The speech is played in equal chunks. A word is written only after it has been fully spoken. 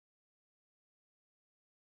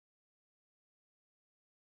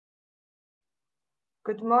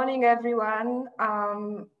Good morning, everyone.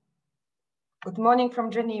 Good morning from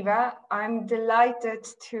Geneva. I'm delighted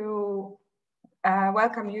to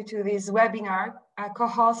welcome you to this webinar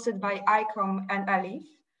co-hosted by ICOM and ALIPH.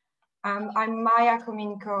 I'm Maja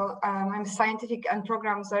Kominko. I'm Scientific and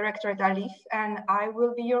Programs Director at ALIPH, and I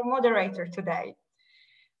will be your moderator today.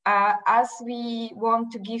 As we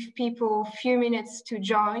want to give people a few minutes to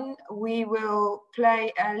join, we will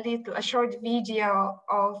play a short video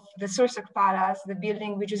of the Sursock Palace, the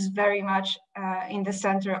building which is very much in the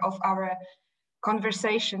center of our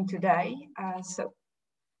conversation today.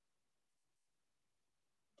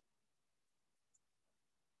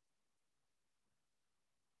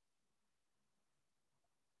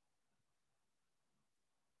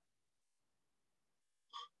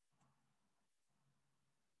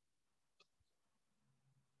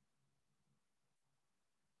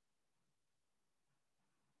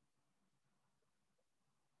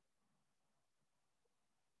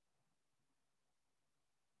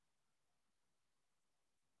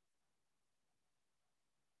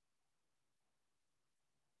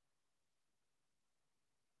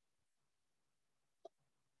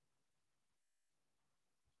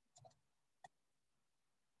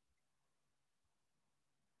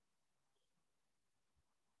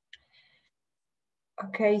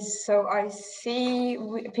 Okay, so I see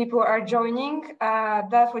people are joining.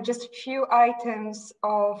 Therefore, just a few items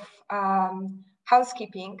of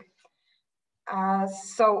housekeeping.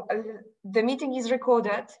 The meeting is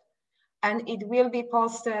recorded and it will be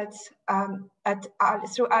posted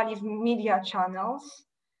through ALIPH media channels.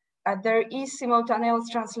 There is simultaneous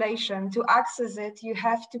translation. To access it, you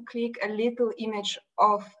have to click a little image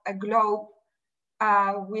of a globe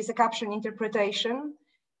with a caption interpretation.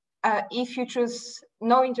 If you choose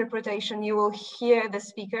no interpretation, you will hear the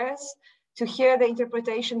speakers. To hear the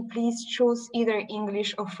interpretation, please choose either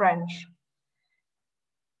English or French.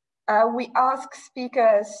 We ask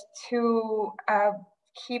speakers to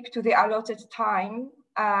keep to the allotted time.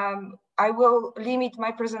 I will limit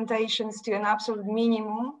my presentations to an absolute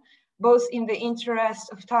minimum, both in the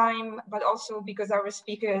interest of time, but also because our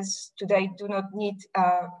speakers today do not need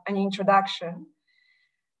an introduction.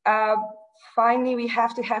 Finally, we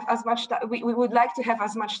have to have as much time, we would like to have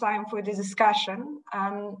as much time for the discussion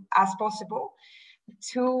as possible.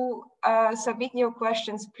 To submit your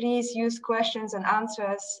questions, please use questions and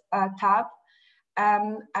answers tab.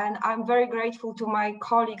 And I'm very grateful to my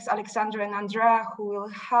colleagues, Alexandra and Andrea, who will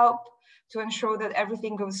help to ensure that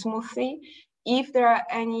everything goes smoothly. If there are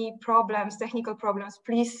any problems, technical problems,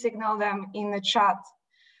 please signal them in the chat.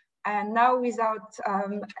 And now, without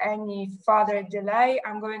any further delay,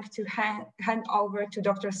 I'm going to hand over to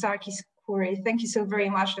Dr. Sarkis Khoury. Thank you so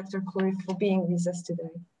very much, Dr. Khoury, for being with us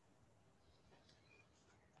today.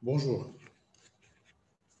 Bonjour.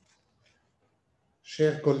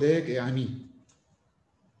 Chers collègues et amis,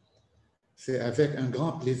 c'est avec un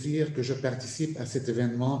grand plaisir que je participe à cet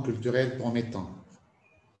événement culturel promettant,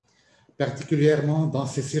 particulièrement dans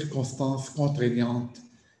ces circonstances contraignantes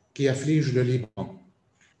qui affligent le Liban.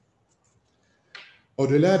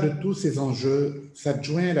 Au-delà de tous ces enjeux,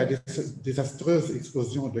 s'adjoint la désastreuse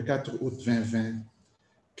explosion de 4 août 2020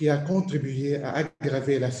 qui a contribué à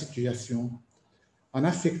aggraver la situation en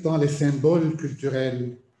affectant les symboles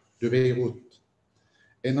culturels de Beyrouth,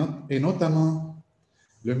 et notamment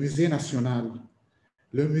le musée national,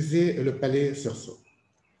 le musée et le palais Sursock.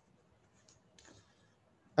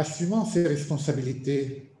 Assumant ses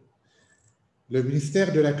responsabilités, le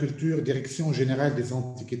ministère de la Culture, Direction générale des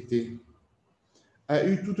Antiquités, a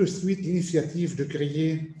eu tout de suite l'initiative de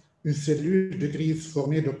créer une cellule de crise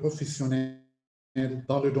formée de professionnels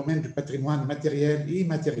dans le domaine du patrimoine matériel et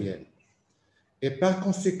immatériel, et par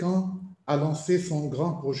conséquent a lancé son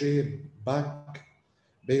grand projet BAC,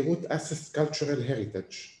 Beirut Assessed Cultural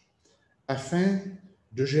Heritage, afin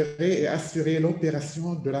de gérer et assurer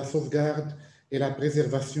l'opération de la sauvegarde et la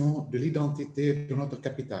préservation de l'identité de notre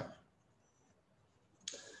capitale.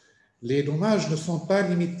 Les dommages ne sont pas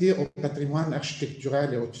limités au patrimoine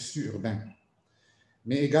architectural et au tissu urbain,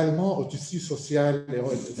 mais également au tissu social et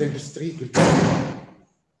aux industries culturelles.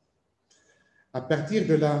 À partir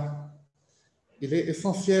de là, il est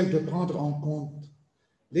essentiel de prendre en compte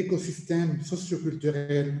l'écosystème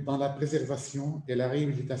socioculturel dans la préservation et la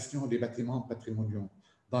réhabilitation des bâtiments patrimoniaux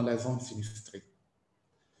dans la zone sinistrée.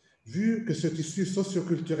 Vu que ce tissu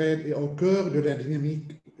socioculturel est au cœur de la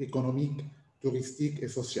dynamique économique, touristique et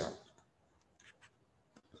sociale.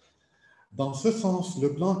 Dans ce sens,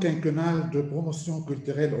 le plan quinquennal de promotion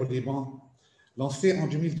culturelle au Liban, lancé en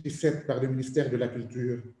 2017 par le ministère de la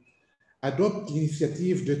Culture, adopte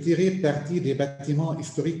l'initiative de tirer parti des bâtiments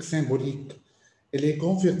historiques symboliques et les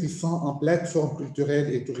convertissant en plateformes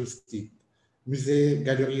culturelles et touristiques, musées,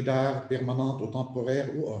 galeries d'art permanentes ou temporaires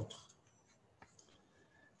ou autres.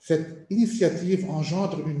 Cette initiative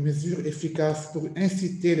engendre une mesure efficace pour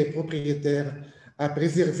inciter les propriétaires à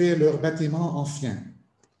préserver leurs bâtiments anciens.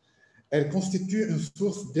 Elle constitue une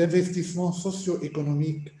source d'investissement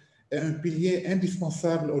socio-économique et un pilier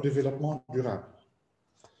indispensable au développement durable.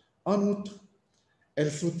 En outre,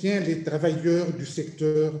 elle soutient les travailleurs du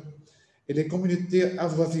secteur et les communautés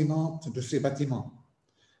avoisinantes de ces bâtiments,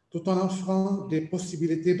 tout en offrant des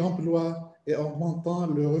possibilités d'emploi et augmentant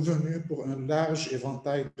le revenu pour un large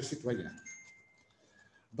éventail de citoyens.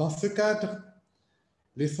 Dans ce cadre,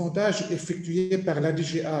 les sondages effectués par la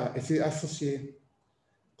DGA et ses associés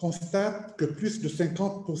constatent que plus de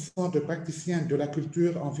 50% de praticiens de la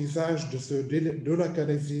culture envisagent de se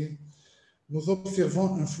délocaliser. Nous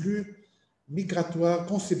observons un flux migratoire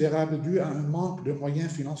considérable dû à un manque de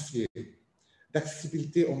moyens financiers,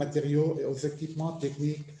 d'accessibilité aux matériaux et aux équipements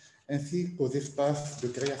techniques, ainsi qu'aux espaces de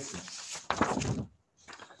création.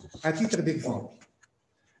 À titre d'exemple,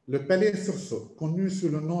 le palais Sursock, connu sous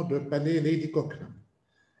le nom de palais Lady Cochrane,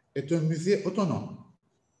 est un musée autonome.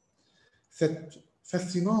 Cette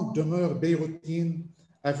fascinante demeure beyroutine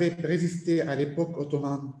avait résisté à l'époque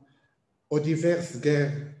ottomane aux diverses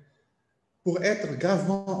guerres pour être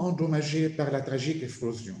gravement endommagée par la tragique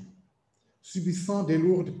explosion, subissant des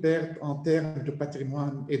lourdes pertes en termes de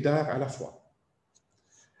patrimoine et d'art à la fois.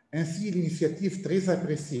 Ainsi, l'initiative très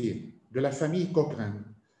appréciée de la famille Cochrane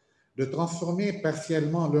de transformer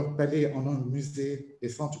partiellement leur palais en un musée et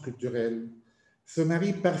centre culturel se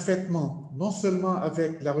marie parfaitement non seulement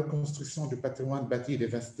avec la reconstruction du patrimoine bâti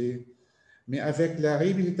dévasté, mais avec la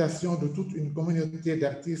réhabilitation de toute une communauté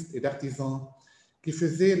d'artistes et d'artisans qui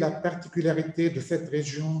faisait la particularité de cette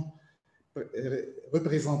région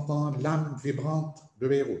représentant l'âme vibrante de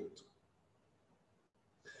Beyrouth.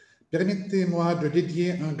 Permettez-moi de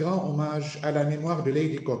dédier un grand hommage à la mémoire de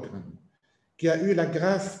Lady Cochrane, qui a eu la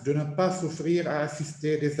grâce de ne pas souffrir à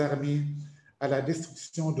assister désarmée à la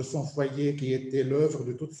destruction de son foyer qui était l'œuvre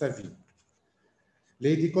de toute sa vie.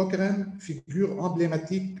 Lady Cochrane, figure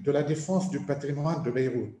emblématique de la défense du patrimoine de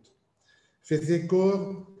Beyrouth, faisait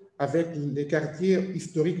corps avec les quartiers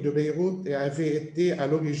historiques de Beyrouth et avait été à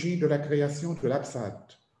l'origine de la création de l'APSAT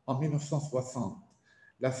en 1960,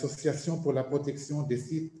 l'Association pour la protection des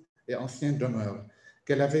sites et anciennes demeures,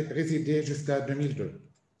 qu'elle avait présidée jusqu'à 2002.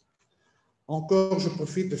 Encore, je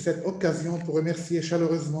profite de cette occasion pour remercier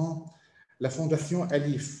chaleureusement la Fondation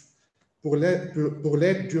ALIPH pour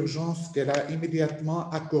l'aide d'urgence qu'elle a immédiatement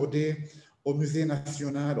accordée au Musée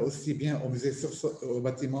national, aussi bien au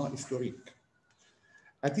bâtiment historique.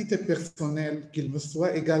 À titre personnel, qu'il me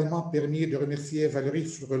soit également permis de remercier Valéry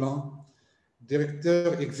Freland,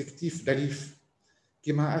 directeur exécutif d'ALIPH,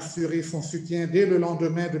 qui m'a assuré son soutien dès le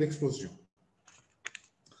lendemain de l'explosion.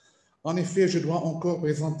 En effet, je dois encore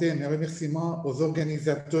présenter mes remerciements aux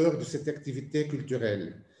organisateurs de cette activité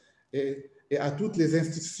culturelle et à toutes les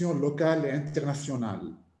institutions locales et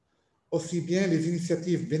internationales, aussi bien les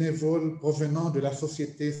initiatives bénévoles provenant de la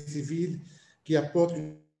société civile qui apportent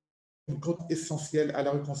une compte essentielle à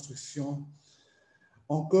la reconstruction,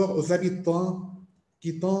 encore aux habitants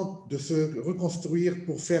qui tentent de se reconstruire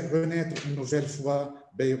pour faire renaître une nouvelle fois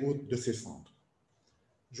Beyrouth de ses cendres.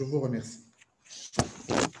 Je vous remercie.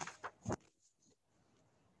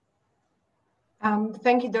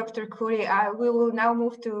 Thank you, Dr. Khoury. We will now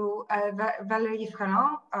move to Valéry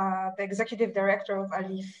Freland, the Executive Director of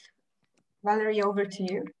ALIPH. Valéry, over to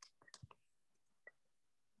you.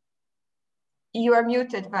 You are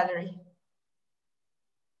muted, Valéry.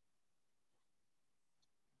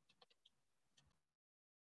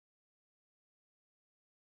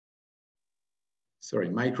 Sorry,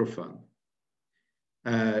 microphone.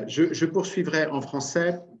 Je poursuivrai en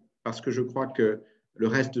français parce que je crois que le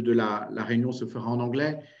reste de la réunion se fera en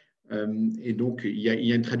anglais et donc il y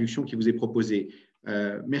a une traduction qui vous est proposée.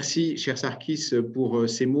 Merci, cher Sarkis, pour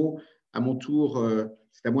ces mots. À mon tour,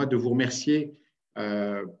 c'est à moi de vous remercier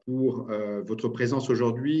pour votre présence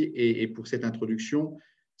aujourd'hui et pour cette introduction.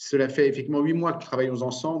 Cela fait effectivement 8 mois que nous travaillons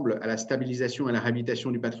ensemble à la stabilisation et à la réhabilitation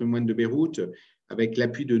du patrimoine de Beyrouth, avec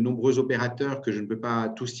l'appui de nombreux opérateurs que je ne peux pas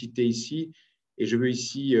tous citer ici. Et je veux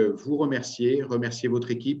ici vous remercier votre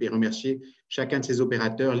équipe et remercier chacun de ces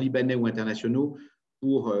opérateurs, libanais ou internationaux,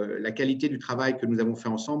 pour la qualité du travail que nous avons fait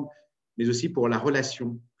ensemble, mais aussi pour la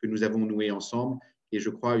relation que nous avons nouée ensemble, et je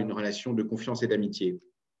crois une relation de confiance et d'amitié.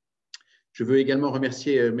 Je veux également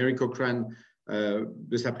remercier Mary Cochrane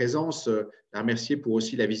de sa présence, la remercier pour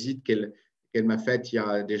aussi la visite qu'elle m'a faite il y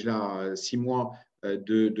a déjà 6 mois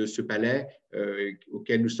de ce palais,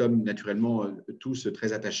 auquel nous sommes naturellement tous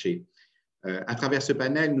très attachés. À travers ce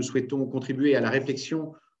panel, nous souhaitons contribuer à la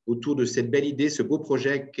réflexion autour de cette belle idée, ce beau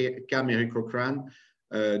projet qu'a Mary Cochrane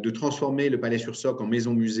de transformer le palais Sursock en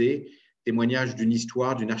maison-musée, témoignage d'une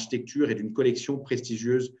histoire, d'une architecture et d'une collection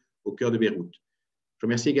prestigieuse au cœur de Beyrouth. Je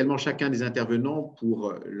remercie également chacun des intervenants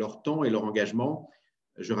pour leur temps et leur engagement.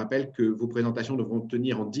 Je rappelle que vos présentations devront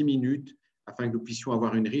tenir en 10 minutes afin que nous puissions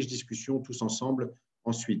avoir une riche discussion tous ensemble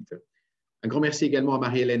ensuite. Un grand merci également à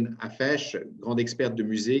Marie-Hélène Afeiche, grande experte de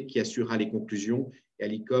musée, qui assurera les conclusions, et à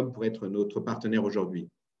l'ICOM pour être notre partenaire aujourd'hui.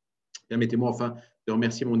 Permettez-moi enfin de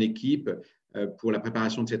remercier mon équipe pour la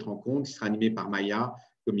préparation de cette rencontre, qui sera animée par Maja,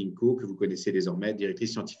 Kominko, que vous connaissez désormais,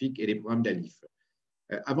 directrice scientifique et des programmes d'ALIPH.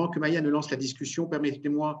 Avant que Maja ne lance la discussion,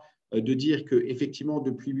 permettez-moi de dire qu'effectivement,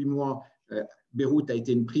 depuis 8 mois, Beyrouth a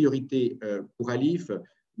été une priorité pour ALIPH.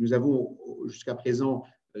 Nous avons jusqu'à présent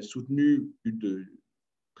soutenu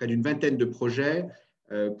près d'une vingtaine de projets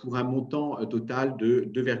pour un montant total de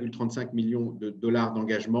 2,35 millions de dollars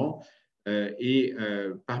d'engagement. Et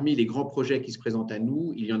parmi les grands projets qui se présentent à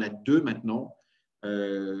nous, il y en a 2 maintenant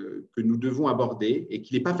que nous devons aborder et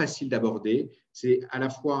qu'il n'est pas facile d'aborder. C'est à la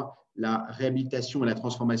fois la réhabilitation et la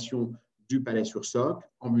transformation du palais Sursock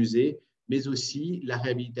en musée, mais aussi la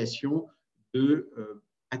réhabilitation de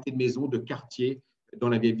pâtés de maisons, de quartiers dans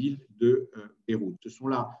la vieille ville de Beyrouth. Ce sont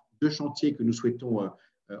là 2 chantiers que nous souhaitons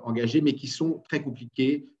engagés, mais qui sont très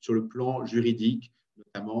compliqués sur le plan juridique,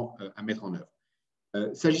 notamment à mettre en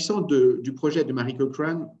œuvre. S'agissant du projet de Mary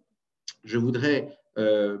Cochrane, je voudrais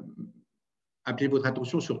appeler votre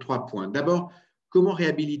attention sur 3 points. D'abord, comment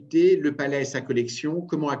réhabiliter le palais et sa collection?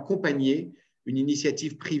 Comment accompagner une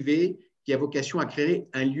initiative privée qui a vocation à créer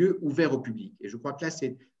un lieu ouvert au public? Et je crois que là,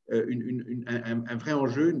 c'est un vrai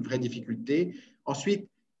enjeu, une vraie difficulté. Ensuite,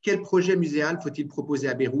 quel projet muséal faut-il proposer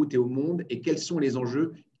à Beyrouth et au monde et quels sont les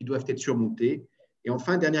enjeux qui doivent être surmontés? Et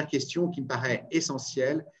enfin, dernière question qui me paraît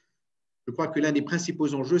essentielle, je crois que l'un des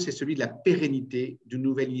principaux enjeux, c'est celui de la pérennité d'une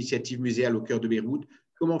nouvelle initiative muséale au cœur de Beyrouth.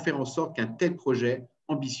 Comment faire en sorte qu'un tel projet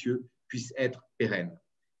ambitieux puisse être pérenne?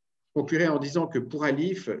 Je conclurai en disant que pour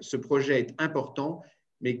ALIPH, ce projet est important,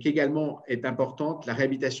 mais qu'également est importante la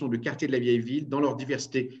réhabilitation de quartiers de la vieille ville dans leur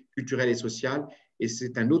diversité culturelle et sociale. Et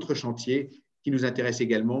c'est un autre chantier qui nous intéresse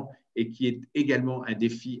également et qui est également un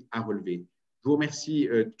défi à relever. Je vous remercie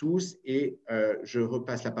tous et je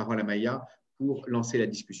repasse la parole à Maja pour lancer la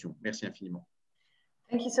discussion. Merci infiniment.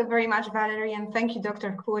 Thank you so very much, Valéry, and thank you,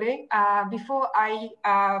 Dr. Khoury. Before I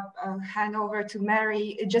hand over to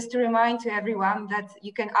Mary, just to remind to everyone that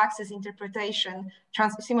you can access interpretation,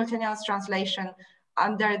 simultaneous translation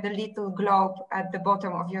under the little globe at the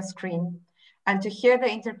bottom of your screen. And to hear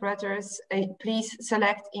the interpreters, please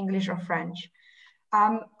select English or French.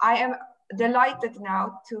 I am delighted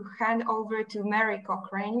now to hand over to Mary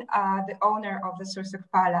Cochrane, the owner of the Sursock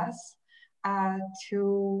Palace,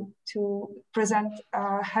 to present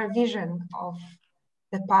her vision of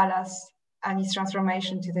the palace and its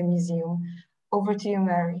transformation to the museum. Over to you,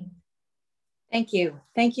 Mary. Thank you.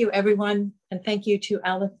 Thank you, everyone. And thank you to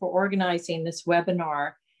ALIPH for organizing this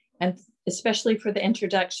webinar, and especially for the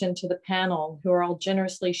introduction to the panel, who are all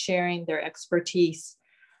generously sharing their expertise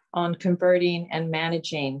on converting and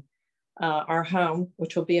managing our home,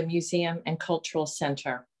 which will be a museum and cultural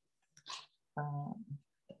center.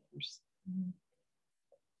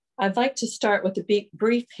 I'd like to start with a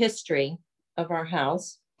brief history of our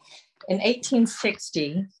house. In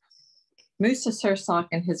 1860, Musa Sursock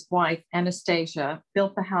and his wife, Anastasia,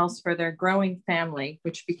 built the house for their growing family,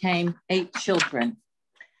 which became 8 children.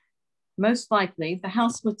 Most likely, the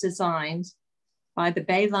house was designed by the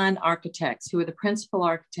Baylan architects, who were the principal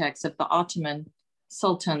architects of the Ottoman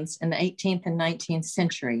sultans in the 18th and 19th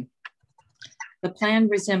century. The plan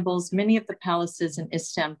resembles many of the palaces in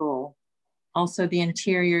Istanbul, also the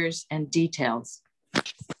interiors and details.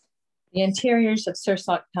 The interiors of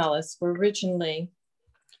Sursock Palace were originally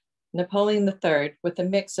Napoleon III with a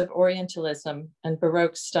mix of Orientalism and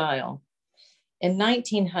Baroque style. In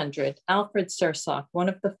 1900, Alfred Sursock, one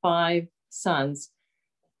of the 5 sons,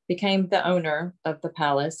 became the owner of the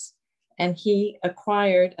palace, and he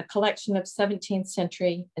acquired a collection of 17th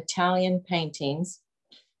century Italian paintings,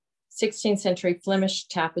 16th century Flemish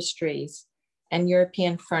tapestries, and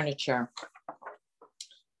European furniture.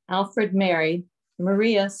 Alfred married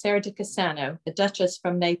Maria Serra de Cassano, a duchess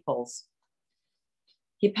from Naples.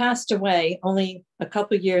 He passed away only a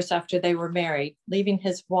couple years after they were married, leaving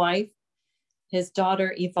his wife, his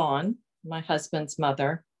daughter Yvonne, my husband's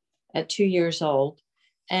mother, at 2 years old,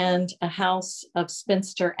 and a house of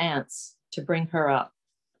spinster aunts to bring her up.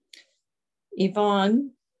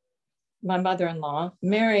 Yvonne, my mother-in-law,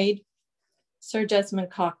 married Sir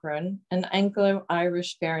Desmond Cochrane, an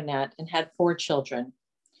Anglo-Irish baronet, and had 4 children.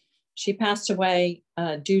 She passed away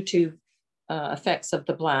due to effects of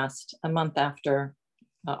the blast a month after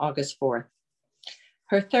August 4th.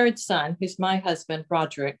 Her third son, who's my husband,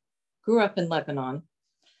 Roderick, grew up in Lebanon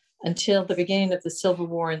until the beginning of the Civil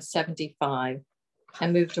War in '75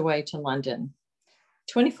 and moved away to London.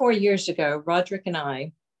 24 years ago, Roderick and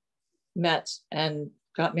I met and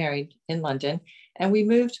got married in London, and we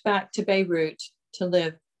moved back to Beirut to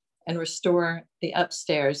live and restore the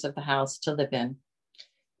upstairs of the house to live in.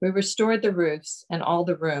 We restored the roofs and all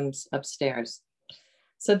the rooms upstairs.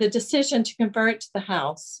 So the decision to convert the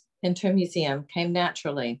house into a museum came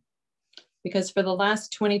naturally, because for the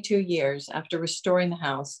last 22 years after restoring the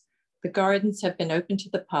house, the gardens have been open to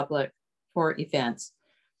the public for events.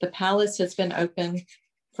 The palace has been open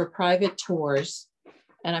for private tours.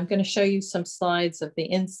 And I'm going to show you some slides of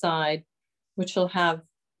the inside, which will have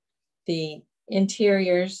the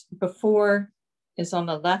interiors. Before is on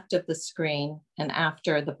the left of the screen and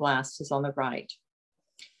after the blast is on the right.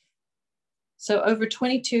 So over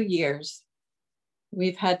 22 years,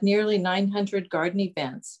 we've had nearly 900 garden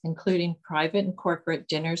events, including private and corporate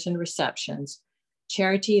dinners and receptions,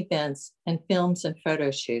 charity events, and films and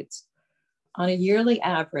photo shoots. On a yearly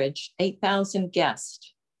average, 8,000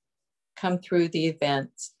 guests come through the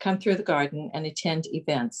garden and attend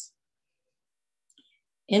events.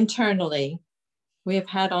 Internally, we have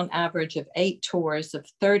had on average of 8 tours of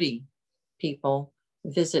 30 people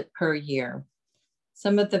visit per year.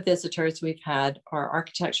 Some of the visitors we've had are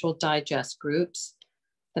Architectural Digest groups,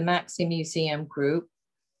 the Maxi Museum group,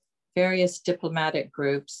 various diplomatic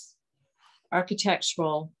groups,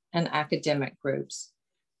 architectural and academic groups.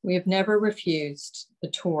 We have never refused a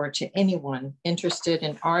tour to anyone interested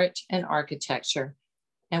in art and architecture,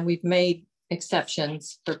 and we've made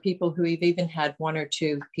exceptions for people who have even had 1 or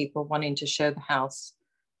 2 people wanting to show the house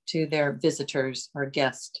to their visitors or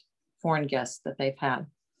guests, foreign guests that they've had.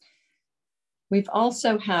 We've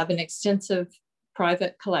also have an extensive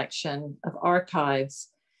private collection of archives,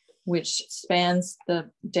 which spans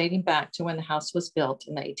dating back to when the house was built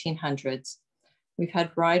in the 1800s. We've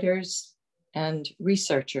had writers and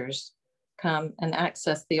researchers come and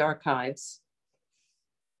access the archives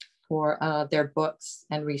for their books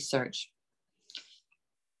and research.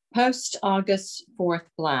 Post August 4th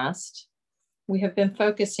blast, we have been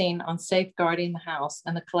focusing on safeguarding the house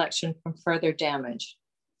and the collection from further damage.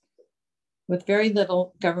 With very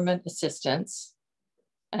little government assistance,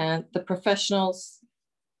 and the professionals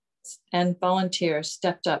and volunteers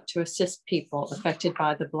stepped up to assist people affected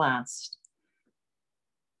by the blast.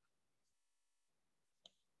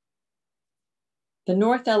 The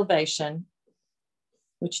north elevation,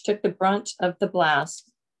 which took the brunt of the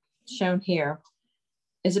blast, shown here,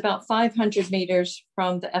 is about 500 meters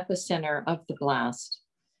from the epicenter of the blast.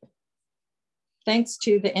 Thanks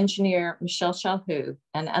to the engineer Michel Chalhoub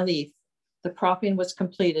and ALIPH, the propping was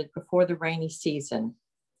completed before the rainy season.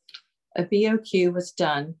 A BOQ was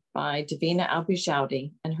done by Davina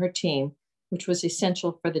Albujaudi and her team, which was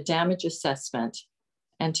essential for the damage assessment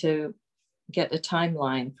and to get a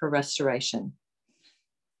timeline for restoration.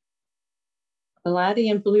 Belati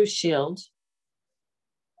and Blue Shield,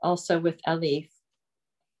 also with ALIPH,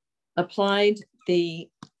 applied the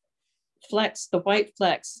white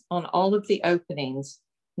flecks on all of the openings.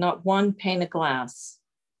 Not one pane of glass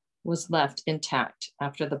was left intact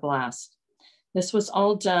after the blast. This was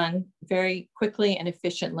all done very quickly and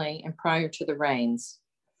efficiently and prior to the rains.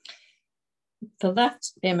 The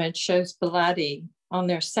left image shows Belati on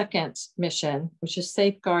their second mission, which is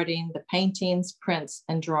safeguarding the paintings, prints,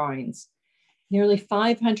 and drawings. Nearly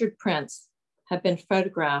 500 prints have been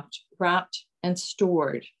photographed, wrapped, and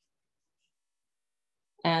stored.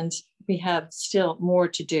 And we have still more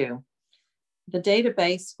to do. The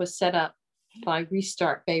database was set up by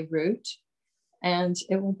Restart Beirut, and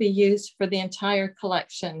it will be used for the entire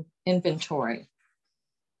collection inventory.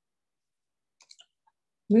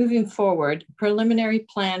 Moving forward, preliminary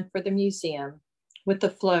plan for the museum with the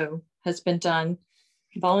flow has been done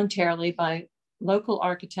voluntarily by local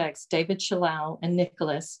architects David Shalal and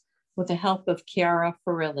Nicholas with the help of Chiara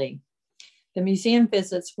Farilli. The museum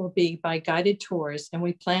visits will be by guided tours, and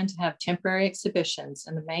we plan to have temporary exhibitions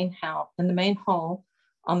in the main hall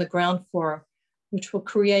on the ground floor, which will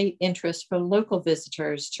create interest for local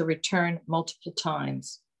visitors to return multiple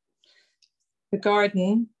times. The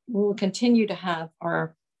garden will continue to have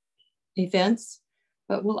our events,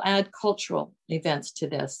 but we'll add cultural events to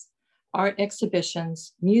this. Art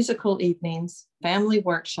exhibitions, musical evenings, family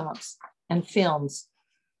workshops, and films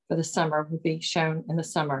for the summer will be shown in the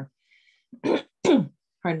summer.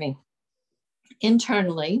 Pardon me.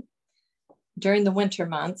 Internally, during the winter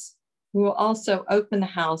months, We will also open the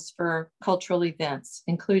house for cultural events,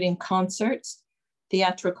 including concerts,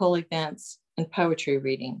 theatrical events, and poetry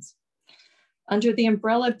readings. Under the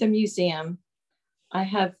umbrella of the museum, I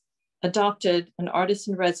have adopted an artist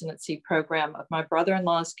in residency program of my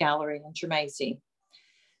brother-in-law's gallery in Germazy.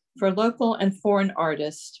 For local and foreign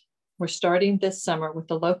artists, we're starting this summer with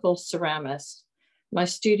the local ceramist. My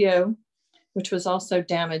studio, which was also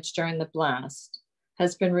damaged during the blast,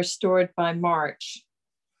 has been restored by March,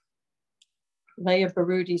 Leah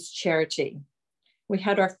Baruti's charity. We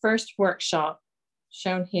had our first workshop,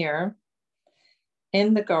 shown here,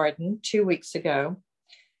 in the garden 2 weeks ago,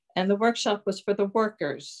 and the workshop was for the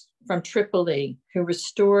workers from Tripoli who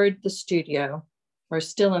restored the studio, or are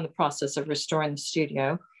still in the process of restoring the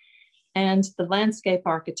studio, and the landscape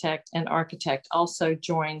architect and architect also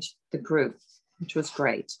joined the group, which was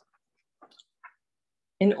great.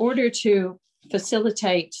 In order to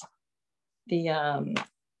facilitate the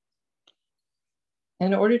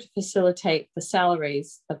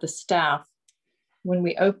salaries of the staff when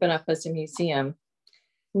we open up as a museum,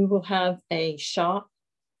 we will have a shop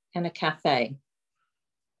and a cafe.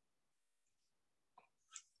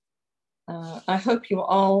 I hope you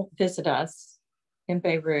all visit us in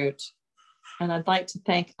Beirut, and I'd like to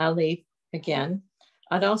thank ALIPH again.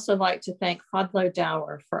 I'd also like to thank Fadlo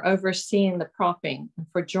Dower for overseeing the propping and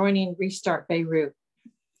for joining Restart Beirut,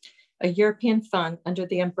 a European fund under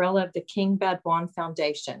the umbrella of the King Badwan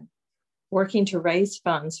Foundation, working to raise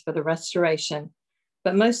funds for the restoration,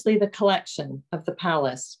 but mostly the collection of the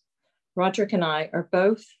palace. Roderick and I are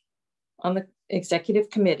both on the executive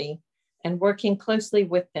committee and working closely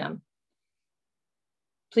with them.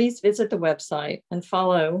 Please visit the website and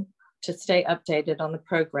follow to stay updated on the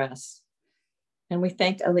progress. And we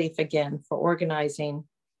thank ALIPH again for organizing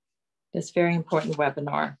this very important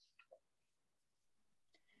webinar.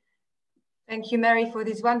 Thank you, Mary, for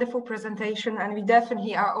this wonderful presentation. And we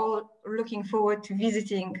definitely are all looking forward to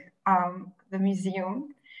visiting the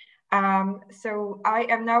museum. So I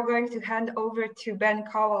am now going to hand over to Ben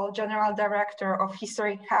Cowell, General Director of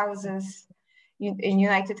Historic Houses in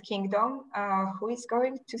United Kingdom, who is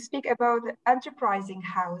going to speak about enterprising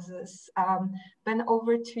houses. Ben,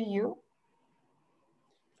 over to you.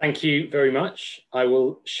 Thank you very much. I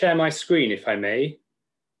will share my screen if I may,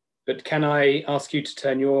 but can I ask you to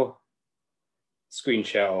turn your screen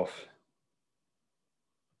share off?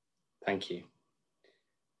 Thank you.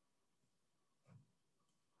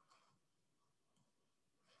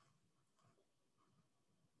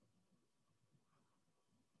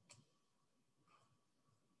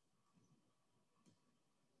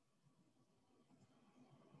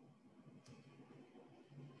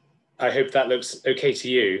 I hope that looks okay to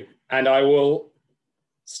you. And I will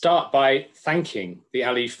start by thanking the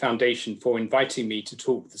ALIPH Foundation for inviting me to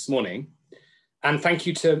talk this morning. And thank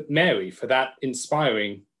you to Mary for that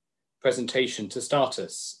inspiring presentation to start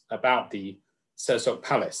us about the Sursock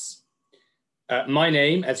Palace. My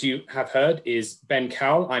name, as you have heard, is Ben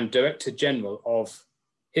Cowell. I'm Director General of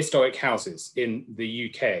Historic Houses in the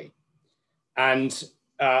UK. And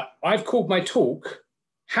I've called my talk,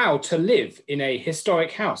 How to Live in a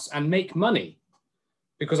Historic House and Make Money,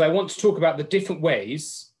 because I want to talk about the different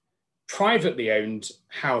ways privately owned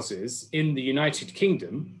houses in the United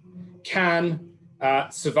Kingdom can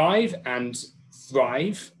survive and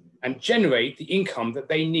thrive and generate the income that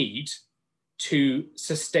they need to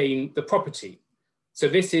sustain the property. So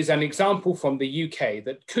this is an example from the UK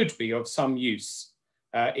that could be of some use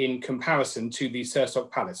in comparison to the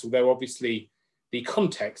Sursock Palace, although obviously the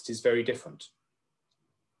context is very different.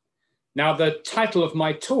 Now, the title of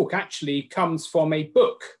my talk actually comes from a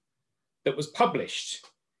book that was published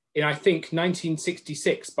in, I think,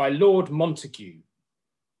 1966 by Lord Montague,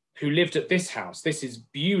 who lived at this house. This is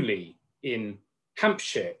Bewley in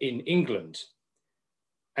Hampshire in England.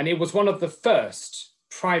 And it was one of the first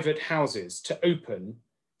private houses to open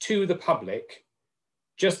to the public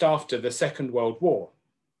just after the Second World War.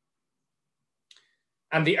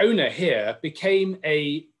 And the owner here became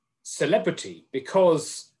a celebrity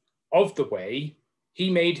because of the way he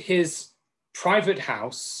made his private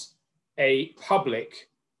house a public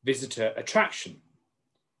visitor attraction.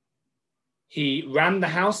 He ran the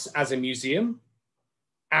house as a museum,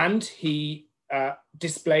 and he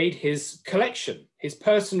displayed his collection, his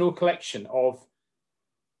personal collection of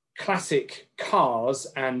classic cars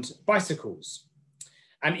and bicycles.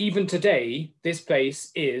 And even today, this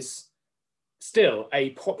place is still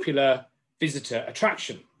a popular visitor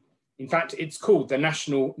attraction. In fact, it's called the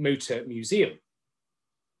National Motor Museum.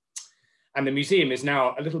 And the museum is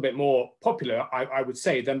now a little bit more popular, I would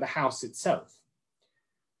say, than the house itself.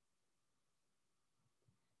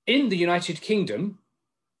 In the United Kingdom,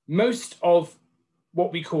 Most of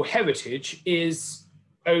what we call heritage is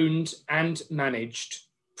owned and managed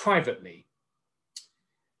privately.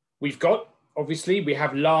 We've got, obviously, we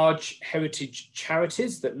have large heritage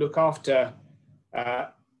charities that look after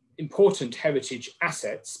important heritage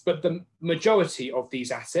assets, but the majority of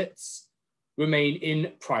these assets remain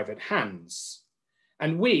in private hands.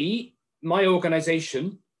 And we, my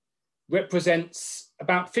organization, represents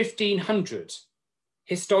about 1,500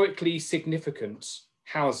 historically significant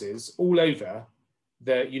houses all over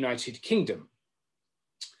the United Kingdom.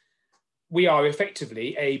 We are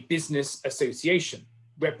effectively a business association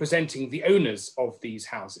representing the owners of these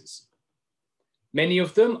houses. Many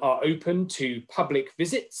of them are open to public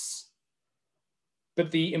visits,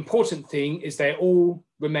 but the important thing is they all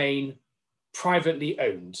remain privately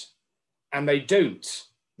owned and they don't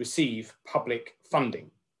receive public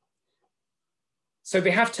funding. So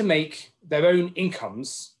they have to make their own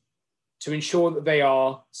incomes to ensure that they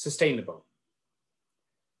are sustainable.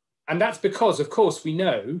 And that's because, of course, we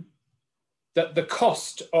know that the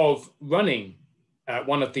cost of running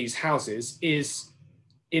one of these houses is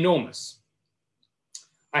enormous.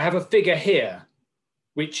 I have a figure here,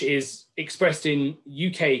 which is expressed in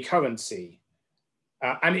UK currency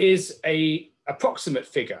and is an approximate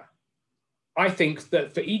figure. I think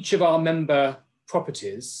that for each of our member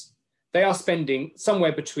properties, they are spending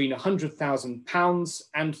somewhere between £100,000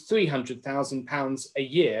 and £300,000 a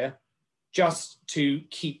year just to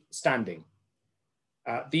keep standing.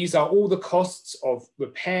 These are all the costs of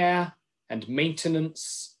repair and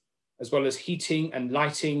maintenance, as well as heating and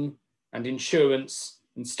lighting and insurance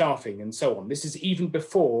and staffing and so on. This is even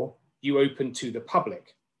before you open to the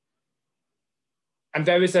public. And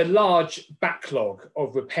there is a large backlog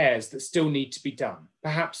of repairs that still need to be done,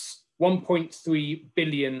 perhaps £1.3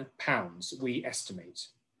 billion, we estimate.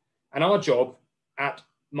 And our job at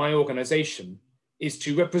my organisation is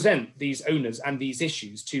to represent these owners and these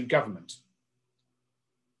issues to government.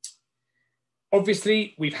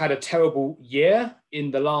 Obviously, we've had a terrible year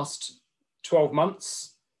in the last 12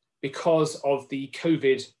 months because of the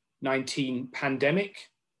COVID-19 pandemic,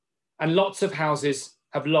 and lots of houses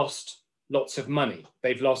have lost lots of money.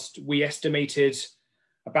 They've lost, we estimated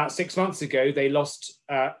about 6 months ago, they lost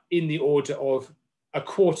in the order of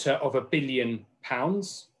 £250 million.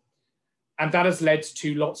 And that has led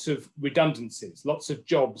to lots of redundancies, lots of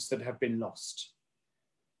jobs that have been lost.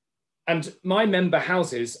 And my member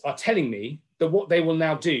houses are telling me that what they will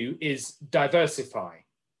now do is diversify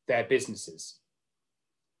their businesses.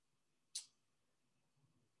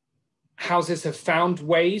 Houses have found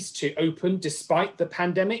ways to open despite the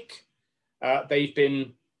pandemic. They've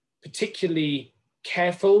been particularly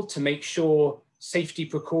careful to make sure safety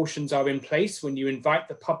precautions are in place when you invite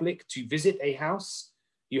the public to visit a house.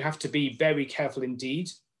 You have to be very careful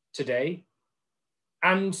indeed today.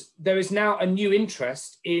 And there is now a new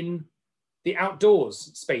interest in the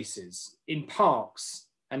outdoors spaces, in parks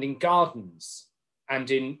and in gardens, and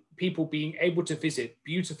in people being able to visit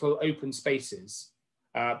beautiful open spaces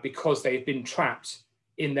because they've been trapped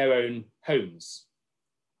in their own homes.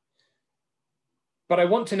 But I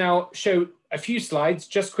want to now show a few slides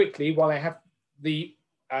just quickly while I have the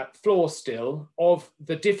floor still of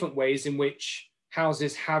the different ways in which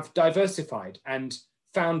houses have diversified and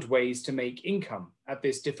found ways to make income at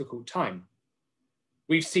this difficult time.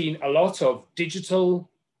 We've seen a lot of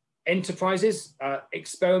digital enterprises,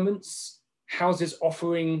 experiments, houses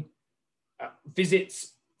offering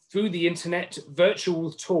visits through the internet,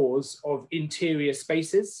 virtual tours of interior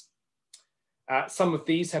spaces. Some of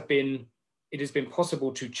these have been, it has been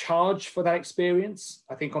possible to charge for that experience.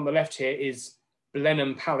 I think on the left here is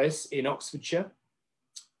Blenheim Palace in Oxfordshire.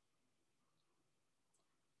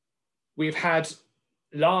 We've had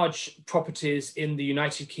large properties in the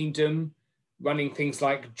United Kingdom running things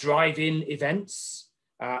like drive-in events.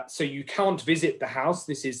 So you can't visit the house.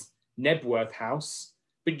 This is Nebworth House,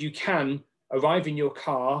 but you can arrive in your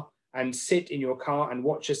car and sit in your car and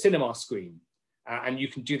watch a cinema screen. And you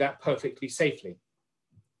can do that perfectly safely.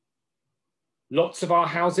 Lots of our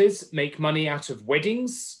houses make money out of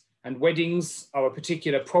weddings, and weddings are a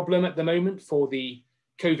particular problem at the moment for the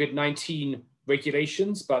COVID-19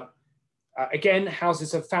 regulations. But again,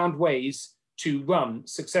 houses have found ways to run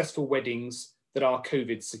successful weddings that are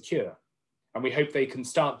COVID secure. And we hope they can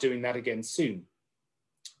start doing that again soon.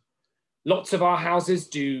 Lots of our houses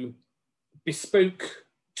do bespoke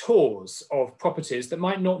tours of properties that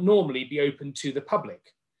might not normally be open to the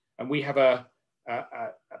public. And we have a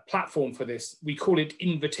platform for this. We call it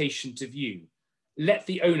Invitation to View. Let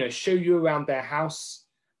the owner show you around their house,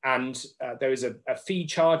 and there is a fee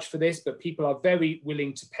charge for this, but people are very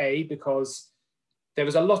willing to pay because there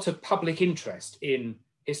is a lot of public interest in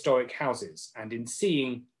historic houses and in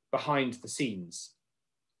seeing behind the scenes.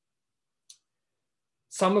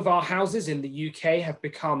 Some of our houses in the UK have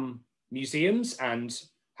become museums and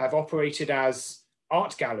have operated as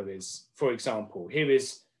art galleries, for example. Here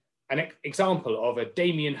is an example of a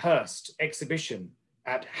Damien Hirst exhibition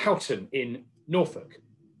at Houghton in Norfolk.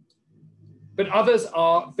 But others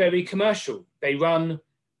are very commercial. They run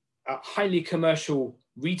highly commercial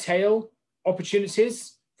retail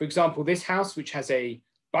opportunities. For example, this house, which has a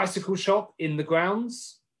bicycle shop in the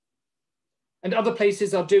grounds. And other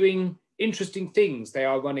places are doing interesting things. They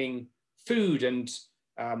are running food and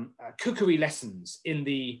cookery lessons in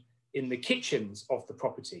the kitchens of the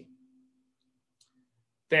property.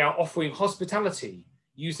 They are offering hospitality,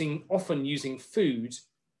 often using food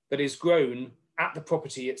that is grown at the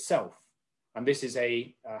property itself. And this is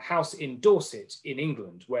a house in Dorset in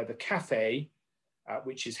England, where the cafe,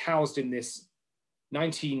 which is housed in this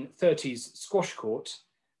 1930s squash court,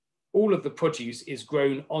 all of the produce is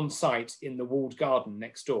grown on site in the walled garden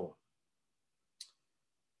next door.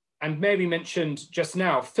 And Mary mentioned just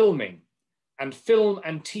now filming, and film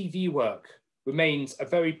and TV work remains a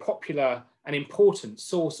very popular and important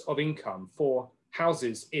source of income for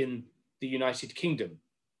houses in the United Kingdom.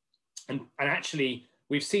 And actually,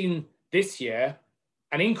 we've seen this year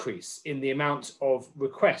an increase in the amount of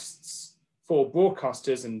requests for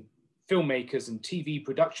broadcasters and filmmakers and TV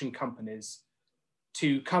production companies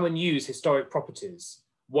to come and use historic properties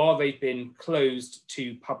while they've been closed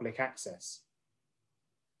to public access.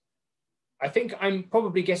 I think I'm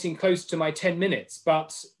probably getting close to my 10 minutes,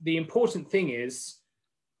 but the important thing is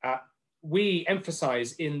we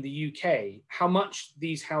emphasize in the UK how much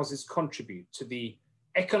these houses contribute to the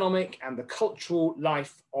economic and the cultural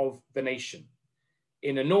life of the nation.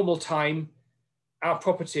 In a normal time, our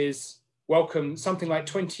properties welcome something like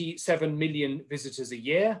 27 million visitors a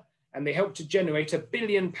year, and they help to generate £1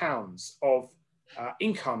 billion of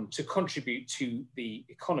income to contribute to the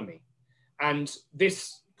economy. And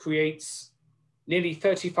this creates nearly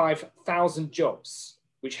 35,000 jobs,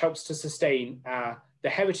 which helps to sustain the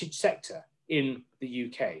heritage sector in the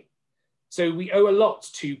UK. So we owe a lot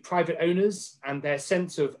to private owners and their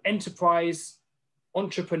sense of enterprise,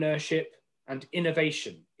 entrepreneurship, and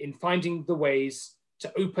innovation in finding the ways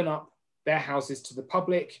to open up their houses to the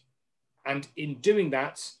public, and in doing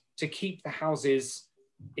that, to keep the houses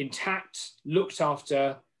intact, looked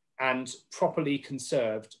after, and properly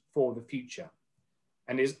conserved for the future.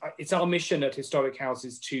 And it's our mission at Historic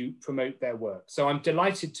Houses to promote their work. So I'm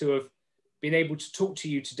delighted to have been able to talk to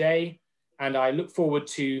you today, and I look forward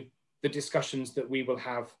to the discussions that we will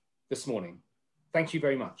have this morning. Thank you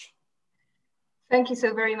very much. Thank you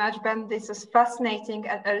so very much, Ben. This is fascinating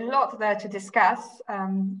and a lot there to discuss.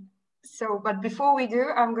 But before we do,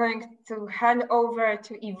 I'm going to hand over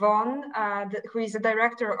to Yvonne, who is the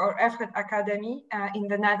director of ErfgoedAcademie in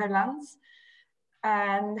the Netherlands,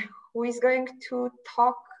 and who is going to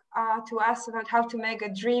talk to us about how to make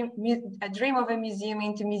a dream of a museum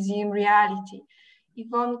into museum reality.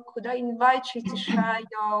 Yvonne, could I invite you to share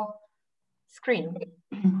your screen?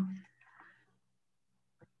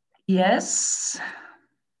 Yes,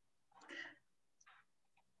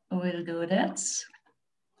 we'll do that.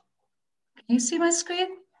 Can you see my screen?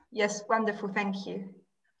 Yes, wonderful, thank you.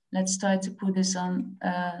 Let's try to put this on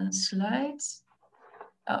slides.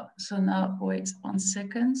 Oh, so now wait 1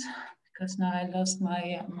 second, because now I lost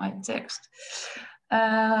my my text.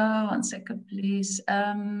 1 second, please.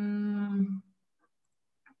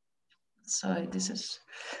 Sorry, this is,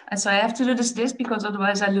 so I have to do this because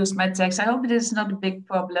otherwise I lose my text. I hope it is not a big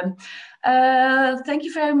problem. Thank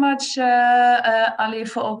you very much, Ali,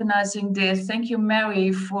 for organizing this. Thank you,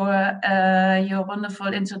 Mary, for your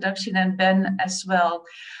wonderful introduction, and Ben as well.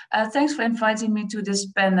 Thanks for inviting me to this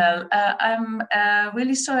panel. I'm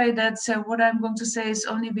really sorry that what I'm going to say is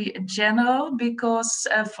only be general, because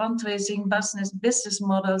fundraising business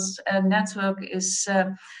models network is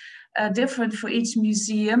different for each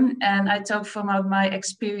museum, and I talk from my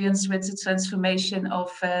experience with the transformation of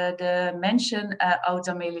the mentioned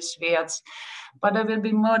Oud-Amelisweert. But I will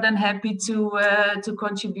be more than happy to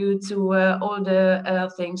contribute to all the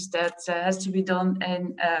things that has to be done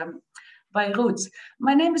in Beirut.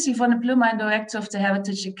 My name is Yvonne Ploum. I'm director of the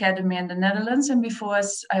Heritage Academy in the Netherlands, and before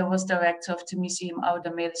I was director of the Museum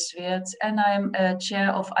Oud-Amelisweert, and I'm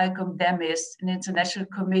chair of ICOM DEMHIST, an international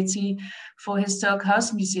committee for historic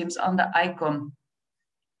house museums under ICOM.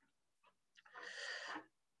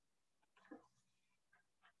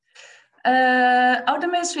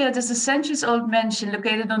 Oud-Amelisweert is a centuries-old mansion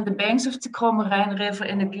located on the banks of the Rhine River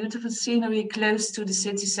in a beautiful scenery close to the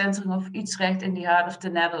city center of Utrecht in the heart of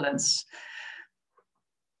the Netherlands.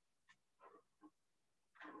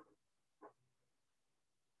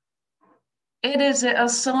 It is an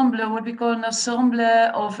ensemble, what we call an ensemble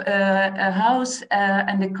of a house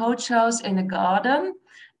and a coach house in a garden,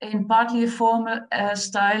 in partly a formal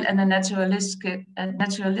style and a naturalistic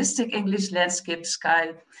English landscape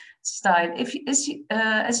style.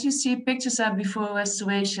 As you see, pictures are before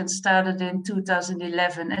restoration started in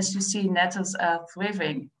 2011. As you see, nettles are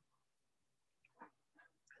thriving.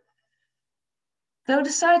 Though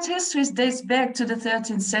the site's history dates back to the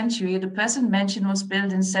 13th century, the present mansion was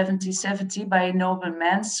built in 1770 by a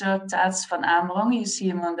nobleman, Sir Taats van Amerongen. You see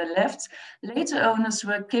him on the left. Later owners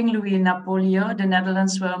were King Louis and Napoleon. The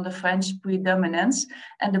Netherlands were under French predominance,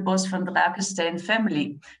 and the Bos van Drakenstein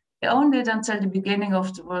family. They owned it until the beginning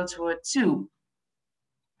of the World War II.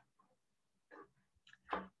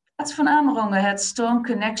 Taats van Amerongen had strong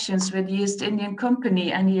connections with the East Indian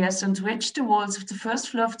Company, and he has enriched the walls of the first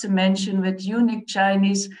floor of the mansion with unique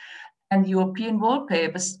Chinese and European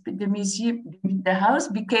wallpapers. The house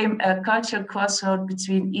became a cultural crossroad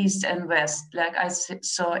between East and West, like I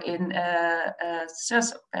saw in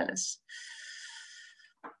Sursock Palace.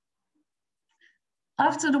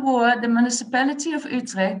 After the war, the municipality of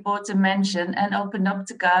Utrecht bought the mansion and opened up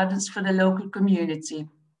the gardens for the local community.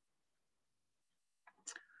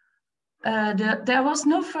 There was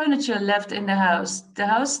no furniture left in the house. The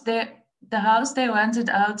house they rented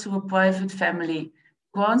out to a private family.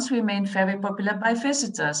 Grounds remained very popular by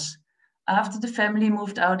visitors. After the family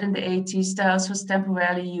moved out in the 80s, the house was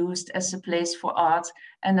temporarily used as a place for art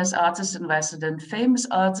and as artist in residence. Famous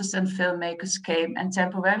artists and filmmakers came, and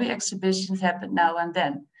temporary exhibitions happened now and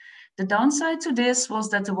then. The downside to this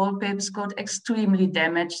was that the wallpapers got extremely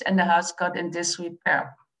damaged and the house got in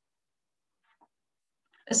disrepair.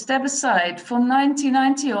 A step aside, from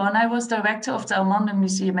 1990 on, I was director of the Armando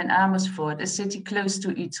Museum in Amersfoort, a city close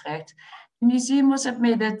to Utrecht. The museum was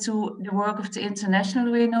admitted to the work of the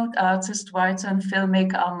internationally renowned artist, writer, and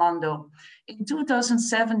filmmaker Armando. In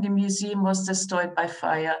 2007, the museum was destroyed by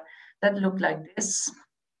fire. That looked like this.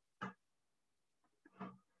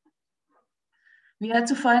 We had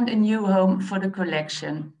to find a new home for the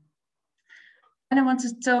collection. And I want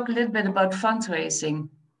to talk a little bit about fundraising.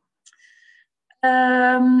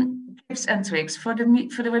 Tips and tricks for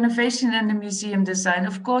the renovation and the museum design,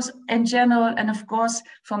 of course, in general, and of course,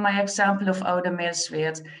 from my example of Oude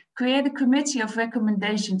Meersweert. Create a committee of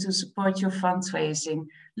recommendation to support your fundraising.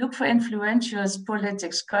 Look for influentials,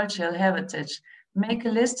 politics, cultural heritage. Make a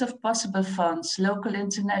list of possible funds, local,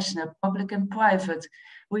 international, public, and private.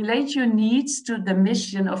 Relate your needs to the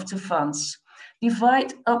mission of the funds.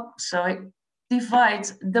 Divide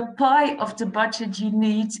the pie of the budget you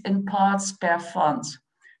need in parts per fund.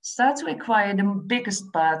 Start to acquire the biggest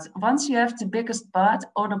part. Once you have the biggest part,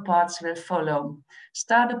 other parts will follow.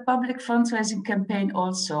 Start a public fundraising campaign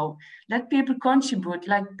also. Let people contribute,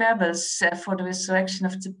 like Pebbles for the resurrection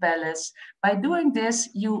of the palace. By doing this,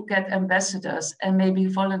 you get ambassadors and maybe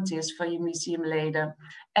volunteers for your museum later.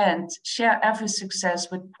 And share every success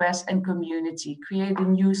with press and community. Create a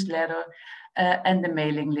newsletter and the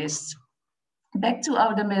mailing list. Back to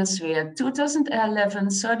Oude Meersweert. 2011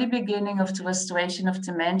 saw the beginning of the restoration of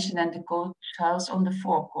the mansion and the coach house on the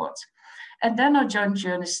forecourt. And then our joint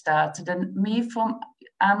journey started, and me from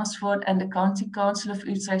Amersfoort and the County Council of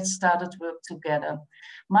Utrecht started work together.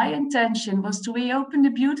 My intention was to reopen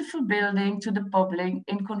the beautiful building to the public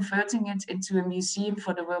in converting it into a museum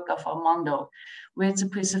for the work of Armando, with the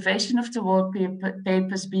preservation of the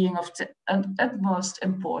wallpapers being of the utmost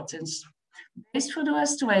importance. Based for the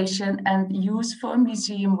restoration and use for a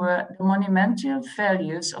museum where the monumental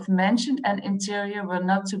values of mansion and interior were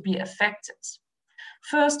not to be affected.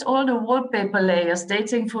 First, all the wallpaper layers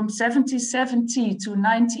dating from 1770 to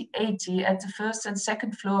 1980 at the first and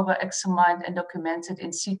second floor were examined and documented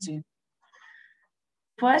in situ.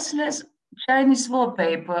 Priceless Chinese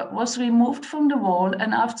wallpaper was removed from the wall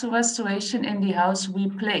and after restoration in the house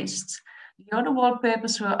replaced. The other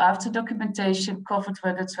wallpapers were, after documentation, covered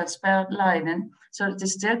with a transparent linen so that they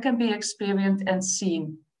still can be experienced and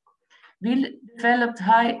seen. We developed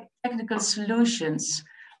high technical solutions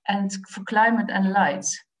and for climate and light,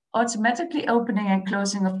 automatically opening and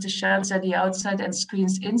closing of the shutters at the outside and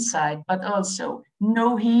screens inside, but also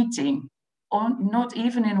no heating, or not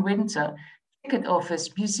even in winter. Ticket office,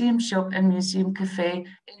 museum shop, and museum cafe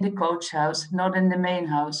in the coach house, not in the main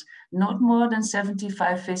house, not more than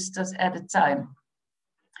 75 visitors at a time.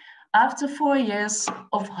 After 4 years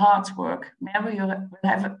of hard work, now you will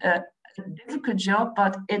have a difficult job,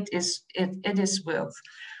 but it is worth.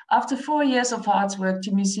 After 4 years of hard work,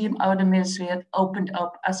 the Museum Oude Meersweert opened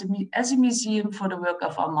up as a museum for the work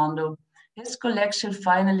of Armando. His collection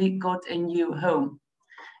finally got a new home.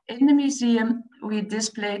 In the museum, we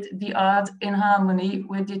displayed the art in harmony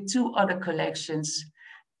with the two other collections,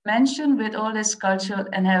 mentioned with all its cultural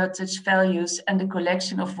and heritage values and the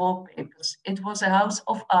collection of wallpapers. It was a house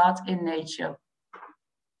of art in nature.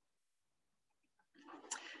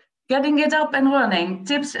 Getting it up and running,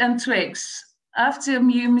 tips and tricks. After a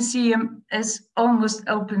museum is almost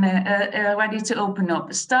ready to open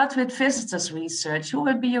up, start with visitors research. Who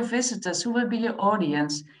will be your visitors? Who will be your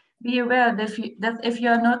audience? Be aware that if you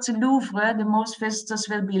are not to Louvre, the most visitors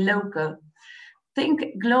will be local. Think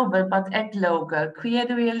global, but act local.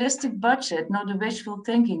 Create a realistic budget, not a wishful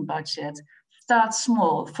thinking budget. Start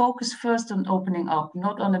small. Focus first on opening up,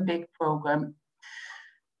 not on a big program.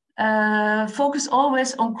 Focus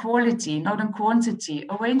always on quality, not on quantity.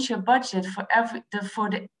 Arrange your budget for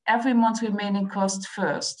every month remaining cost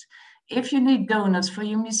first. If you need donors for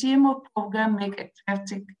your museum or program, make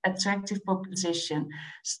attractive proposition.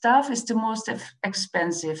 Staff is the most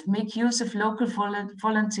expensive. Make use of local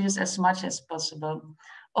volunteers as much as possible.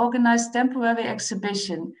 Organize temporary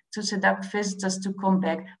exhibition to seduct visitors to come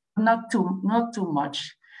back, not too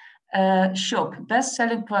much. Shop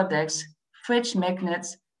best-selling products, fridge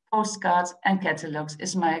magnets, postcards and catalogs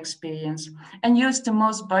is my experience. And use the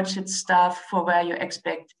most budget staff for where you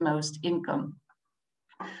expect the most income.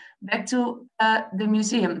 Back to the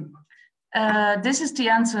museum. This is the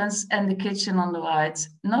entrance and the kitchen on the right.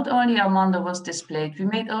 Not only Armando was displayed, we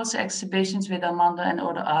made also exhibitions with Armando and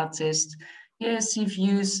other artists. Here you see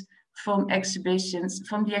views from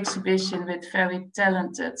the exhibition with very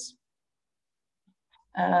talented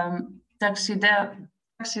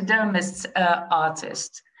taxidermist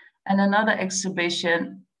artists. And another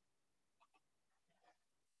exhibition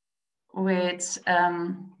with,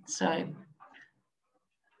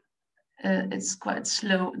 it's quite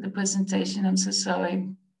slow, the presentation, I'm so sorry.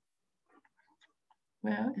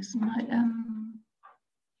 Where is my,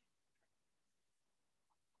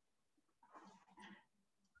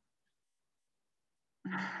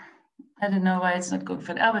 I don't know why it's not good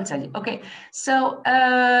for it. I will tell you. Okay, so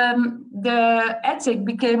the attic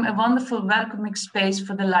became a wonderful welcoming space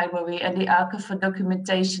for the library and the Archive for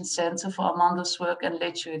Documentation Center for Armando's work and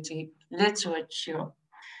literature.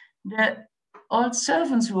 The old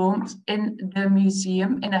servants' rooms in the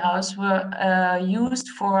museum, in the house, were used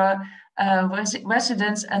for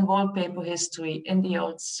residence and wallpaper history in the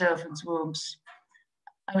old servants' rooms.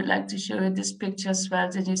 I would like to show you this picture as well,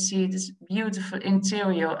 that you see this beautiful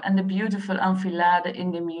interior and the beautiful enfilade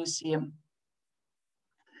in the museum.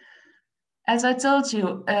 As I told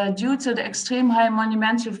you, due to the extreme high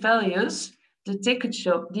monumental values, the ticket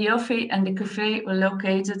shop, the Offie and the cafe were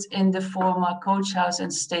located in the former coach house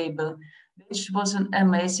and stable, which was an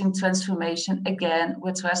amazing transformation, again,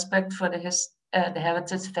 with respect for the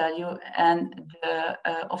heritage value and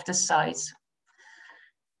of the site.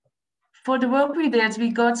 For the work we did,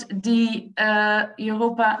 we got the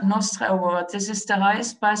Europa Nostra Award. This is the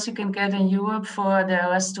highest prize you can get in Europe for the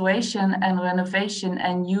restoration and renovation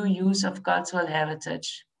and new use of cultural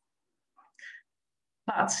heritage.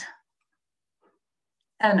 But,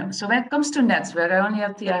 so when it comes to network, I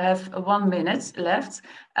have 1 minute left.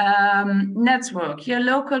 Network, your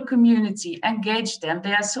local community, engage them.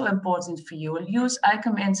 They are so important for you. Use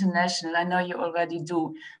ICOM International, I know you already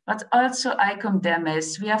do, but also ICOM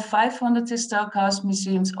DEMHIST. We have 500 historic house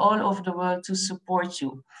museums all over the world to support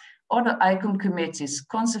you. Other ICOM committees,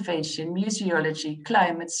 conservation, museology,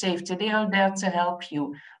 climate, safety, they are there to help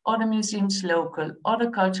you. Other museums local,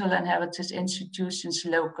 other cultural and heritage institutions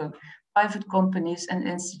local, private companies and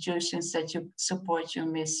institutions that you support your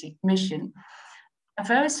mission. I'm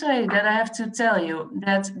very sorry that I have to tell you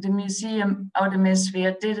that the museum or the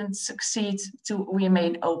museum didn't succeed to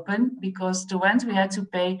remain open because the rent we had to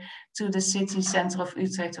pay to the city center of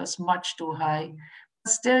Utrecht was much too high.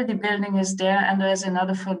 But still the building is there and there's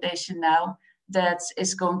another foundation now that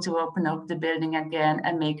is going to open up the building again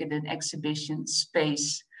and make it an exhibition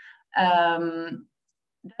space.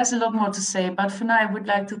 There's a lot more to say, but for now I would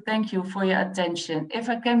like to thank you for your attention. If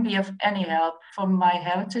I can be of any help from my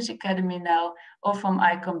Heritage Academy now or from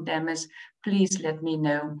ICOM DEMHIST, please let me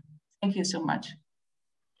know. Thank you so much.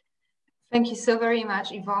 Thank you so very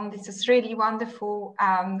much, Yvonne. This is really wonderful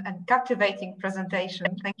and captivating presentation.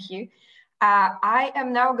 Thank you. I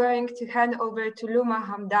am now going to hand over to Luma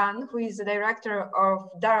Hamdan, who is the director of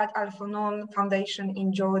Darat Al Funun Foundation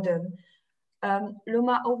in Jordan.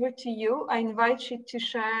 Luma, over to you. I invite you to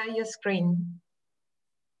share your screen.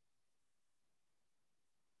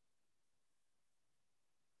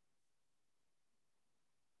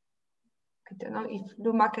 I don't know if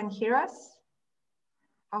Luma can hear us.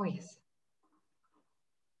 Oh, yes.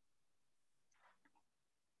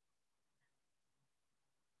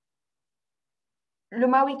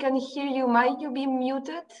 Luma, we can hear you. Might you be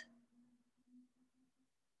muted?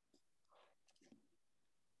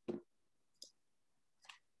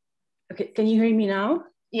 Okay, can you hear me now?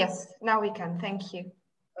 Yes, now we can. Thank you.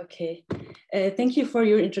 Okay, thank you for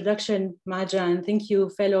your introduction, Maja, and thank you,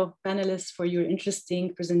 fellow panelists, for your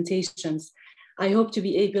interesting presentations. I hope to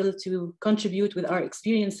be able to contribute with our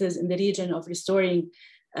experiences in the region of restoring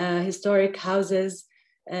historic houses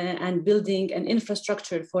and building an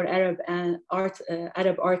infrastructure for Arab art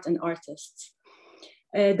and artists.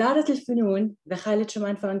 Darat al-Funun, the Khalid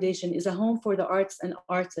Shuman Foundation, is a home for the arts and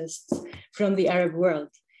artists from the Arab world.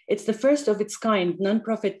 It's the first of its kind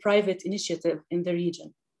non-profit private initiative in the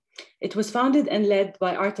region. It was founded and led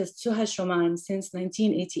by artist Suha Shuman since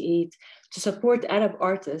 1988 to support Arab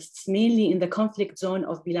artists, mainly in the conflict zone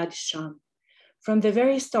of Bilad al-Sham. From the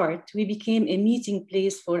very start, we became a meeting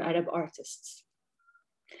place for Arab artists.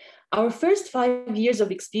 Our first 5 years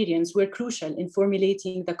of experience were crucial in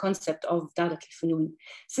formulating the concept of Darat al-Funun.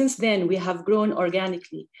 Since then, we have grown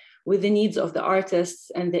organically with the needs of the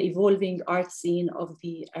artists and the evolving art scene of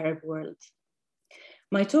the Arab world.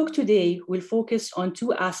 My talk today will focus on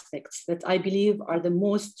two aspects that I believe are the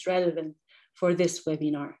most relevant for this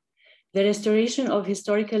webinar: the restoration of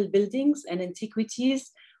historical buildings and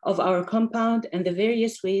antiquities of our compound and the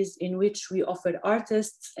various ways in which we offer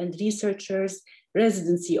artists and researchers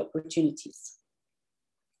residency opportunities.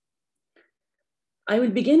 I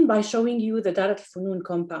will begin by showing you the Darat al-Funun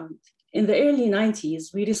compound. In the early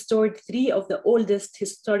 90s, we restored 3 of the oldest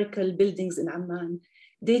historical buildings in Amman,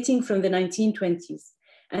 dating from the 1920s,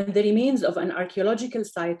 and the remains of an archaeological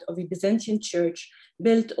site of a Byzantine church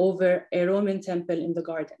built over a Roman temple in the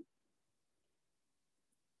garden.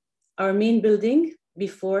 Our main building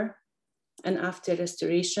before and after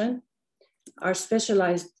restoration, our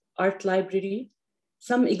specialized art library,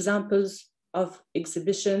 some examples of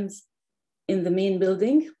exhibitions in the main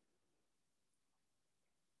building,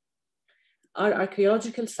 our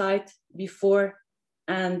archaeological site before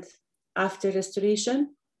and after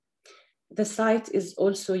restoration. The site is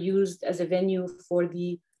also used as a venue for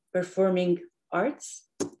the performing arts.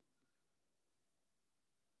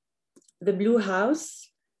 The Blue House,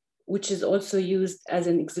 which is also used as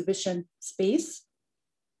an exhibition space.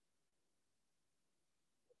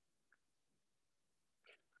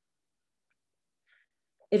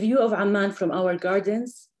 A view of Amman from our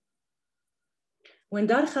gardens. When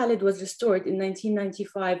Dar Khalid was restored in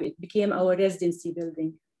 1995, it became our residency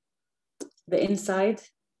building. The inside.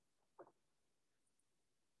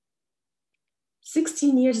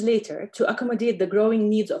 16 years later, to accommodate the growing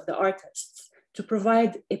needs of the artists, to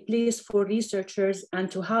provide a place for researchers and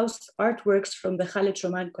to house artworks from the Khalid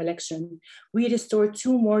Shuman collection, we restored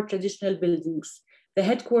 2 more traditional buildings, the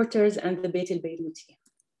headquarters and the Beit al-Beiruti.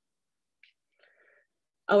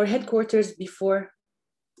 Our headquarters before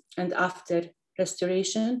and after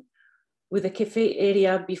restoration, with a cafe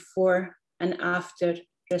area before and after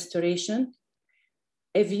restoration,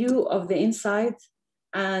 a view of the inside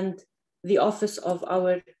and the office of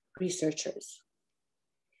our researchers.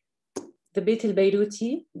 The Beit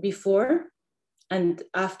al-Beiruti before and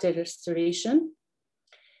after restoration.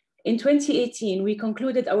 In 2018, we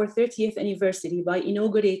concluded our 30th anniversary by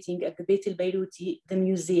inaugurating at the Beit al-Beiruti the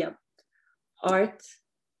museum, art,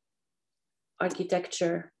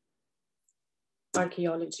 architecture,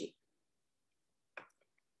 archaeology.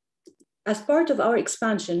 As part of our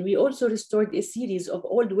expansion, we also restored a series of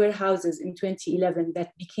old warehouses in 2011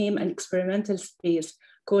 that became an experimental space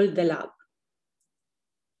called the Lab.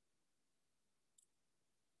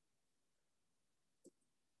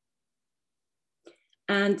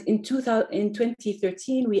 And in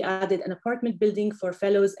 2013, we added an apartment building for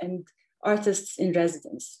fellows and artists in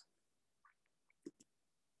residence.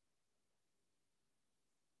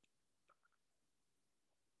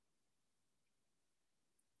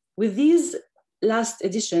 With these last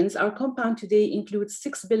additions, our compound today includes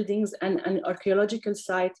 6 buildings and an archaeological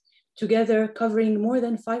site, together covering more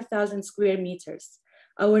than 5,000 square meters.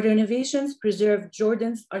 Our renovations preserve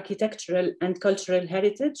Jordan's architectural and cultural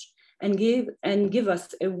heritage and give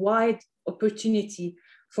us a wide opportunity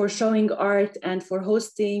for showing art and for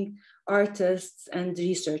hosting artists and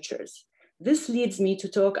researchers. This leads me to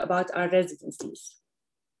talk about our residencies.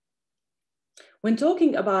 When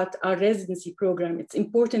talking about our residency program, it's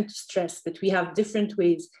important to stress that we have different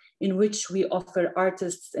ways in which we offer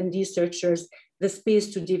artists and researchers the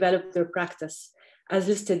space to develop their practice, as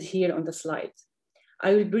listed here on the slide.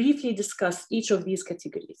 I will briefly discuss each of these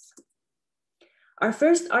categories. Our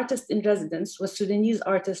first artist in residence was Sudanese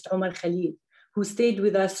artist Omar Khalil, who stayed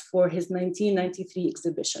with us for his 1993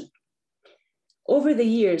 exhibition. Over the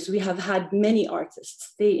years, we have had many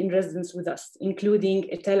artists stay in residence with us, including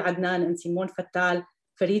Etel Adnan and Simon Fattal,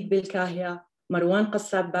 Farid Belkahia, Marwan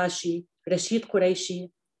Qassab Bashi, Rashid Qureshi,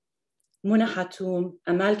 Muna Hatoum,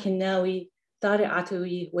 Amal Kinnawi, Tariq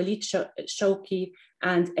Atawi, Walid Shawki,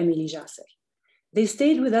 and Emily Jasser. They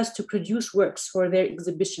stayed with us to produce works for their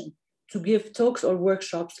exhibition, to give talks or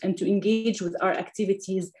workshops, and to engage with our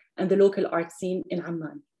activities and the local art scene in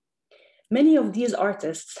Amman. Many of these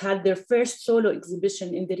artists had their first solo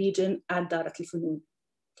exhibition in the region at Darat al-Funun.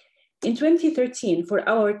 In 2013, for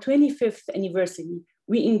our 25th anniversary,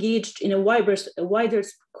 we engaged in a wider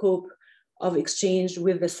scope of exchange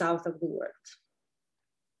with the south of the world.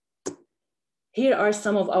 Here are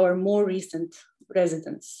some of our more recent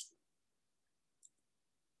residents.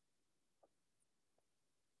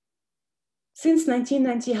 Since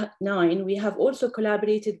 1999, we have also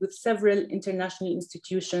collaborated with several international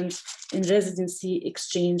institutions in residency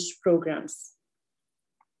exchange programs,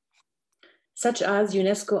 such as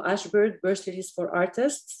UNESCO Ashburn Bursaries for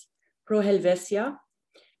Artists, Pro Helvetia,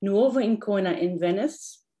 Nuovo Incona in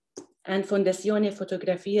Venice, and Fondazione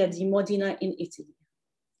Fotografia di Modena in Italy.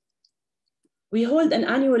 We hold an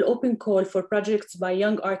annual open call for projects by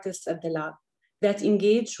young artists at the lab that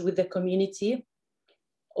engage with the community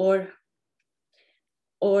or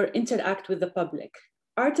interact with the public.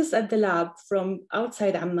 Artists at the lab from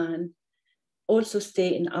outside Amman also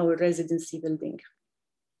stay in our residency building.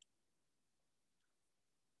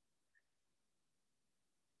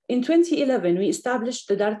 In 2011, we established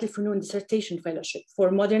the Darat al-Funun Dissertation Fellowship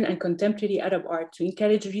for Modern and Contemporary Arab Art to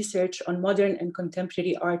encourage research on modern and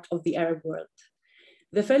contemporary art of the Arab world.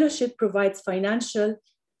 The fellowship provides financial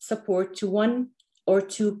support to 1 or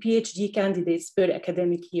 2 PhD candidates per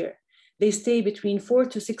academic year. They stay between 4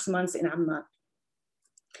 to 6 months in Amman.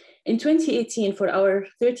 In 2018, for our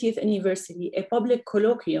 30th anniversary, a public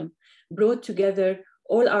colloquium brought together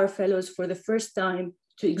all our fellows for the first time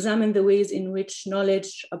to examine the ways in which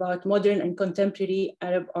knowledge about modern and contemporary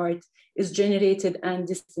Arab art is generated and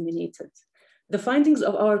disseminated. The findings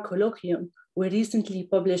of our colloquium were recently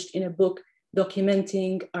published in a book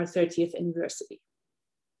documenting our 30th anniversary.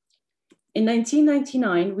 In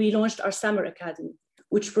 1999, we launched our Summer Academy,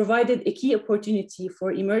 which provided a key opportunity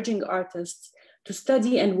for emerging artists to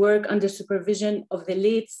study and work under supervision of the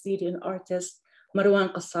late Syrian artist,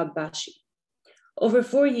 Marwan Qassab Bashi. Over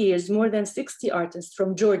 4 years, more than 60 artists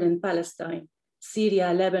from Jordan, Palestine,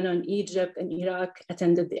 Syria, Lebanon, Egypt, and Iraq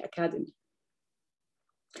attended the academy.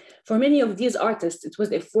 For many of these artists, it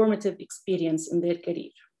was a formative experience in their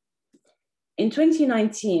career. In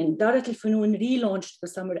 2019, Darat al-Funun relaunched the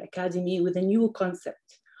Summer Academy with a new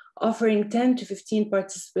concept, offering 10 to 15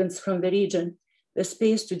 participants from the region the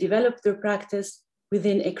space to develop their practice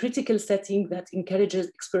within a critical setting that encourages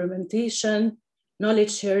experimentation,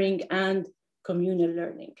 knowledge sharing, and communal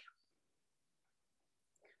learning.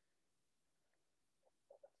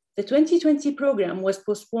 The 2020 program was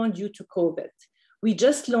postponed due to COVID. We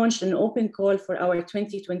just launched an open call for our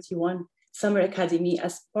 2021 Summer Academy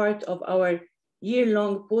as part of our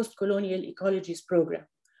year-long post-colonial ecologies program,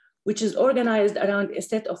 which is organized around a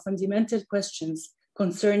set of fundamental questions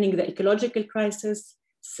concerning the ecological crisis,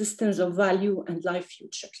 systems of value, and life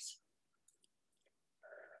futures.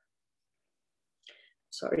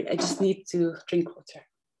 Sorry, I just need to drink water.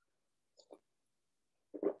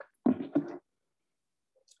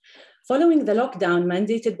 Following the lockdown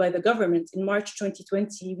mandated by the government in March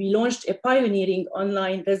 2020, we launched a pioneering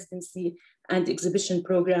online residency and exhibition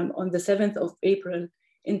program on the 7th of April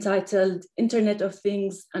entitled Internet of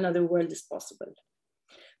Things, Another World is Possible.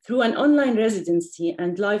 Through an online residency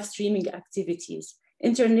and live streaming activities,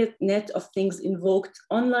 Internet of Things invoked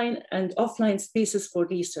online and offline spaces for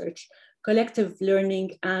research, collective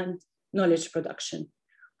learning, and knowledge production.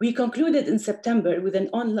 We concluded in September with an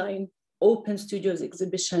online open studios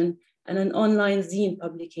exhibition and an online zine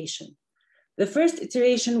publication. The first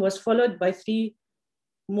iteration was followed by 3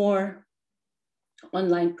 more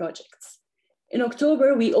online projects. In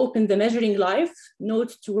October, we opened the Measuring Life,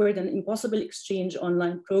 Notes Toward an Impossible Exchange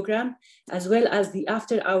online program, as well as the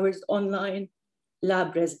After Hours online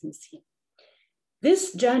lab residency.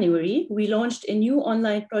 This January, we launched a new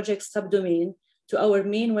online project subdomain to our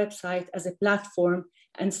main website as a platform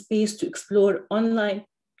and space to explore online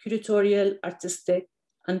curatorial, artistic,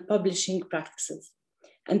 and publishing practices.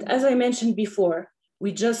 And as I mentioned before,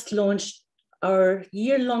 we just launched our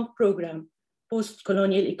year-long program,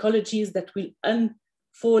 Post-Colonial Ecologies, that will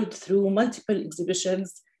unfold through multiple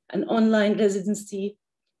exhibitions, an online residency,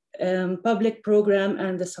 public program,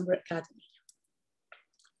 and the Summer Academy.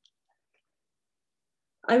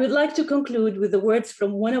 I would like to conclude with the words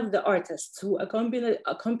from one of the artists who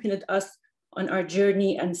accompanied us on our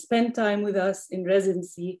journey and spend time with us in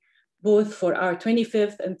residency, both for our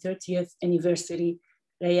 25th and 30th anniversary.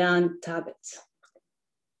 Rayan Tabet.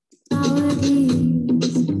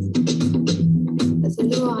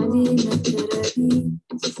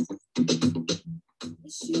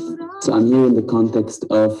 So I'm here in the context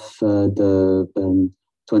of the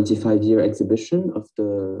 25-year exhibition of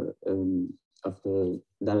the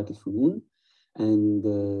Darat al-Funun, and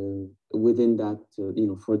within that,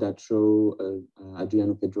 for that show,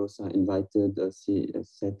 Adriano Pedrosa invited a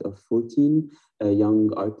set of 14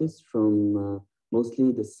 young artists from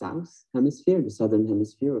mostly the South Hemisphere, the Southern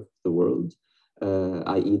Hemisphere of the world,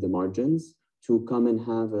 i.e. the margins, to come and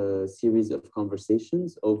have a series of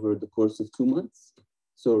conversations over the course of 2 months.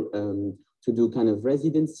 So to do kind of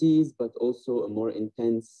residencies, but also a more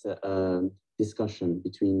intense discussion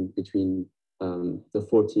between the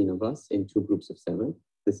 14 of us in 2 groups of 7.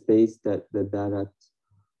 The space that the Darat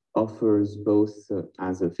offers both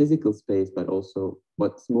as a physical space, but also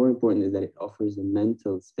what's more important is that it offers a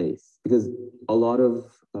mental space, because a lot of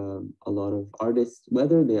artists,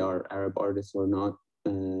 whether they are Arab artists or not,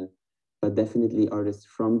 but definitely artists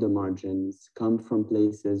from the margins, come from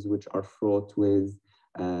places which are fraught with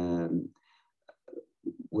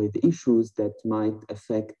issues that might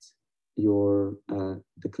affect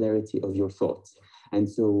the clarity of your thoughts. And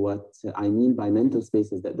so what I mean by mental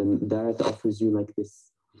space is that the Darat offers you like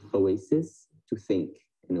this oasis to think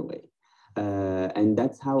in a way. And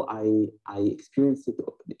that's how I experienced it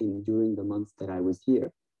during the months that I was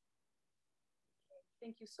here.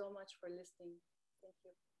 Thank you so much for listening. Thank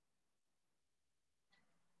you.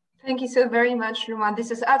 Thank you so very much, Luma.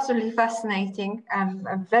 This is absolutely fascinating and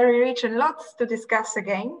very rich and lots to discuss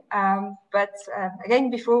again. But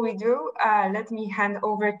again, before we do, let me hand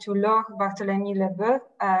over to Laure Barthélemy-Labeeuw,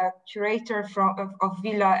 curator of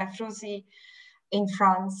Villa Ephrussi in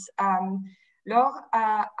France. Laure,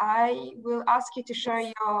 I will ask you to share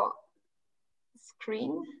your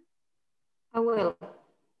screen. I will.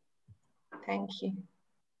 Thank you.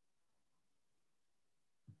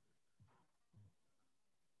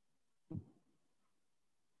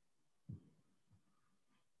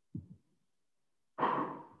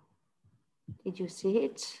 Did you see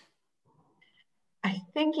it? I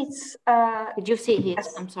think it's... Did you see it?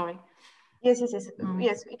 Yes. I'm sorry. Yes, yes, yes.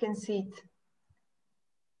 Yes, we can see it.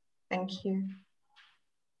 Thank you.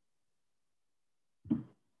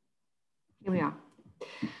 Here we are.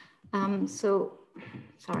 So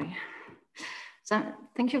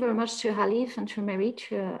thank you very much to ALIPH and to Mary.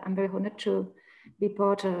 I'm very honored to be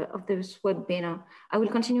part of this webinar. I will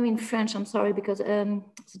continue in French. I'm sorry because the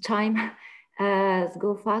time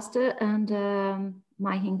go faster and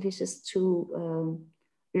my English is too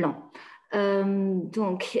long.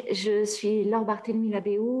 Donc, je suis Laure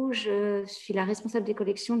Barthélemy-Labeeuw, je suis la responsable des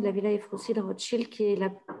collections de la Villa Ephrussi de Rothschild, qui est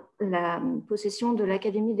la possession de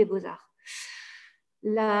l'Académie des Beaux-Arts.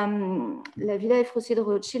 La Villa Ephrussi de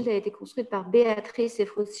Rothschild a été construite par Béatrice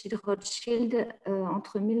Ephrussi de Rothschild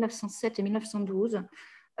entre 1907 et 1912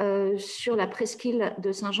 sur la presqu'île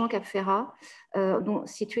de Saint-Jean-Cap-Ferrat,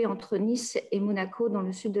 située entre Nice et Monaco dans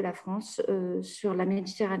le sud de la France, sur la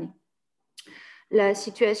Méditerranée. La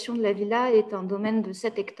situation de la villa est un domaine de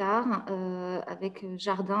 7 hectares avec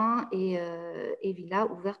jardin et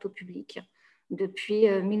villa ouverte au public depuis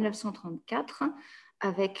 1934,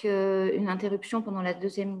 avec une interruption pendant la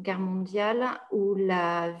Deuxième Guerre mondiale où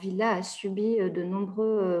la villa a subi de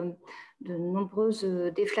nombreuses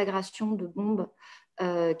déflagrations de bombes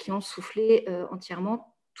qui ont soufflé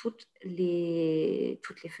entièrement toutes les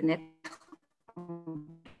fenêtres.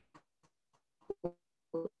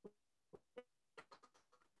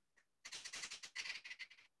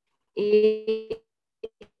 Et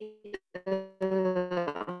un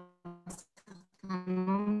certain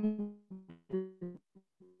nombre de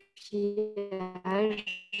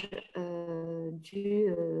pillages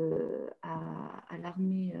dus à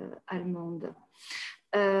l'armée allemande.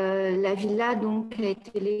 La villa donc a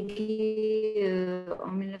été léguée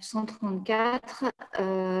en 1934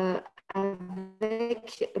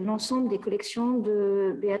 avec l'ensemble des collections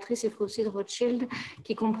de Béatrice Ephrussi de Rothschild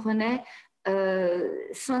qui comprenaient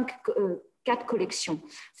 4 collections,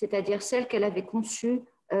 c'est-à-dire celles qu'elle avait conçues,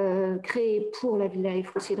 créées pour la Villa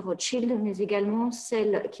Ephrussi de Rothschild, mais également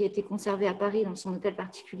celles qui étaient conservées à Paris dans son hôtel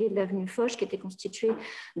particulier de l'avenue Foch, qui était constituée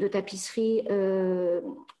de tapisseries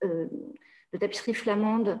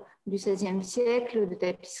flamandes du XVIe siècle, de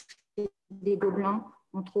tapisseries des Gobelins,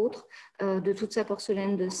 entre autres, de toute sa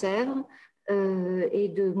porcelaine de Sèvres, et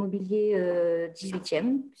de mobilier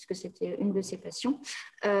 18e, puisque c'était une de ses passions,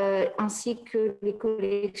 ainsi que les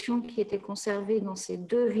collections qui étaient conservées dans ces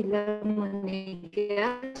 2 villas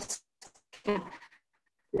monégasques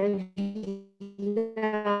La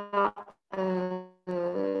villa,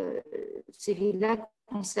 ces villas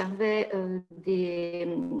conservaient des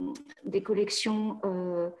collections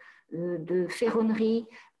de ferronnerie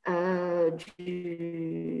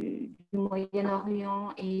du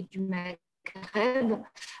Moyen-Orient et du Maghreb,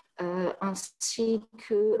 ainsi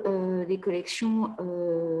que des collections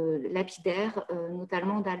lapidaires,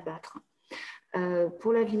 notamment d'albâtre.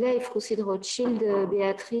 Pour la villa Ephrussi de Rothschild,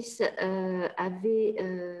 Béatrice avait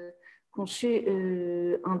conçu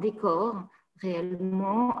un décor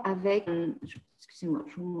réellement avec, excusez-moi,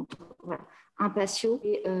 je vous montre, voilà, un patio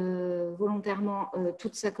et volontairement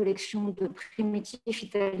toute sa collection de primitifs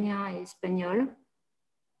italiens et espagnols,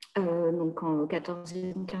 donc en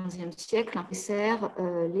 14e, 15e siècle, les serres,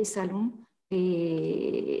 les salons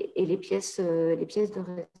et les pièces de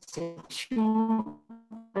réception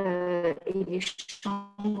et les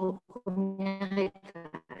chambres au premier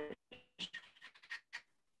étage.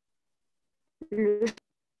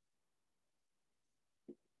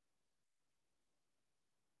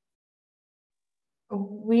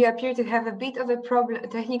 We appear to have a bit of a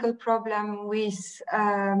technical problem with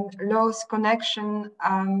Laure's connection.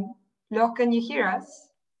 Laure, can you hear us?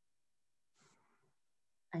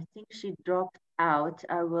 I think she dropped out.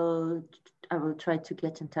 I will try to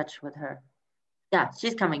get in touch with her. Yeah,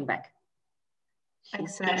 she's coming back.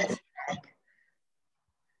 Excellent.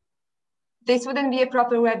 This wouldn't be a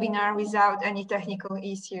proper webinar without any technical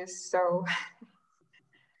issues, so.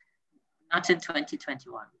 Not in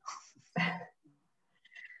 2021.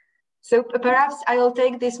 So perhaps I will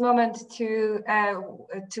take this moment to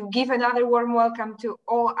give another warm welcome to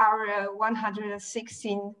all our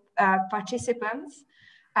 116 participants,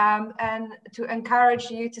 and to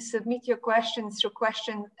encourage you to submit your questions through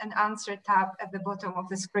question and answer tab at the bottom of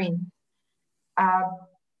the screen.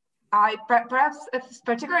 Perhaps a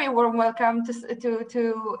particularly warm welcome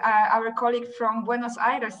to our colleague from Buenos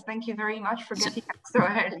Aires. Thank you very much for getting up so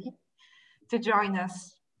early to join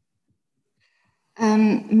us.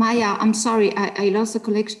 Maja, I'm sorry, I lost the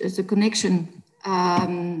connection.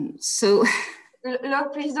 So.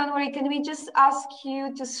 Look, please don't worry. Can we just ask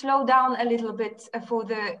you to slow down a little bit for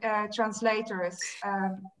the translators?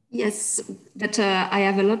 Yes, but I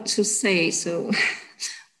have a lot to say, so.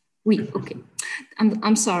 Oui, ok.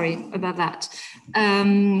 I'm sorry about that.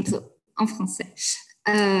 So, en français.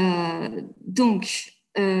 Donc,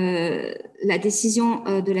 la décision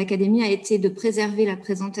de l'Académie a été de préserver la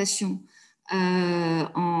présentation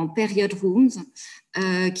en period rooms,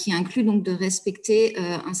 qui inclut donc de respecter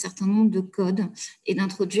un certain nombre de codes et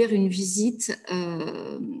d'introduire une visite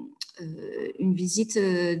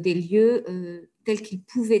des lieux tels qu'ils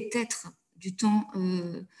pouvaient être du temps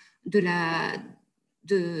de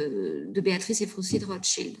Béatrice Ephrussi de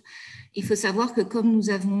Rothschild. Il faut savoir que comme nous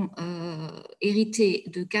avons hérité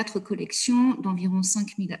de 4 collections d'environ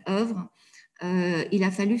 5000 œuvres, il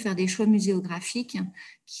a fallu faire des choix muséographiques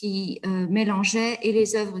qui mélangeaient et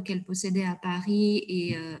les œuvres qu'elle possédait à Paris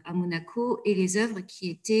et à Monaco et les œuvres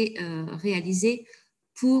qui étaient réalisées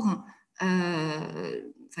pour,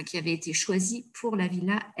 qui avaient été choisies pour la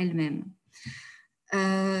villa elle-même.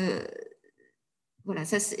 Voilà,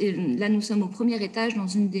 là nous sommes au premier étage dans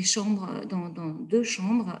une des chambres, dans 2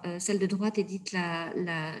 chambres. Celle de droite est dite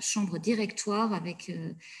la chambre directoire avec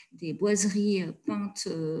des boiseries peintes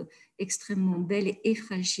extrêmement belles et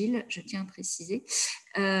fragiles, je tiens à préciser,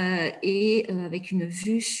 et avec une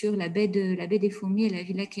vue sur la baie des Fourmis et la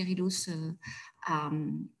villa Kérylos à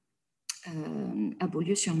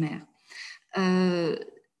Beaulieu-sur-Mer. Je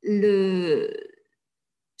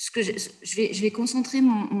vais concentrer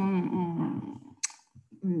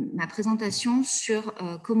ma présentation sur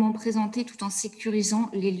comment présenter tout en sécurisant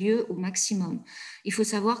les lieux au maximum. Il faut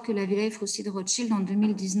savoir que la villa Ephrussi de Rothschild en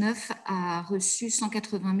 2019 a reçu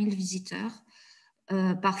 180 000 visiteurs,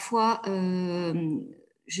 parfois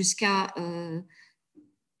jusqu'à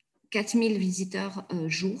 4 000 visiteurs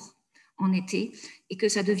jour en été, et que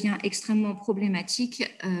ça devient extrêmement problématique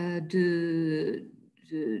de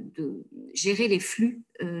gérer les flux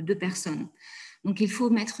de personnes. Donc, il faut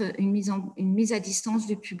mettre une mise à distance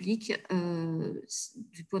du public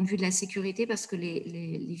du point de vue de la sécurité, parce que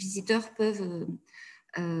les visiteurs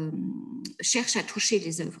cherchent à toucher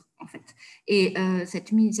les œuvres, en fait. Et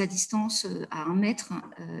cette mise à distance à 1 mètre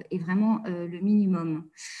est vraiment le minimum.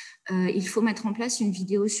 Il faut mettre en place une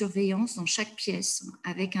vidéosurveillance dans chaque pièce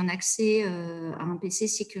avec un accès à un PC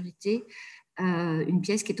sécurité, une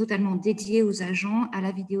pièce qui est totalement dédiée aux agents, à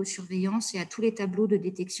la vidéosurveillance et à tous les tableaux de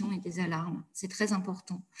détection et des alarmes. C'est très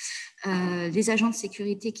important. Les agents de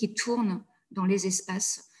sécurité qui tournent dans les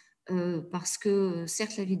espaces parce que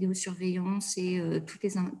certes la vidéosurveillance et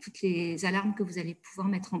toutes les alarmes que vous allez pouvoir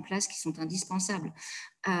mettre en place qui sont indispensables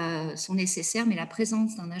sont nécessaires, mais la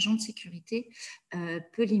présence d'un agent de sécurité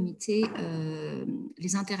peut limiter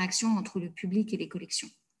les interactions entre le public et les collections.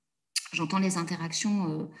 J'entends les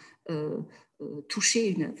interactions toucher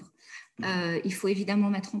une œuvre. Il faut évidemment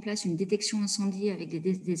mettre en place une détection incendie avec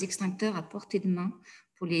des extincteurs à portée de main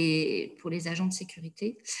pour les agents de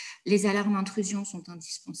sécurité. Les alarmes intrusion sont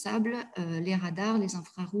indispensables, les radars, les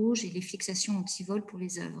infrarouges et les fixations anti-vol pour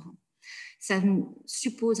les œuvres. Ça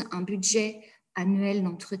suppose un budget annuel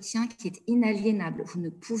d'entretien qui est inaliénable. Vous ne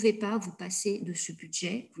pouvez pas vous passer de ce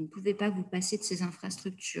budget, vous ne pouvez pas vous passer de ces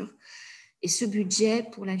infrastructures. Et ce budget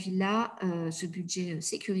pour la villa, ce budget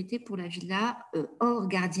sécurité pour la villa, hors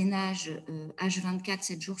gardiennage H24,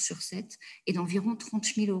 7 jours sur 7, est d'environ 30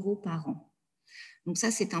 000 € par an. Donc ça,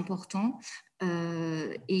 c'est important.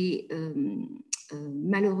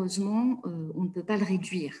 Malheureusement, on ne peut pas le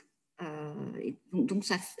réduire. Donc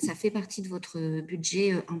ça fait partie de votre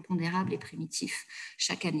budget impondérable et primitif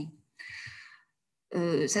chaque année.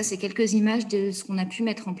 Ça, c'est quelques images de ce qu'on a pu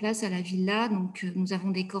mettre en place à la villa. Donc, nous avons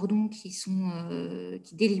des cordons qui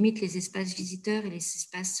délimitent les espaces visiteurs et les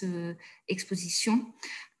espaces exposition.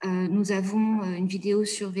 Nous avons une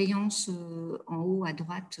vidéosurveillance en haut à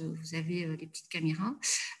droite, vous avez les petites caméras,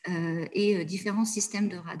 et différents systèmes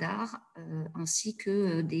de radar, ainsi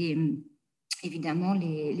que évidemment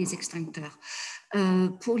les extincteurs.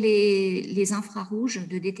 Pour les infrarouges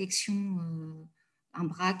de détection, un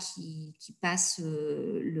bras qui passe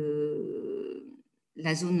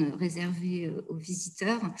la zone réservée aux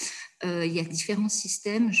visiteurs. Il y a différents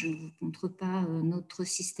systèmes. Je ne vous montre pas notre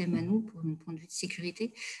système à nous pour un point de vue de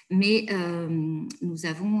sécurité, mais nous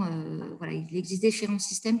avons, il existe différents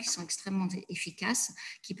systèmes qui sont extrêmement efficaces,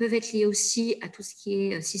 qui peuvent être liés aussi à tout ce qui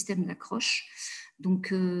est système d'accroche.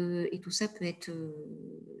 Donc, et tout ça peut être...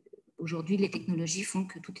 Aujourd'hui, les technologies font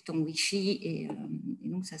que tout est en Wi-Fi et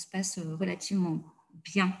donc ça se passe relativement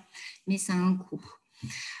bien, mais ça a un coût,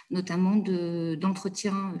 notamment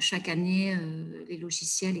d'entretien chaque année, les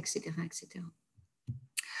logiciels, etc., etc.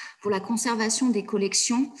 Pour la conservation des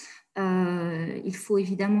collections, il faut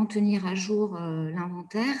évidemment tenir à jour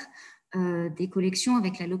l'inventaire des collections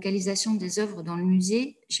avec la localisation des œuvres dans le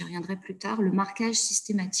musée, j'y reviendrai plus tard, le marquage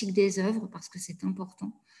systématique des œuvres parce que c'est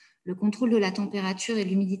important, le contrôle de la température et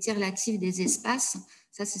l'humidité relative des espaces,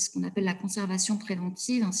 ça c'est ce qu'on appelle la conservation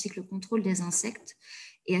préventive, ainsi que le contrôle des insectes,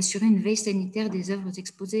 et assurer une veille sanitaire des œuvres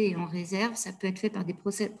exposées et en réserve. Ça peut être fait par des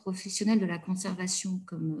professionnels de la conservation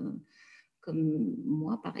comme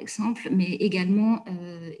moi par exemple, mais également,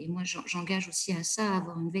 et moi j'engage aussi à ça, à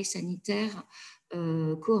avoir une veille sanitaire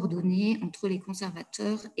coordonnée entre les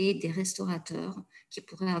conservateurs et des restaurateurs qui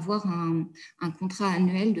pourraient avoir un contrat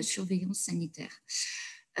annuel de surveillance sanitaire.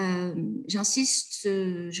 J'ai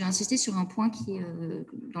insisté sur un point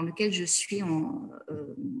dans lequel je suis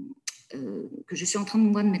que je suis en train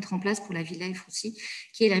de mettre en place pour la villa Ephrussi,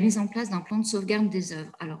 qui est la mise en place d'un plan de sauvegarde des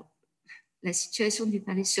œuvres. Alors, la situation du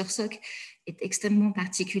palais Sursock est extrêmement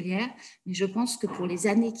particulière, mais je pense que pour les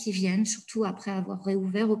années qui viennent, surtout après avoir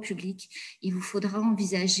réouvert au public, il vous faudra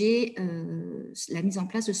envisager la mise en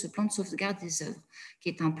place de ce plan de sauvegarde des œuvres, qui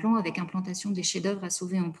est un plan avec implantation des chefs-d'œuvre à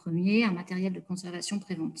sauver en premier, un matériel de conservation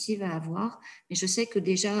préventive à avoir. Mais je sais que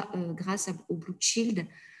déjà, grâce au Rothschild,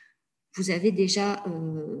 vous avez déjà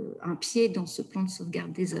un pied dans ce plan de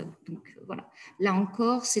sauvegarde des œuvres. Donc voilà, là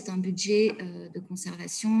encore, c'est un budget de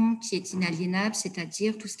conservation qui est inaliénable,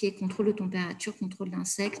 c'est-à-dire tout ce qui est contrôle de température, contrôle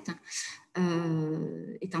d'insectes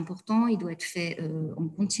est important. Il doit être fait en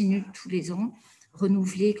continu tous les ans,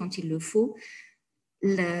 renouvelé quand il le faut.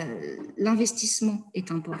 L'investissement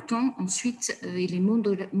est important. Ensuite, il est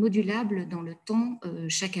modulable dans le temps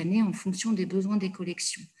chaque année en fonction des besoins des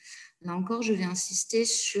collections. Là encore, je vais insister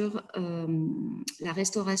sur la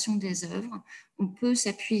restauration des œuvres. On peut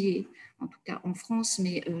s'appuyer, en tout cas en France,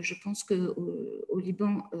 mais je pense qu'au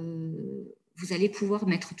Liban, vous allez pouvoir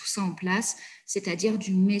mettre tout ça en place, c'est-à-dire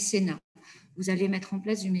du mécénat. Vous allez mettre en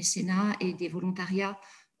place du mécénat et des volontariats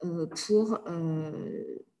pour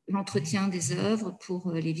l'entretien des œuvres,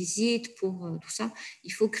 pour les visites, pour tout ça.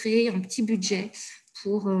 Il faut créer un petit budget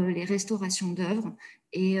pour les restaurations d'œuvres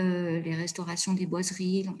et les restaurations des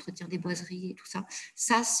boiseries, l'entretien des boiseries et tout ça.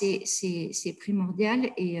 Ça, c'est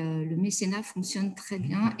primordial et le mécénat fonctionne très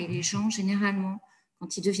bien et les gens, généralement,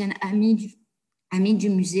 quand ils deviennent amis du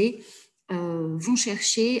musée, vont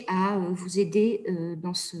chercher à vous aider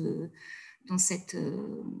dans ce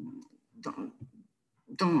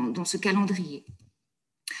calendrier.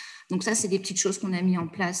 Donc ça, c'est des petites choses qu'on a mis en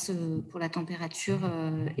place pour la température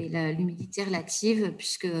et l'humidité relative,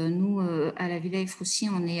 puisque nous, à la Villa Ephrussi,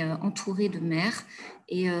 on est entouré de mer.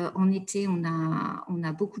 Et en été, on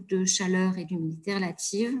a beaucoup de chaleur et d'humidité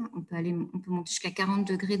relative. On peut monter jusqu'à 40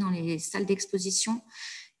 degrés dans les salles d'exposition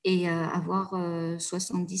et avoir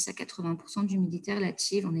 70 à 80% d'humidité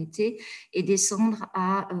relative en été et descendre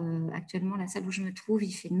à, actuellement, la salle où je me trouve,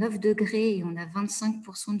 il fait 9 degrés et on a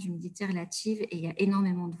 25% d'humidité relative et il y a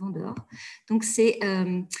énormément de vent dehors. Donc,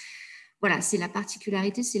 voilà, c'est la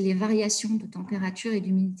particularité, c'est les variations de température et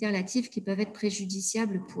d'humidité relative qui peuvent être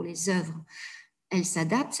préjudiciables pour les œuvres. Elles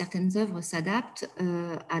s'adaptent, certaines œuvres s'adaptent.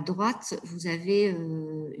 À droite, vous avez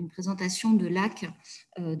une présentation de lac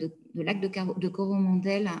de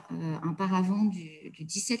Coromandel, un paravent du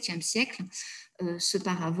XVIIe siècle. Ce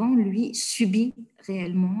paravent, lui, subit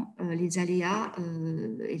réellement les aléas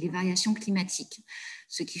et les variations climatiques,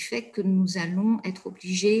 ce qui fait que nous allons être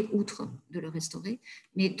obligés, outre de le restaurer,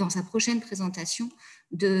 mais dans sa prochaine présentation,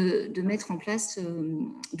 de mettre en place,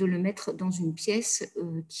 de le mettre dans une pièce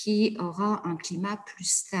qui aura un climat plus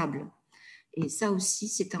stable. Et ça aussi,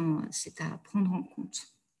 c'est à prendre en compte.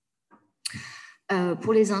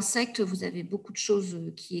 Pour les insectes, vous avez beaucoup de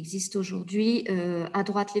choses qui existent aujourd'hui. À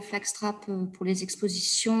droite, les flagstraps pour les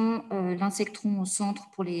expositions, l'insectron au centre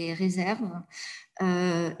pour les réserves.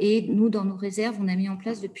 Et nous, dans nos réserves, on a mis en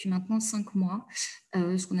place depuis maintenant 5 mois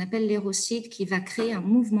ce qu'on appelle l'érocide, qui va créer un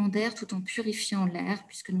mouvement d'air tout en purifiant l'air,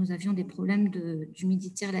 puisque nous avions des problèmes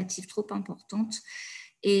d'humidité relative trop importante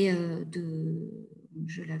et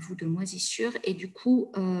je l'avoue, de moisissure. Et du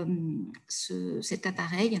coup, cet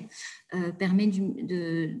appareil permet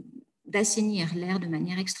d'assainir l'air de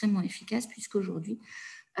manière extrêmement efficace, puisqu'aujourd'hui,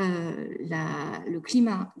 le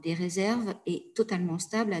climat des réserves est totalement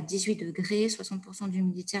stable à 18 degrés, 60%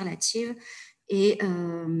 d'humidité relative et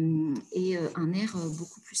un air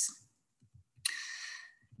beaucoup plus sain.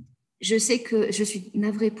 Je sais que je suis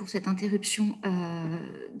navrée pour cette interruption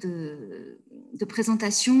de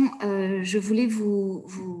présentation. Je voulais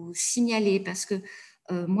vous signaler, parce que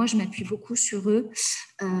moi, je m'appuie beaucoup sur eux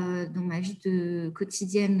dans ma vie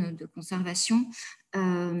quotidienne de conservation.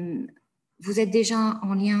 Vous êtes déjà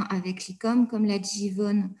en lien avec l'ICOM, comme l'a dit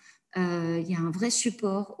Yvonne. Il y a un vrai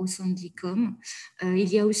support au sein de l'ICOM. Il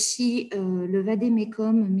y a aussi le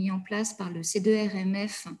Vadémécom mis en place par le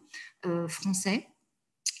C2RMF français,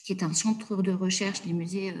 qui est un centre de recherche des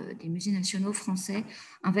musées nationaux français,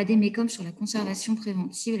 un Vadémécom sur la conservation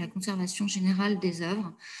préventive et la conservation générale des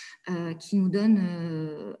œuvres, qui nous donne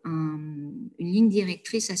une ligne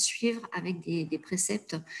directrice à suivre avec des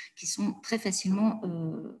préceptes qui sont très facilement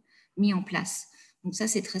mis en place. Donc ça,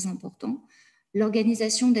 c'est très important.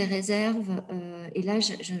 L'organisation des réserves, et là,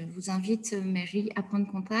 je vous invite, Mary, à prendre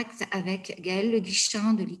contact avec Gaël Le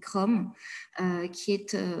Guichin de l'ICOM, qui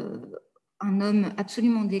est un homme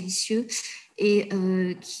absolument délicieux et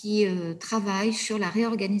qui travaille sur la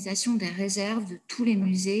réorganisation des réserves de tous les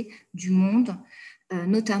musées du monde,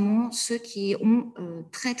 notamment ceux qui ont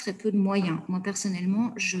très très peu de moyens. Moi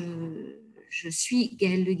personnellement, je suis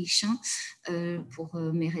Gaël Le Guichin pour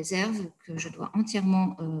mes réserves que je dois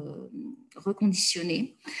entièrement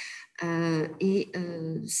reconditionner.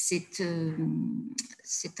 C'est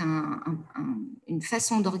une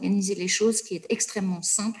façon d'organiser les choses qui est extrêmement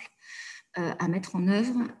simple à mettre en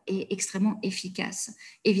œuvre et extrêmement efficace.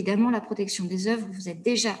 Évidemment, la protection des œuvres, vous êtes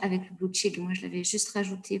déjà avec le Blue Shield. Moi, je l'avais juste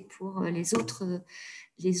rajouté pour les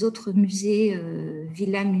autres musées,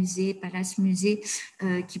 villas musées, palaces musées,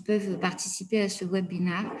 qui peuvent participer à ce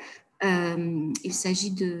webinaire. Il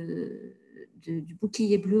s'agit du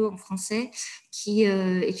bouclier bleu en français, qui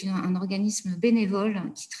est un organisme bénévole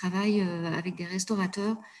qui travaille avec des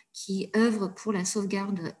restaurateurs qui œuvrent pour la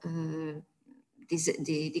sauvegarde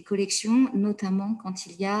des collections, notamment quand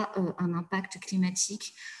il y a un impact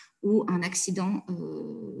climatique ou un accident,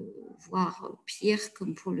 voire pire,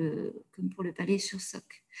 comme pour le palais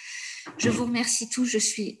Sursock. Je vous remercie tous.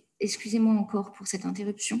 Excusez-moi encore pour cette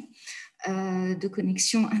interruption de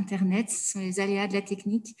connexion Internet. Ce sont les aléas de la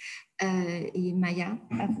technique. Et Maja,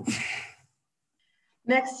 à vous.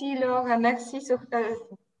 Merci Laure, merci.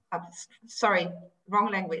 Sorry,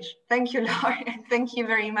 wrong language. Thank you, Laure, and thank you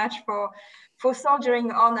very much for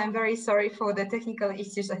soldiering on. I'm very sorry for the technical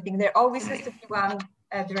issues. I think there always has to be one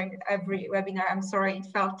during every webinar. I'm sorry it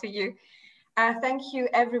fell to you. Thank you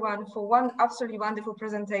everyone for absolutely wonderful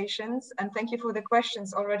presentations, and thank you for the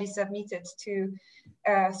questions already submitted through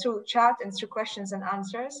chat and through questions and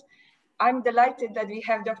answers. I'm delighted that we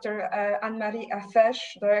have Dr. Anne-Marie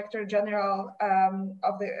Afeiche, Director General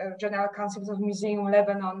of the General Councils of Museum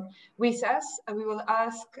Lebanon, with us. We will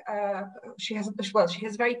ask, she has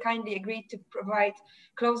very kindly agreed to provide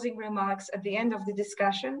closing remarks at the end of the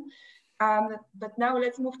discussion. But now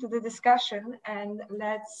let's move to the discussion, and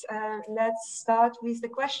let's start with the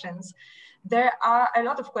questions. There are a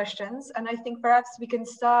lot of questions, and I think perhaps we can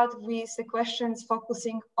start with the questions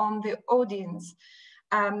focusing on the audience.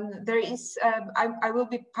 I will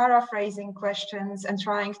be paraphrasing questions and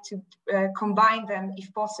trying to combine them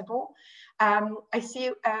if possible. I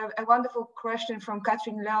see a wonderful question from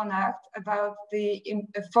Catherine Leonard about the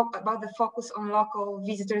focus on local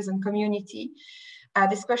visitors and community.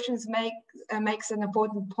 This question makes an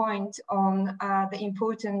important point on the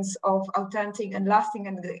importance of authentic and lasting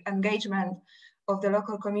engagement of the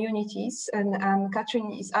local communities. And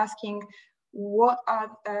Catherine is asking, what are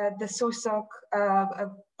the Sursock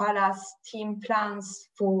Palace team plans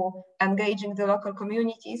for engaging the local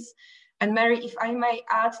communities? And Mary, if I may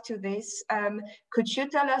add to this, could you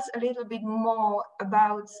tell us a little bit more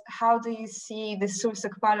about how do you see the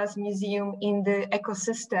Sursock Palace Museum in the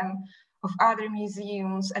ecosystem of other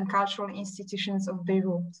museums and cultural institutions of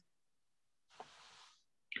Beirut?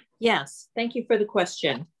 Yes, thank you for the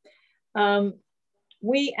question.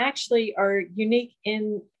 We actually are unique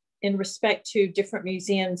in respect to different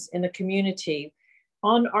museums in the community.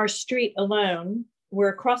 On our street alone, we're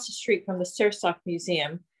across the street from the Sursock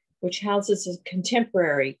Museum, which houses a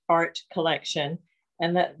contemporary art collection.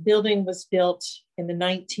 And that building was built in the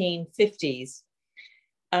 1950s.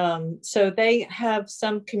 So they have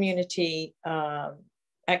some community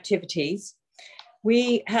activities.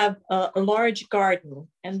 We have a large garden,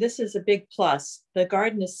 and this is a big plus. The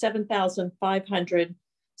garden is 7,500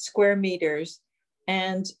 square meters,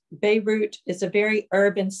 and Beirut is a very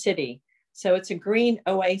urban city. So it's a green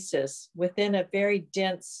oasis within a very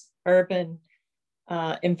dense urban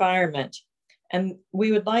environment. And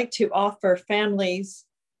we would like to offer families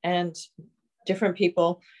and different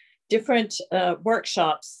people different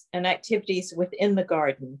workshops and activities within the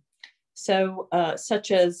garden. So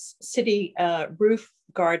such as city roof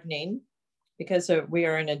gardening, because we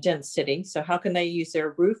are in a dense city. So how can they use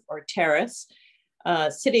their roof or terrace?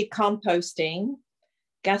 City composting,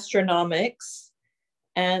 gastronomics,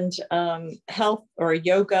 and health or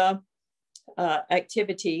yoga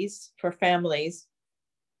activities for families.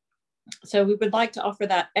 So we would like to offer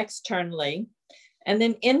that externally. And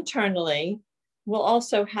then internally, we'll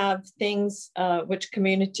also have things which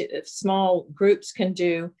small groups can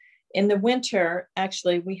do. In the winter,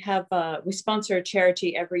 actually, we sponsor a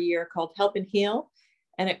charity every year called Help and Heal.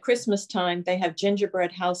 And at Christmas time, they have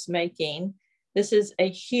gingerbread house making. This is a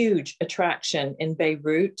huge attraction in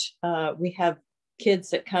Beirut. We have kids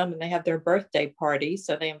that come and they have their birthday party.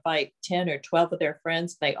 So they invite 10 or 12 of their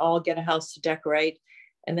friends. They all get a house to decorate,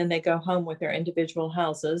 and then they go home with their individual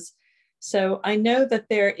houses. So I know that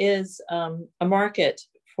there is a market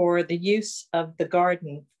for the use of the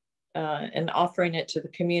garden and offering it to the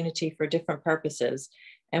community for different purposes.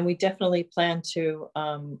 And we definitely plan to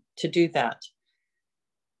do that.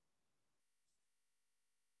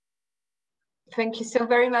 Thank you so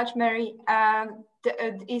very much, Mary.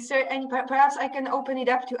 Is there any, perhaps I can open it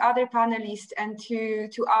up to other panelists and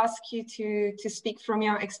to ask you to speak from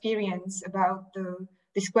your experience about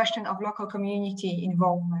this question of local community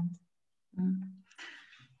involvement.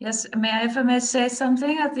 Yes, may I, if I may say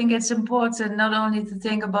something? I think it's important not only to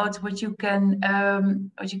think about what you can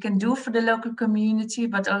do for the local community,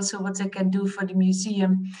 but also what they can do for the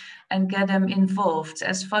museum and get them involved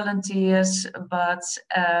as volunteers, but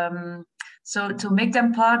so to make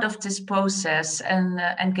them part of this process and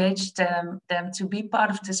engage them to be part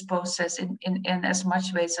of this process in as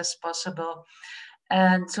much ways as possible.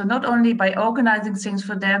 And so not only by organizing things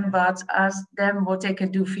for them, but ask them what they can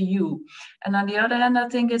do for you. And on the other hand, I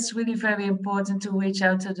think it's really very important to reach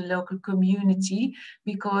out to the local community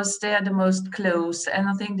because they are the most close. And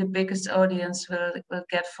I think the biggest audience will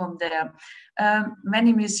get from there.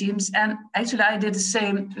 Many museums, and actually I did the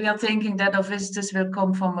same. We are thinking that our visitors will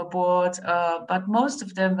come from abroad, but most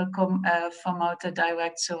of them will come from out the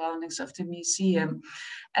direct surroundings of the museum.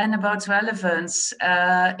 And about relevance,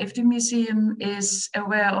 if the museum is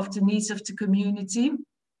aware of the needs of the community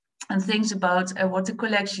and thinks about what the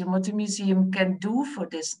collection, what the museum can do for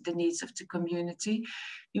the needs of the community,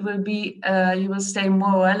 you will stay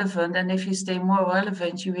more relevant. And if you stay more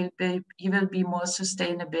relevant, you will be more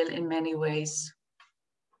sustainable in many ways.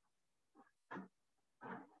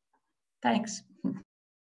 Thanks.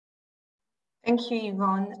 Thank you,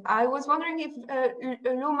 Yvonne. I was wondering if,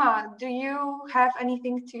 Luma, do you have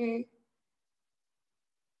anything to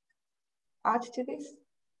add to this?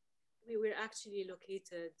 We're actually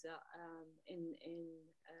located in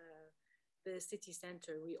the city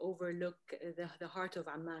center. We overlook the heart of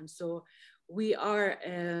Amman. So we are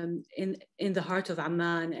in the heart of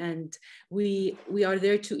Amman, and we are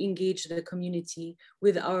there to engage the community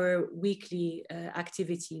with our weekly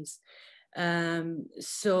activities.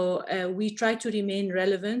 We try to remain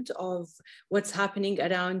relevant of what's happening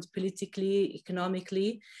around politically,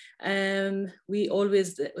 economically. We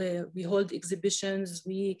always we hold exhibitions.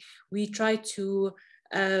 We try to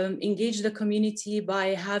engage the community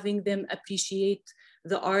by having them appreciate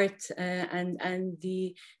the art and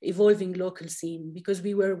the evolving local scene, because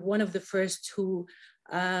we were one of the first who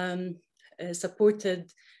supported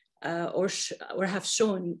or have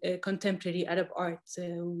shown contemporary Arab art.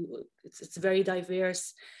 It's very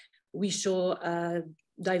diverse. We show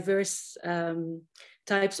diverse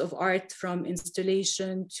types of art, from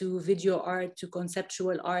installation to video art to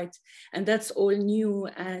conceptual art. And that's all new,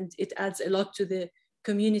 and it adds a lot to the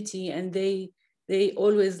community, and they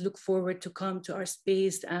always look forward to come to our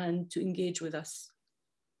space and to engage with us.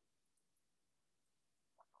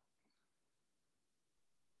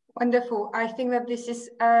 Wonderful. I think that this is,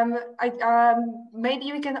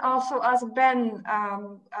 maybe we can also ask Ben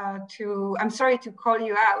I'm sorry to call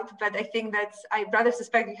you out, but I think that I rather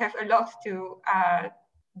suspect you have a lot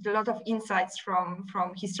of insights from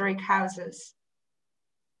historic houses.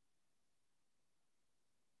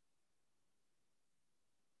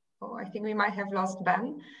 Oh, I think we might have lost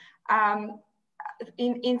Ben.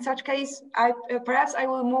 In such case, perhaps I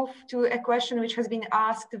will move to a question which has been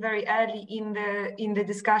asked very early in the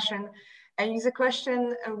discussion, and it's a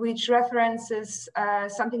question which references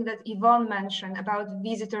something that Yvonne mentioned about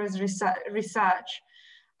visitors research.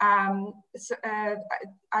 I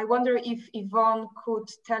wonder if Yvonne could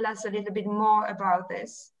tell us a little bit more about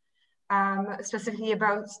this, specifically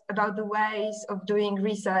about the ways of doing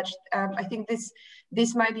research. I think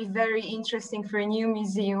this might be very interesting for a new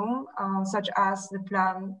museum, such as the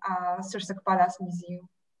planned Sursock Palace Museum.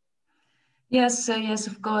 Yes, yes,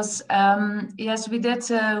 of course. Yes, we did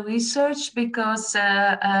research because, you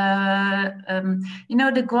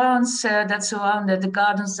know, the grounds that surrounded, the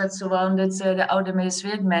gardens that surrounded the Oude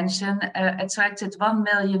Meersweert mansion attracted 1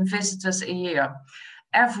 million visitors a year.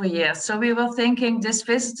 Every year. So we were thinking these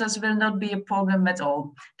visitors will not be a problem at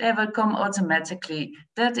all. They will come automatically.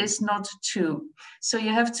 That is not true. So you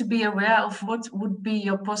have to be aware of what would be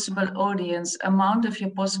your possible audience, amount of your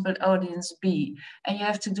possible audience be. And you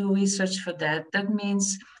have to do research for that. That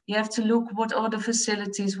means you have to look what other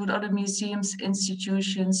facilities, what other museums,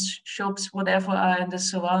 institutions, shops, whatever are in the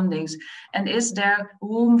surroundings. And is there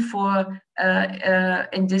room for,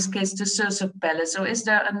 in this case, the Sursock Palace? Or is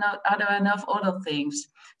there are there enough other things?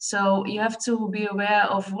 So you have to be aware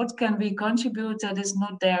of what can we contribute that is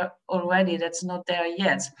not there already, that's not there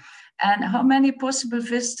yet. And how many possible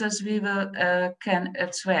visitors we will can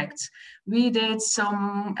attract. We did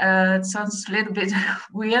some, it sounds a little bit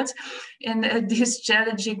weird in this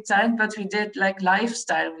challenging time, but we did like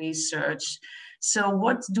lifestyle research. So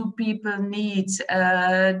what do people need? Is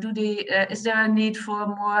there a need for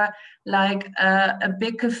more like a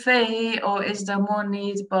big cafe, or is there more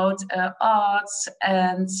need about arts?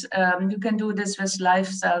 And you can do this with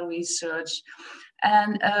lifestyle research.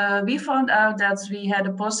 And we found out that we had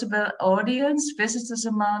a possible audience, visitors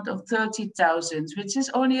amount of 30,000, which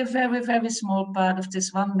is only a very, very small part of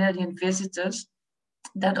this 1 million visitors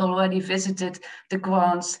that already visited the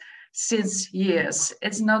grounds since years.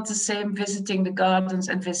 It's not the same visiting the gardens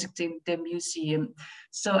and visiting the museum.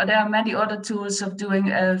 So there are many other tools of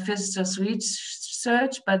doing visitors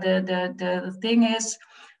research, but the thing is,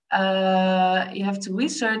 you have to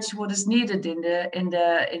research what is needed in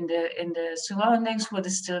the surroundings, what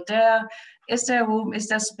is still there. Is there room? Is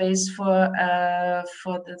there space for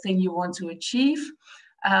the thing you want to achieve?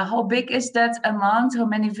 How big is that amount? How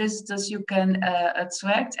many visitors you can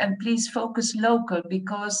attract? And please focus local,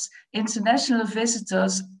 because international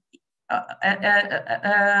visitors,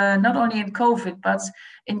 not only in COVID, but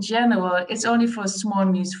in general, it's only for small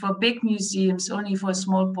museums. For big museums, only for a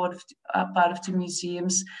small part of the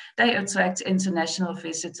museums, they attract international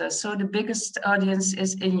visitors. So the biggest audience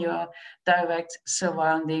is in your direct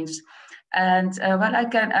surroundings. And well, I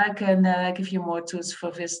can give you more tools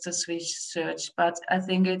for visitors research, but I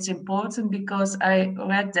think it's important because I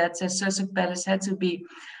read that the Sursock Palace had to be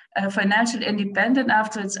financially independent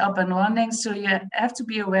after it's up and running. So you have to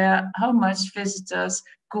be aware how much visitors,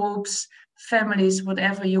 groups, families,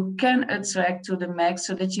 whatever you can attract to the max,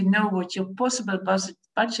 so that you know what your possible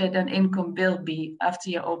budget and income will be after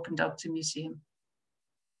you opened up the museum.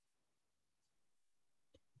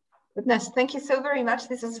 Goodness, thank you so very much.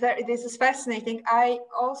 This is fascinating. I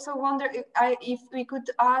also wonder if we could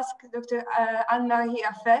ask Dr. Anne-Marie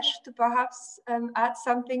Afeiche to perhaps add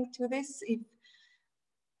something to this.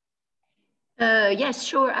 Yes,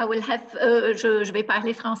 sure, I will have, je vais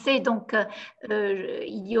parler français, donc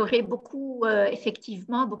il y aurait beaucoup,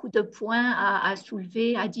 effectivement, beaucoup de points à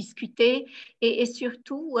soulever, à discuter, et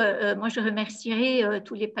surtout, moi je remercierai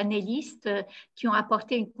tous les panélistes qui ont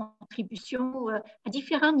apporté une contribution à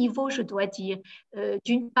différents niveaux, je dois dire.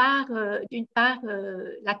 D'une part,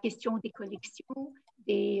 la question des collections,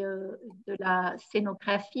 de la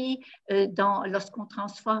scénographie, lorsqu'on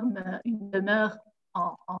transforme une demeure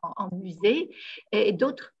en musée, et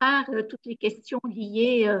d'autre part, toutes les questions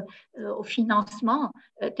liées au financement,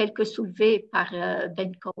 telles que soulevées par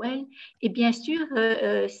Ben Cowell, et bien sûr,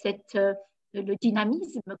 le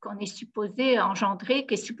dynamisme qu'on est supposé engendrer,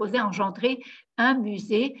 qui est supposé engendrer un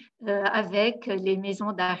musée avec les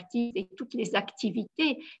maisons d'artistes et toutes les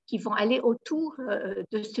activités qui vont aller autour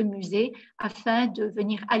de ce musée afin de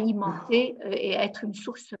venir alimenter et être une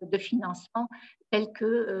source de financement telle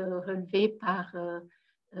que relevée par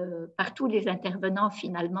tous les intervenants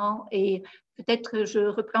finalement. Et peut-être je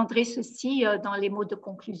reprendrai ceci dans les mots de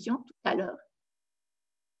conclusion tout à l'heure.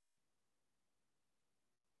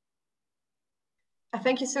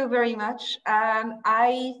 Thank you so very much.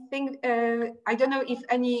 I think, I don't know if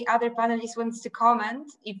any other panelists wants to comment.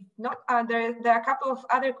 If not, there are a couple of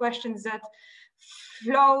other questions that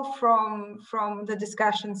flow from the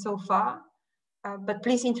discussion so far. But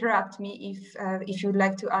please interrupt me if you'd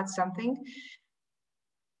like to add something.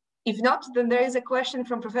 If not, then there is a question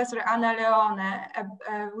from Professor Anna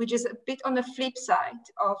Leone, which is a bit on the flip side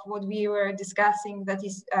of what we were discussing, that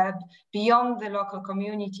is beyond the local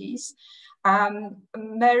communities.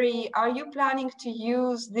 Mary, are you planning to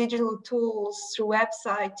use digital tools through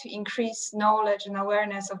website to increase knowledge and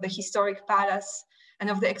awareness of the historic palace and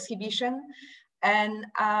of the exhibition? And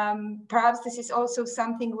perhaps this is also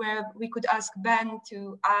something where we could ask Ben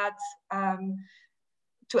to add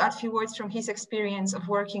a few words from his experience of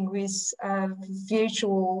working with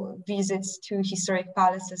virtual visits to historic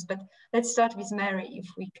palaces. But let's start with Mary, if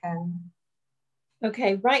we can.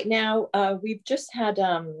 Okay, right now, we've just had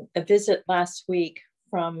a visit last week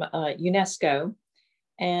from UNESCO,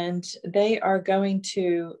 and they are going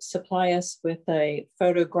to supply us with a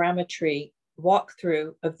photogrammetry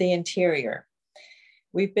walkthrough of the interior.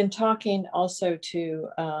 We've been talking also to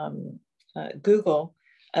Google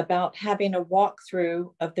about having a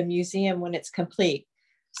walkthrough of the museum when it's complete.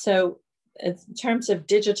 So in terms of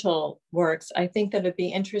digital works, I think that it'd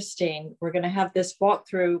be interesting. We're going to have this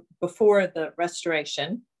walkthrough before the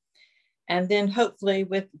restoration. And then hopefully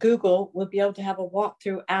with Google, we'll be able to have a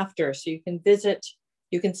walkthrough after. So you can visit,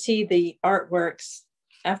 you can see the artworks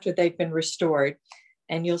after they've been restored,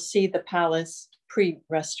 and you'll see the palace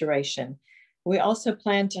pre-restoration. We also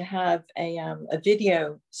plan to have a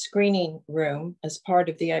video screening room as part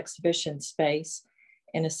of the exhibition space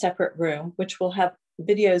in a separate room, which will have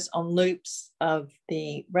videos on loops of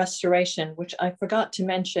the restoration, which I forgot to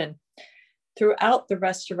mention. Throughout the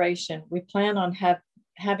restoration, we plan on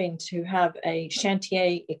having to have a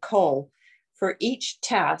chantier école for each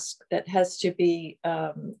task that has to be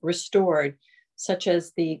restored, such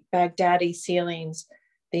as the Baghdadi ceilings,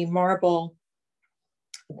 the marble,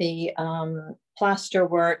 the plaster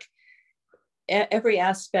work, every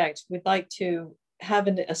aspect. We'd like to have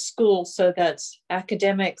a school so that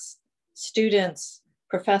academics, students,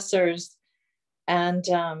 professors, and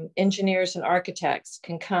engineers and architects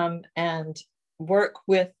can come and work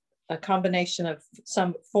with a combination of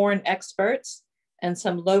some foreign experts and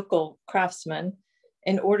some local craftsmen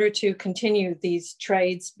in order to continue these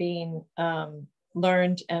trades being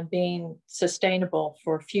learned and being sustainable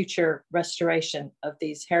for future restoration of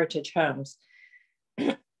these heritage homes.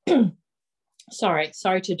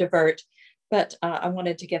 Sorry to divert, but I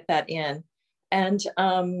wanted to get that in. And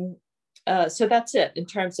so that's it in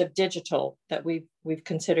terms of digital that we've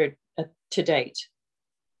considered to date.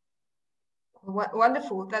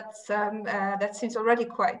 Wonderful. That's that seems already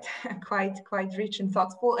quite rich and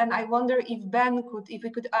thoughtful. And I wonder if we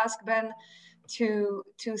could ask Ben to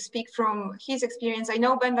speak from his experience. I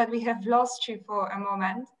know, Ben, that we have lost you for a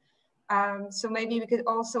moment. So maybe we could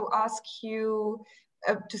also ask you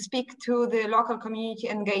to speak to the local community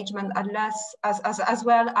engagement as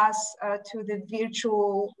well as to the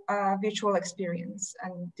virtual experience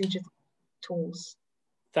and digital tools.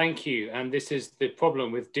 Thank you. And this is the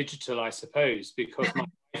problem with digital, I suppose, because my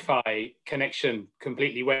Wi-Fi connection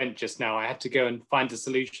completely went just now. I had to go and find a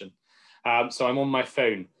solution. So I'm on my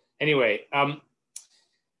phone. Anyway,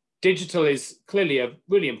 digital is clearly a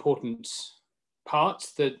really important part.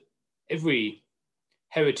 The every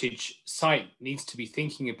heritage site needs to be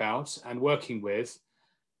thinking about and working with.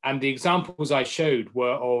 And the examples I showed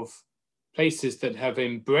were of places that have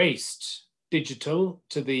embraced digital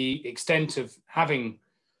to the extent of having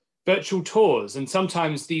virtual tours. And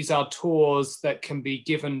sometimes these are tours that can be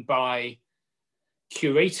given by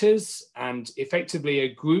curators, and effectively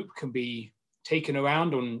a group can be taken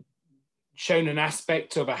around and shown an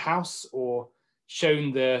aspect of a house or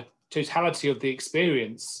shown the totality of the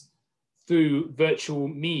experience through virtual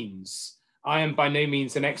means. I am by no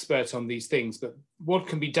means an expert on these things, but what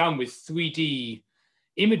can be done with 3D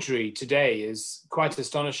imagery today is quite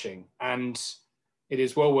astonishing, and it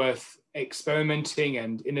is well worth experimenting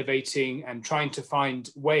and innovating and trying to find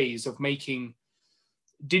ways of making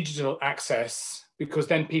digital access, because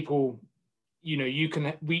then people, you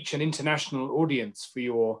can reach an international audience for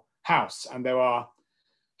your house. And there are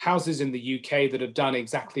houses in the UK that have done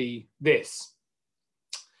exactly this.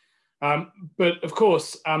 But of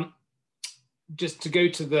course, just to go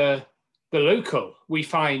to the local, we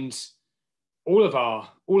find all of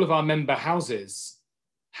our member houses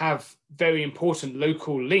have very important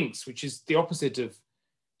local links, which is the opposite of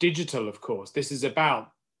digital, of course. This is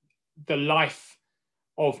about the life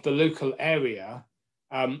of the local area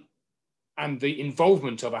and the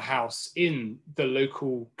involvement of a house in the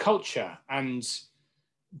local culture. And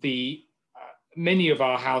the many of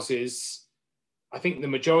our houses, I think the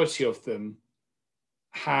majority of them,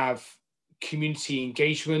 have community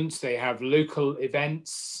engagement. They have local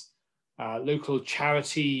events, local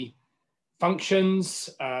charity functions.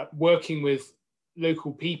 Working with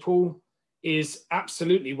local people is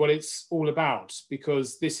absolutely what it's all about,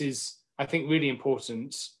 because this is, I think, really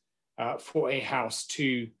important for a house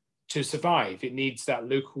to survive. It needs that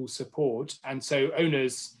local support. And so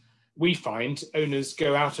owners, we find owners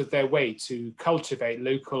go out of their way to cultivate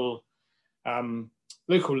local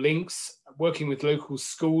links, working with local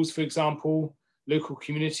schools, for example, local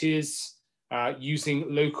communities, using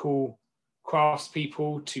local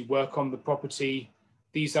craftspeople to work on the property.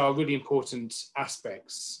 These are really important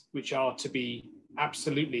aspects which are to be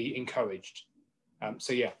absolutely encouraged.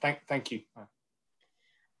 So yeah, thank you.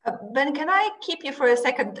 Ben, can I keep you for a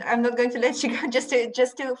second? I'm not going to let you go, just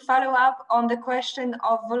to follow up on the question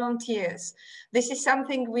of volunteers. This is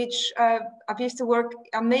something which appears to work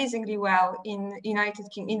amazingly well in the United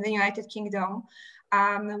Kingdom,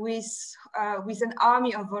 with an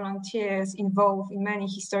army of volunteers involved in many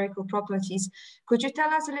historical properties. Could you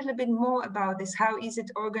tell us a little bit more about this? How is it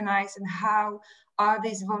organized, and how are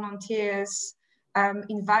these volunteers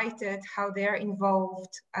invited, how they're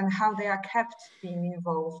involved, and how they are kept being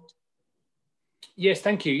involved? Yes,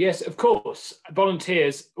 thank you. Yes, of course.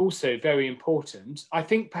 Volunteers also very important. I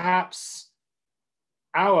think perhaps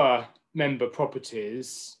our member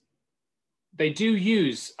properties, they do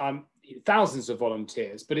use thousands of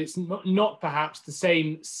volunteers, but it's not perhaps the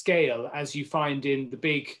same scale as you find in the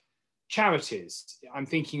big charities. I'm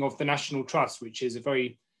thinking of the National Trust, which is a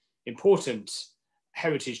very important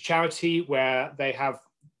heritage charity, where they have,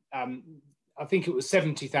 I think it was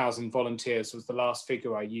 70,000 volunteers was the last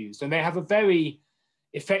figure I used. And they have a very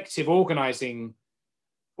effective organizational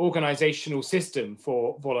system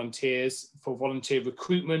for volunteers, for volunteer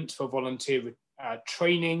recruitment, for volunteer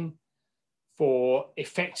training, for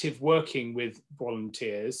effective working with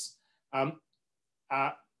volunteers. And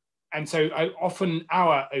so often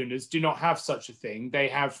our owners do not have such a thing. They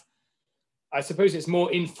have, I suppose it's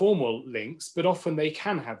more informal links, but often they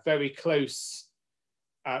can have very close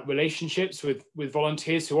relationships with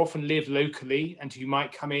volunteers who often live locally and who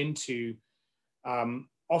might come in to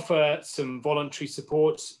offer some voluntary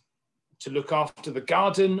support to look after the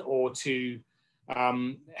garden, or to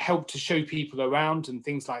help to show people around and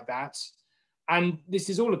things like that. And this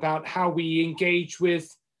is all about how we engage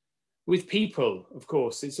with people, of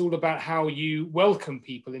course. It's all about how you welcome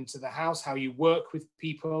people into the house, how you work with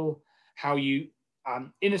people, how you,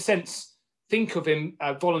 in a sense, think of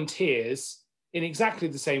volunteers in exactly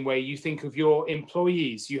the same way you think of your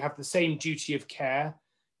employees. You have the same duty of care,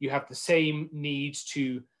 you have the same need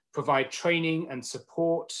to provide training and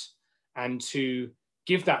support and to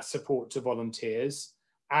give that support to volunteers.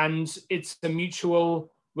 And it's a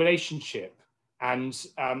mutual relationship, and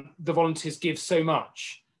the volunteers give so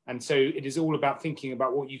much. And so it is all about thinking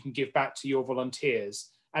about what you can give back to your volunteers.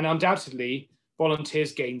 And undoubtedly,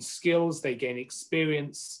 volunteers gain skills, they gain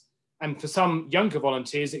experience. And for some younger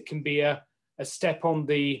volunteers, it can be a step on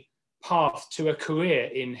the path to a career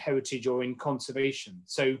in heritage or in conservation.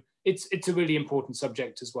 So it's a really important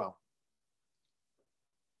subject as well.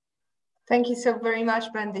 Thank you so very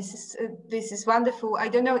much, Ben. This is wonderful. I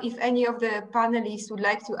don't know if any of the panelists would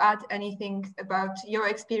like to add anything about your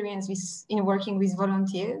experience in working with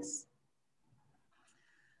volunteers.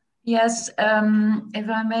 Yes, if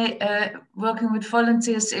I may, working with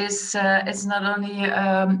volunteers is it's not only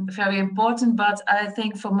very important, but I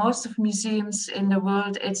think for most of museums in the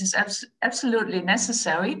world, it is absolutely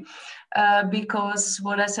necessary. Because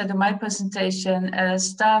what I said in my presentation,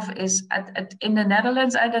 staff is in the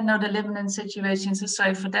Netherlands. I don't know the Lebanon situation, so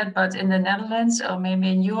sorry for that, but in the Netherlands or maybe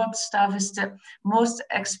in Europe, staff is the most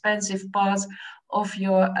expensive part of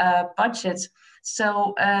your budget.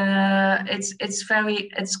 So it's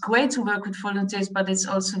great to work with volunteers, but it's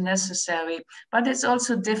also necessary. But it's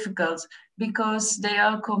also difficult because they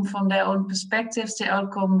all come from their own perspectives. They all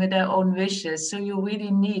come with their own wishes. So you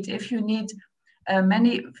really need, if you need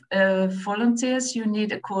many volunteers, you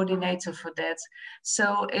need a coordinator for that.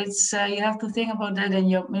 So it's you have to think about that in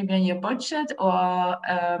your maybe in your budget or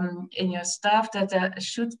in your staff, that there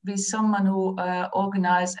should be someone who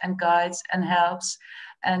organizes and guides and helps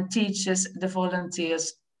and teaches the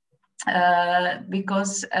volunteers.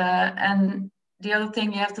 Because and the other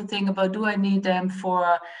thing you have to think about, do I need them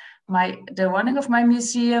for the running of my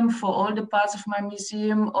museum, for all the parts of my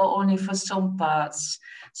museum, or only for some parts?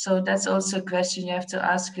 So that's also a question you have to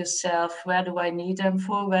ask yourself. Where do I need them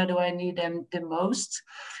for? Where do I need them the most?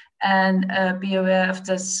 And be aware of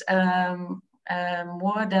this.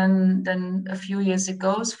 More than a few years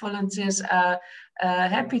ago, volunteers are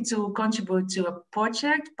happy to contribute to a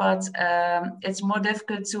project, but it's more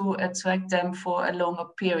difficult to attract them for a longer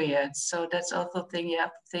period. So that's also a thing you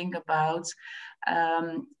have to think about.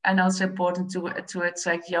 And also important to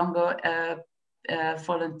attract younger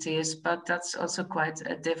volunteers, but that's also quite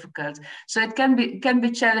difficult. So it can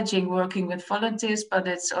be challenging working with volunteers, but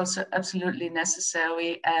it's also absolutely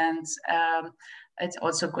necessary, and it's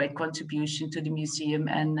also a great contribution to the museum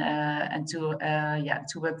and to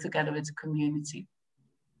work together with the community.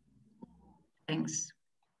 Thanks.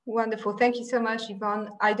 Wonderful, thank you so much, Yvonne.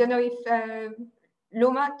 I don't know if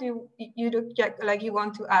Luma, do you look like you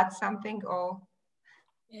want to add something or?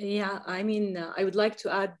 Yeah, I mean, I would like to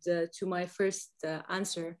add to my first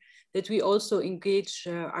answer that we also engage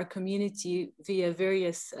our community via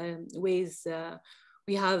various ways.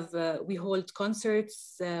 We hold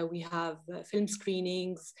concerts, we have film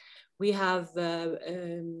screenings, we have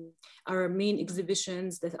our main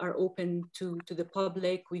exhibitions that are open to the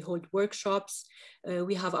public. We hold workshops.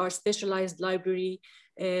 We have our specialized library.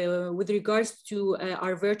 With regards to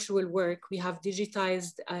our virtual work, we have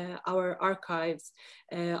digitized our archives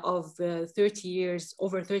of 30 years,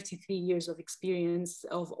 over 33 years of experience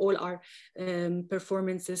of all our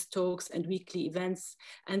performances, talks, and weekly events.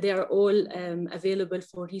 And they are all available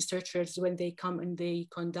for researchers when they come and they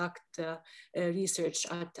conduct research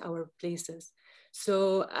at our places.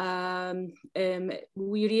 So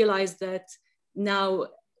we realized that now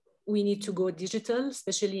we need to go digital,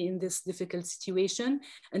 especially in this difficult situation.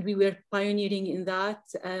 And we were pioneering in that.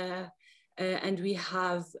 And we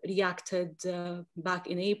have reacted back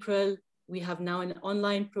in April. We have now an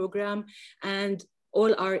online program, and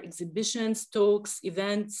all our exhibitions, talks,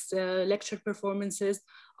 events, lecture performances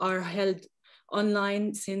are held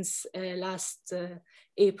online since last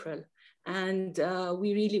April. And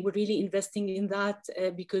we're really investing in that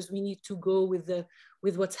because we need to go with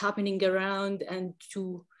what's happening around and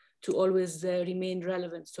to always remain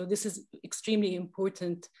relevant. So this is extremely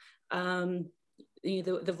important, the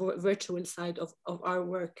virtual side of our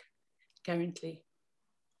work currently.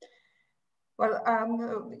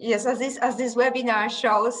 Well, yes, as this webinar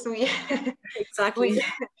shows, we exactly.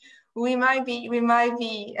 we might be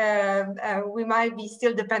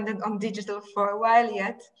still dependent on digital for a while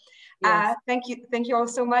yet. Yes. Thank you all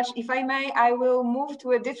so much. If I may, I will move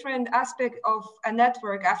to a different aspect of a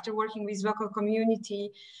network after working with local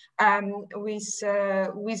community,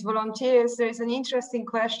 with volunteers. There is an interesting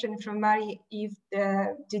question from Marie-Yves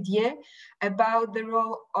Didier about the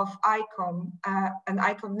role of ICOM, an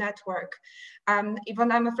ICOM network.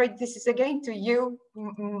 Yvonne, I'm afraid this is again to you.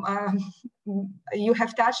 You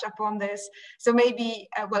have touched upon this. So maybe,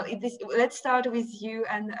 let's start with you,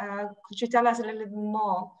 and could you tell us a little bit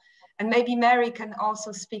more? And maybe Mary can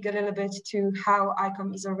also speak a little bit to how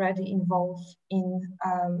ICOM is already involved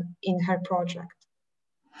in her project.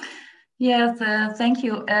 Yes, thank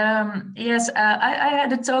you. Yes, I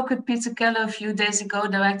had a talk with Peter Keller a few days ago,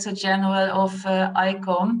 Director General of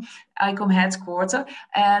ICOM headquarters,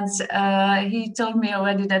 and he told me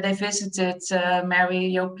already that they visited Mary,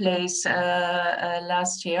 your place,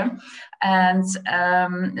 last year. And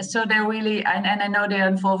so they're really, and I know they're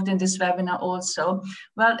involved in this webinar also.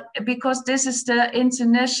 Well, because this is the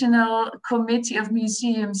International Committee of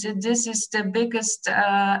Museums, this is the biggest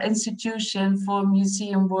institution for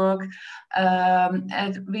museum work.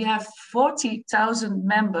 And we have 40,000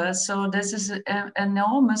 members, so this is an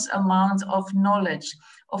enormous amount of knowledge,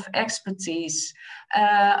 of expertise.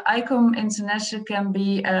 ICOM International can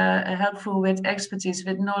be helpful with expertise,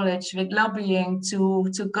 with knowledge, with lobbying to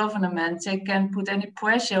government. They can put any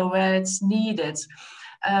pressure where it's needed.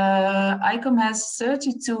 ICOM has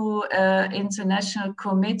 32 international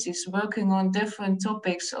committees working on different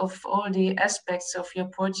topics of all the aspects of your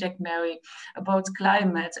project, Mary, about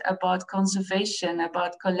climate, about conservation,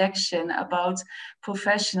 about collection, about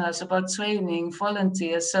professionals, about training,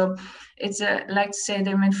 volunteers. So it's like to say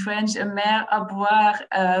them in French, a mer à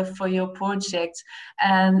boire for your project.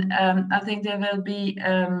 And I think there will be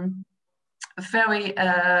very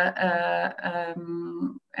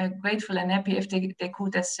grateful and happy if they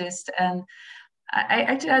could assist. And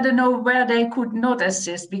I don't know where they could not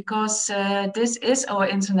assist, because this is our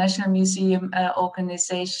international museum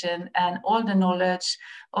organization, and all the knowledge,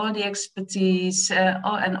 all the expertise,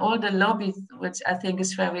 and all the lobby, which I think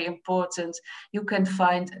is very important, you can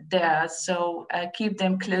find there. So keep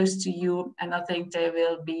them close to you, and I think they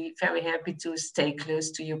will be very happy to stay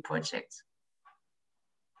close to your project.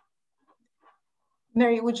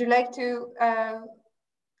 Mary, would you like to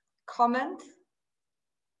comment?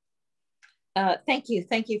 Thank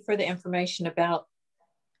you for the information about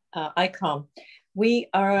ICOM.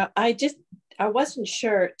 I wasn't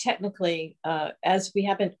sure technically, as we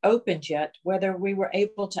haven't opened yet, whether we were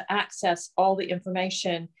able to access all the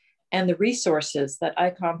information and the resources that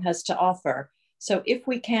ICOM has to offer. So if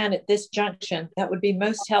we can at this junction, that would be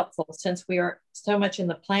most helpful, since we are so much in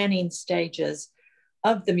the planning stages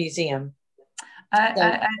of the museum.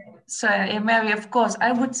 Sorry, Mary, of course,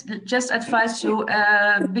 I would just advise you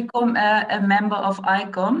become a member of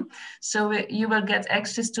ICOM. So you will get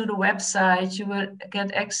access to the website, you will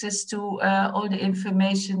get access to all the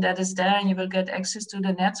information that is there, and you will get access to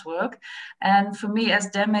the network. And for me, as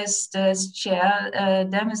DEMHIST chair,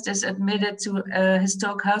 DEMHIST is admitted to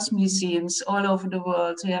historic house museums all over the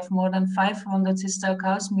world. We have more than 500 historic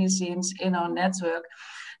house museums in our network.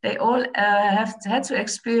 They all have had to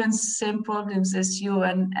experience the same problems as you,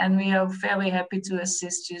 and we are very happy to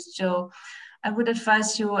assist you. So I would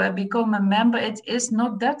advise you become a member. It is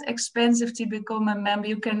not that expensive to become a member.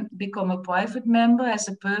 You can become a private member as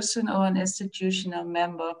a person, or an institutional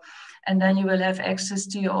member, and then you will have access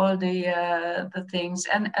to all the things.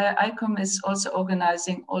 And ICOM is also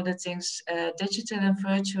organizing all the things digital and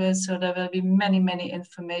virtual, so there will be many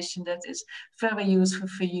information that is very useful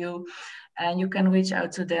for you. And you can reach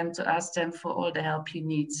out to them to ask them for all the help you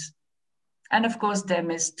need. And of course,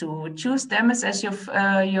 DEMHIST, to choose DEMHIST as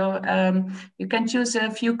you can choose a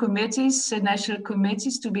few committees, national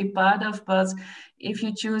committees to be part of, but if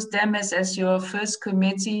you choose DEMHIST as your first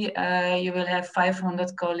committee, you will have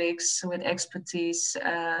 500 colleagues with expertise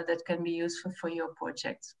that can be useful for your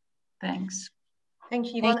project. Thanks.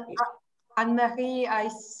 Thank you, Yvonne. Anne-Marie, I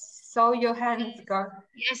saw your hand go.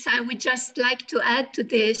 Yes, I would just like to add to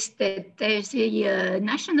this that there's a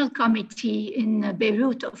national committee in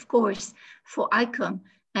Beirut, of course, for ICOM,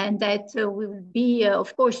 and that we will be,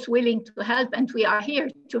 of course, willing to help, and we are here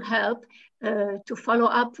to help, to follow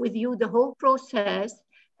up with you the whole process,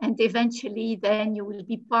 and eventually then you will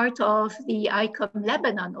be part of the ICOM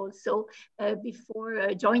Lebanon also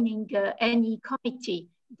before joining any committee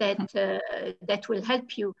that will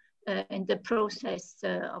help you in the process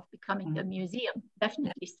of becoming a museum,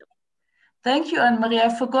 definitely so. Thank you, Anne-Marie. I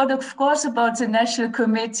forgot, of course, about the national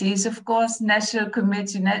committees. Of course, National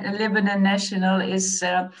Committee, Lebanon National is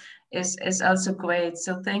also great.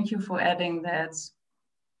 So thank you for adding that.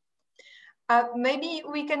 Maybe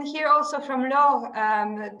we can hear also from Laure.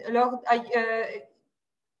 Laure,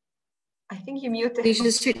 I think you muted.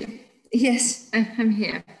 Yes, I'm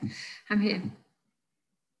here. I'm here.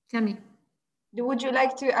 Tell me. Would you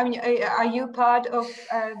like to, I mean, are you part of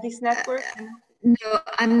this network? No,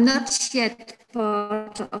 I'm not yet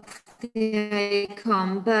part of the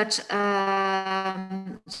ICOM, but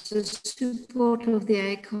the support of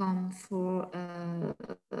the ICOM for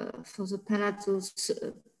the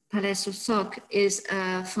Palais Sursock is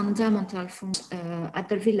fundamental. From at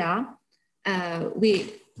the villa,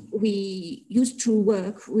 we used to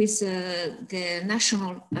work with the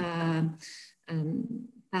national.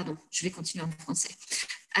 Pardon, je vais continuer en français.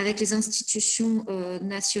 Avec les institutions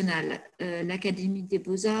nationales, l'Académie des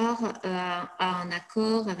Beaux-Arts a un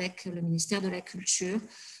accord avec le ministère de la Culture.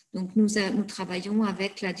 Donc, nous travaillons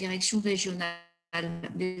avec la direction régionale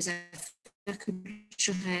des affaires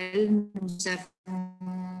culturelles. Nous avons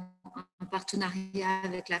un partenariat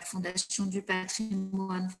avec la Fondation du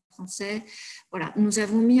patrimoine français. Voilà, nous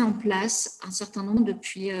avons mis en place un certain nombre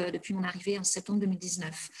depuis mon arrivée en septembre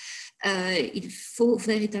 2019. Il faut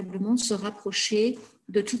véritablement se rapprocher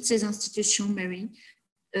de toutes ces institutions, Mary,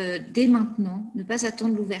 dès maintenant, ne pas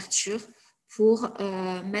attendre l'ouverture pour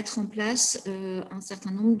mettre en place un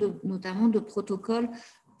certain nombre, notamment de protocoles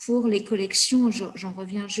pour les collections. J'en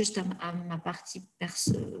reviens juste à ma partie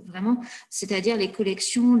vraiment, c'est-à-dire les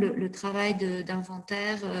collections, le travail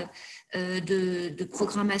d'inventaire, de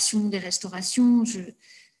programmation des restaurations.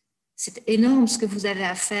 C'est énorme ce que vous avez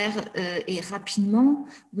à faire et rapidement.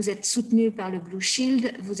 Vous êtes soutenu par le Blue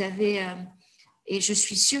Shield. Vous avez, et je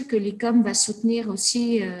suis sûre que l'ICOM va soutenir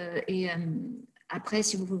aussi après,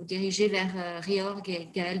 si vous vous dirigez vers Riorg et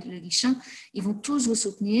Gaël Le Guichin, ils vont tous vous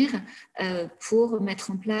soutenir pour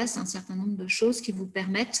mettre en place un certain nombre de choses qui vous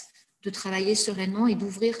permettent de travailler sereinement et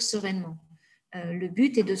d'ouvrir sereinement. Le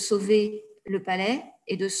but est de sauver le palais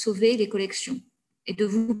et de sauver les collections et de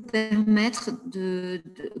vous permettre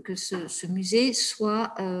que ce musée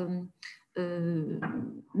soit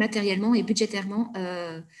matériellement et budgétairement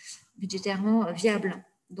viable.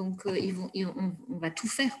 Donc, on va tout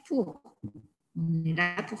faire pour. On est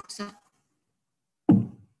là pour ça.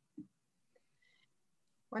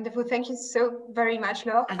 Wonderful. Thank you so very much,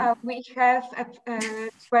 Laure. We have a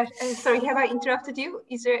question. Sorry, have I interrupted you?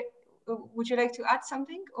 Would you like to add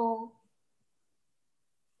something? Or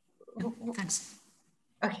no, thanks.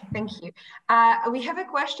 Okay, thank you. We have a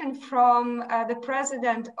question from the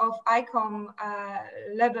president of ICOM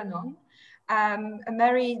Lebanon.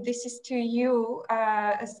 Mary, this is to you.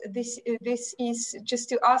 This is just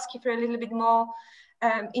to ask you for a little bit more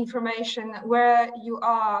information where you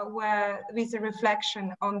are with the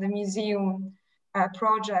reflection on the museum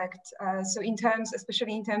project. So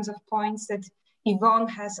especially in terms of points that Yvonne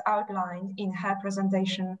has outlined in her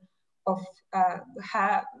presentation of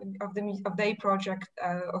their project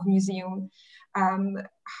of museum.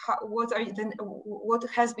 What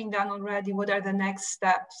has been done already? What are the next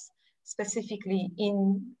steps specifically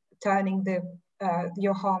in turning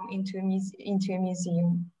your home into a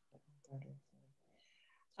museum?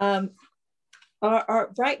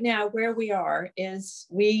 Right now, where we are is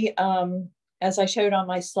we, as I showed on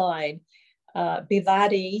my slide,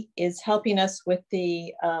 Valéry is helping us with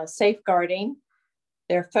the safeguarding.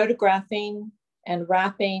 They're photographing and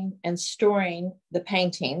wrapping and storing the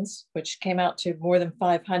paintings, which came out to more than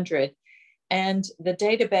 500. And the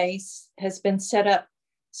database has been set up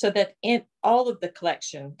so that all of the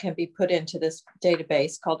collection can be put into this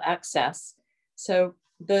database called Access. So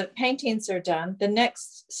the paintings are done. The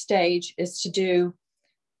next stage is to do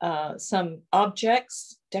some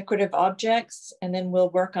objects, decorative objects, and then we'll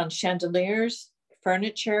work on chandeliers,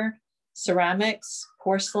 furniture, ceramics,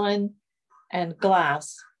 porcelain, and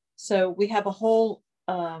glass. So we have a whole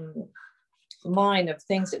line of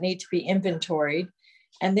things that need to be inventoried.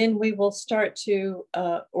 And then we will start to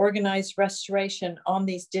organize restoration on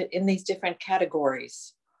in these different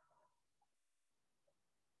categories.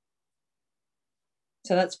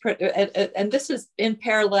 So that's and this is in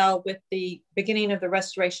parallel with the beginning of the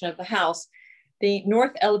restoration of the house. The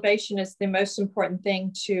north elevation is the most important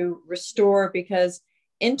thing to restore because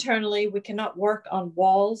internally we cannot work on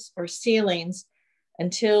walls or ceilings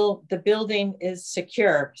until the building is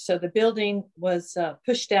secure. So the building was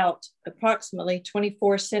pushed out approximately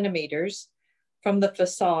 24 centimeters from the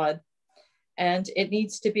facade, and it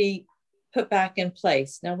needs to be put back in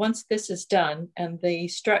place. Now, once this is done and the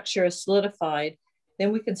structure is solidified,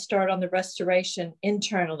 then we can start on the restoration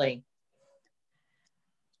internally.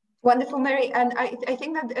 Wonderful, Mary. And I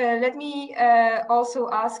think that let me also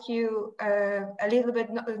ask you a little bit,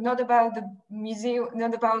 not about the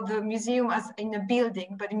museum as in a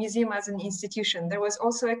building, but the museum as an institution. There was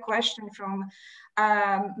also a question from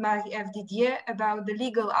Marie-Ève Didier about the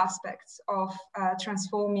legal aspects of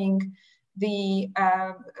transforming the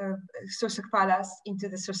Sursock Palace into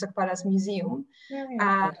the Sursock Palace Museum.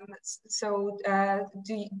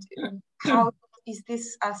 How is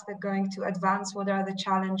this aspect going to advance? What are the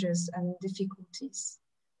challenges and difficulties?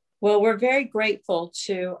 Well, we're very grateful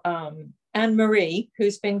to Anne-Marie,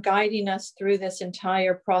 who's been guiding us through this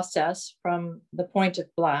entire process from the point of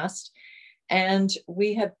blast. And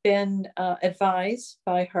we have been advised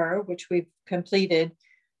by her, which we've completed,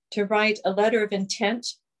 to write a letter of intent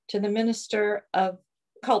to the Minister of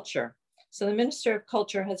Culture. So the Minister of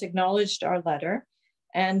Culture has acknowledged our letter,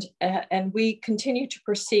 and we continue to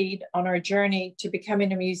proceed on our journey to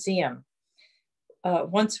becoming a museum.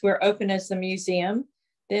 Once we're open as a museum,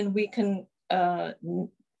 then we can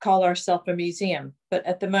call ourselves a museum. But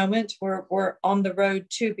at the moment, we're on the road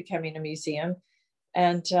to becoming a museum,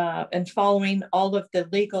 and following all of the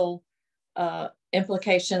legal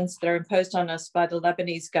implications that are imposed on us by the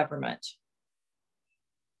Lebanese government.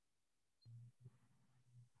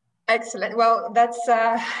 Excellent. Well, that's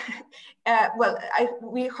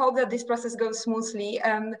we hope that this process goes smoothly.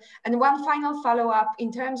 And one final follow-up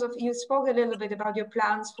in terms of, you spoke a little bit about your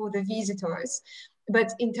plans for the visitors,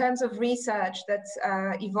 but in terms of research that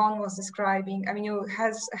Yvonne was describing, I mean,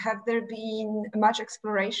 have there been much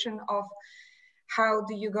exploration of how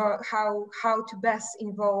to best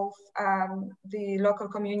involve the local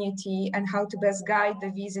community and how to best guide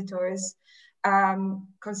the visitors,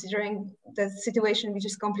 considering the situation which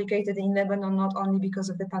is complicated in Lebanon, not only because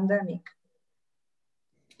of the pandemic?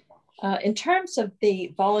 In terms of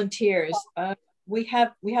the volunteers, we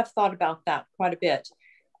have thought about that quite a bit.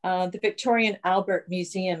 The Victorian Albert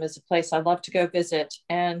Museum is a place I love to go visit,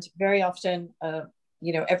 and very often,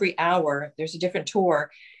 every hour there's a different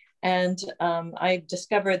tour. And I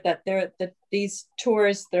discovered that these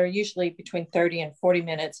tours that are usually between 30 and 40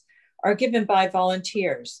 minutes are given by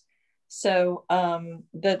volunteers. So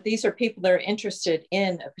these are people that are interested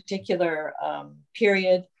in a particular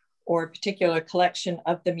period or a particular collection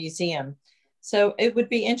of the museum. So it would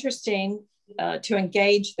be interesting to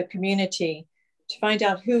engage the community to find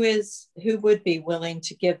out who would be willing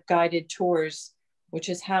to give guided tours, which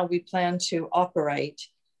is how we plan to operate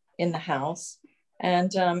in the house.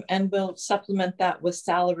 And we'll supplement that with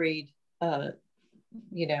salaried,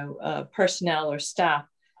 personnel or staff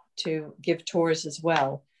to give tours as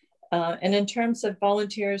well. And in terms of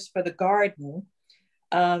volunteers for the garden,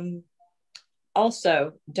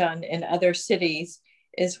 also done in other cities,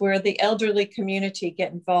 is where the elderly community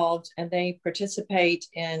get involved and they participate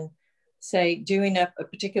in, say, doing up a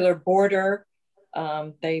particular border.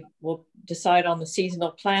 They will decide on the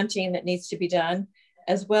seasonal planting that needs to be done,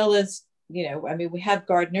 as well as, we have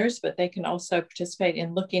gardeners, but they can also participate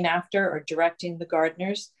in looking after or directing the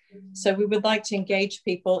gardeners. So we would like to engage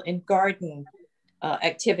people in garden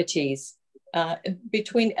activities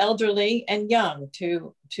between elderly and young.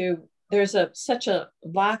 There's such a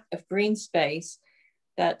lack of green space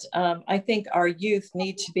that I think our youth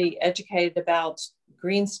need to be educated about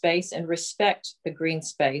green space and respect the green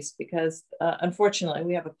space, because unfortunately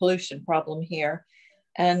we have a pollution problem here,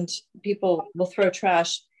 and people will throw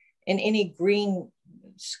trash in any green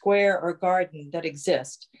square or garden that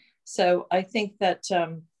exists. So I think that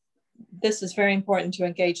this is very important to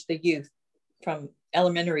engage the youth from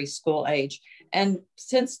elementary school age. And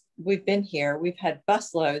since we've been here, we've had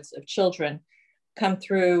busloads of children come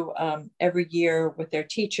through every year with their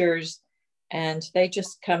teachers, and they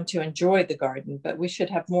just come to enjoy the garden. But we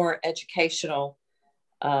should have more educational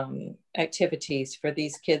activities for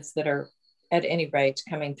these kids that are, at any rate,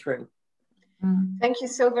 coming through. Thank you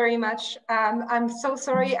so very much. I'm so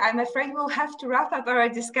sorry. I'm afraid we'll have to wrap up our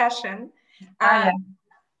discussion.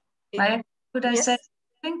 Could I say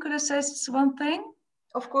one thing?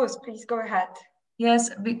 Of course, please go ahead.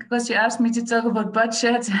 Yes, because you asked me to talk about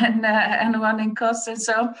budget and running costs and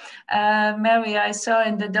so. Mary, I saw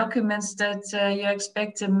in the documents that you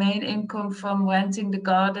expect the main income from renting the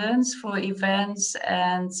gardens for events,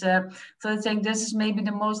 and so I think this is maybe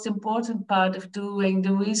the most important part of doing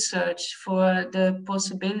the research for the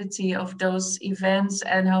possibility of those events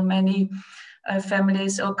and how many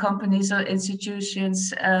families or companies or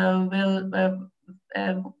institutions will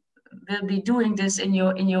be doing this in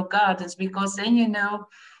your gardens, because then you know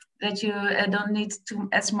that you don't need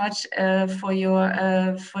as much for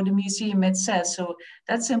the museum itself. So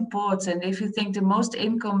that's important. If you think the most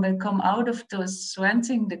income will come out of those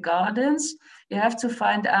renting the gardens, you have to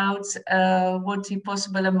find out what the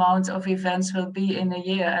possible amount of events will be in a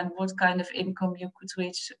year and what kind of income you could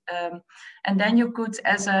reach. And then you could,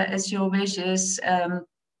 as your wish is,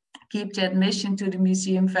 keep the admission to the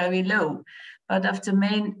museum very low. But if the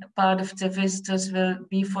main part of the visitors will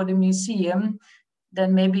be for the museum,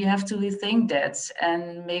 then maybe you have to rethink that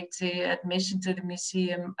and make the admission to the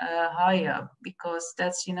museum higher, because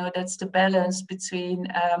that's the balance between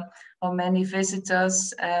how many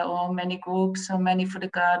visitors, or how many groups, how many for the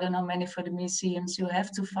garden, how many for the museums. You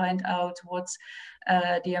have to find out what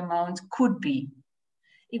the amount could be.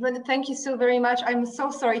 Yvonne, thank you so very much. I'm so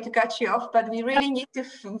sorry to cut you off, but we really need to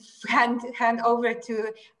hand over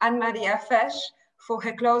to Anne-Marie Afeiche for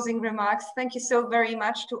her closing remarks. Thank you so very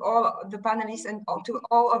much to all the panelists and to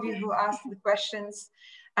all of you who asked the questions.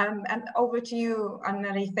 And over to you,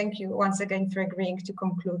 Anne-Marie. Thank you once again for agreeing to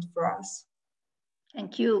conclude for us.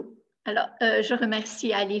 Thank you. Alors, je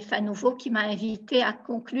remercie ALIPH à nouveau qui m'a invité à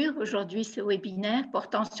conclure aujourd'hui ce webinaire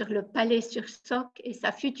portant sur le palais Sursock et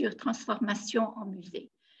sa future transformation en musée.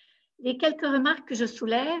 Les quelques remarques que je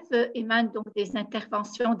soulève émanent donc des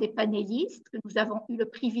interventions des panélistes que nous avons eu le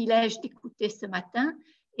privilège d'écouter ce matin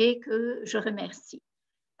et que je remercie.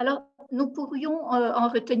 Alors, nous pourrions en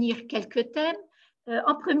retenir quelques thèmes.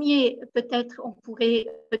 En premier, peut-être on pourrait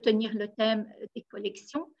retenir le thème des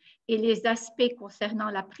collections et les aspects concernant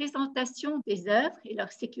la présentation des œuvres et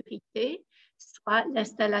leur sécurité, soit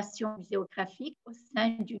l'installation muséographique au sein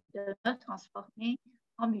du demeure transformé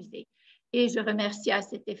en musée. Et je remercie à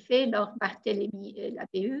cet effet Laure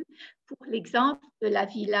Barthélemy-Labeeuw pour l'exemple de la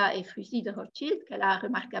villa Ephrussi de Rothschild qu'elle a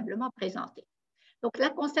remarquablement présenté. Donc la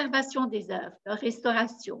conservation des œuvres, leur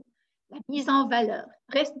restauration, la mise en valeur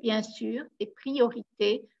restent bien sûr des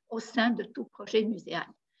priorités au sein de tout projet muséal.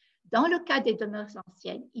 Dans le cas des demeures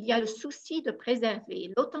anciennes, il y a le souci de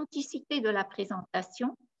préserver l'authenticité de la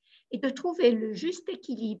présentation et de trouver le juste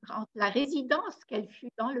équilibre entre la résidence qu'elle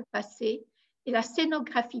fut dans le passé et la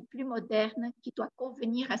scénographie plus moderne qui doit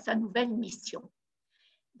convenir à sa nouvelle mission.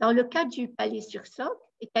 Dans le cas du palais Sursock,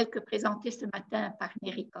 et tel que présenté ce matin par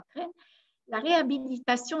Cochrane, la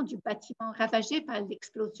réhabilitation du bâtiment ravagé par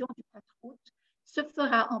l'explosion du 4 août se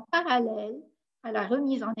fera en parallèle à la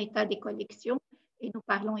remise en état des collections, et nous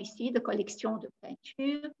parlons ici de collections de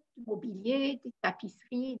peintures, de mobilier, des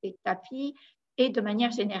tapisseries, des tapis, et de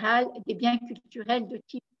manière générale des biens culturels de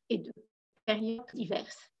type et de périodes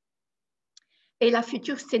diverses. Et la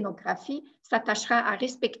future scénographie s'attachera à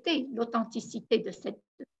respecter l'authenticité de cette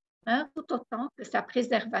demeure tout autant que sa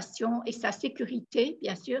préservation et sa sécurité,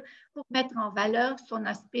 bien sûr, pour mettre en valeur son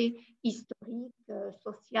aspect historique,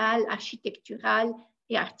 social, architectural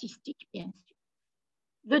et artistique, bien sûr.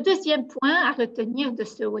 Le deuxième point à retenir de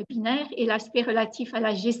ce webinaire est l'aspect relatif à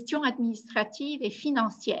la gestion administrative et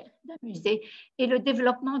financière d'un musée et le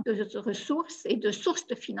développement de ressources et de sources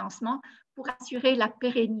de financement pour assurer la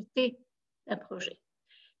pérennité d'un projet.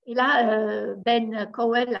 Et là,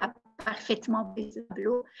 Cowell a parfaitement baisé le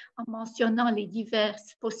tableau en mentionnant les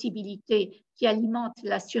diverses possibilités qui alimentent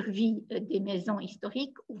la survie des maisons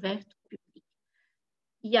historiques ouvertes au public.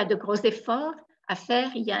 Il y a de gros efforts à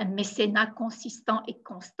faire, il y a un mécénat consistant et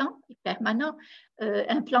constant et permanent,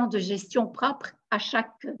 un plan de gestion propre à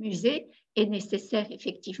chaque musée est nécessaire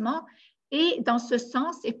effectivement. Et dans ce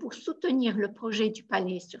sens, et pour soutenir le projet du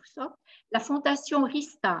palais Sursock, la fondation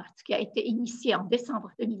Restart, qui a été initiée en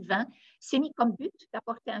décembre 2020, s'est mis comme but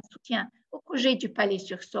d'apporter un soutien au projet du palais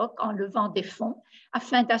Sursock en levant des fonds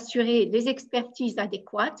afin d'assurer les expertises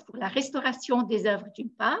adéquates pour la restauration des œuvres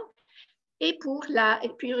d'une part et pour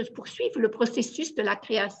poursuivre le processus de la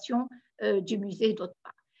création du musée d'autre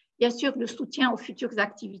part. Bien sûr, le soutien aux futures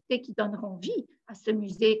activités qui donneront vie à ce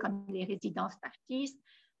musée comme les résidences d'artistes,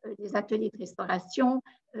 les ateliers de restauration,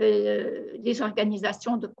 les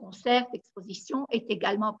organisations de concerts, d'expositions est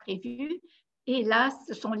également prévu. Et là,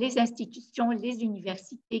 ce sont les institutions, les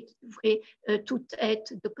universités qui devraient toutes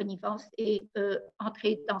être de connivence et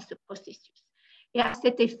entrer dans ce processus. Et à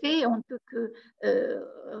cet effet, on ne peut que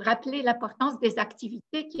rappeler l'importance des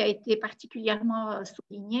activités qui a été particulièrement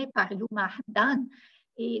soulignée par Luma Hamdan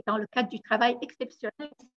et dans le cadre du travail exceptionnel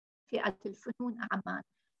fait à Funun à Amman.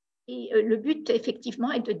 Et le but,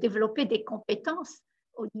 effectivement, est de développer des compétences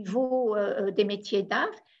au niveau des métiers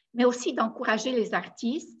d'art, mais aussi d'encourager les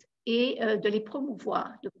artistes et de les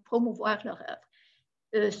promouvoir, de promouvoir leur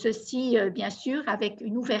œuvre. Ceci, bien sûr, avec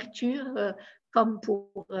une ouverture, comme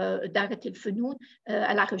pour Darat et Funun,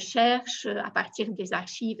 à la recherche à partir des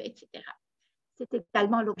archives, etc. C'était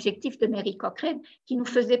également l'objectif de Cochrane, qui nous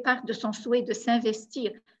faisait part de son souhait de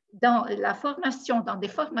s'investir dans la formation, dans des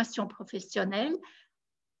formations professionnelles,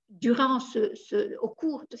 au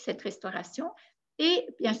cours de cette restauration et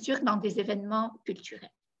bien sûr dans des événements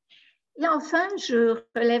culturels. Et enfin, je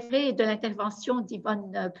relèverai de l'intervention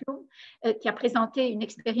d'Yvonne Ploum qui a présenté une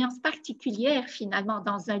expérience particulière finalement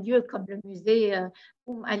dans un lieu comme le musée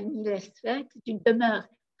d'une demeure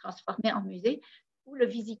transformée en musée où le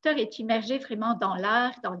visiteur est immergé vraiment dans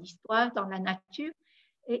l'art, dans l'histoire, dans la nature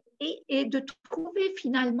et de trouver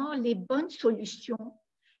finalement les bonnes solutions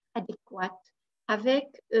adéquates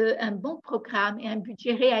avec un bon programme et un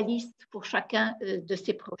budget réaliste pour chacun de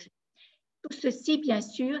ces projets. Tout ceci, bien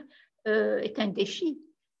sûr, est un défi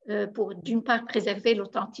pour, d'une part, préserver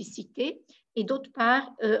l'authenticité et d'autre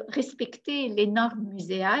part, respecter les normes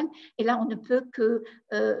muséales. Et là, on ne peut que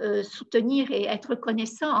soutenir et être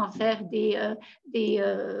reconnaissant envers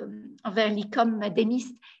envers l'ICOM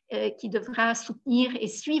DEMHIST qui devra soutenir et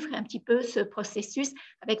suivre un petit peu ce processus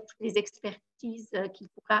avec toutes les expertises qu'il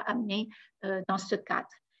pourra amener dans ce cadre.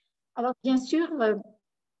 Alors, bien sûr,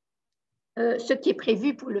 ce qui est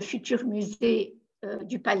prévu pour le futur musée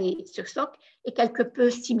du palais Sursock est quelque peu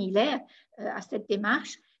similaire à cette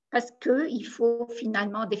démarche parce qu'il faut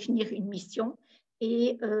finalement définir une mission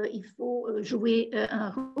et il faut jouer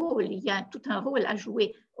un rôle. Il y a tout un rôle à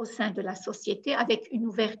jouer au sein de la société avec une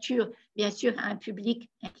ouverture, bien sûr, à un public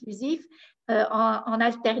inclusif, en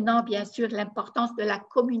alternant, bien sûr, l'importance de la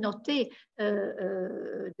communauté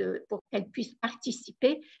pour qu'elle puisse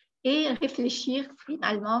participer et réfléchir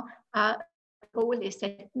finalement à rôle et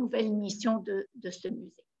cette nouvelle mission de ce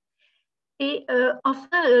musée. Et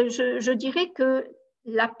enfin, je dirais que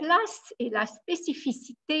la place et la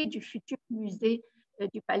spécificité du futur musée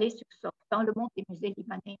du palais Sursock dans le monde des musées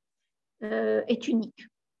libanais est unique.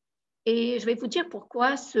 Et je vais vous dire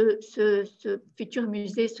pourquoi ce futur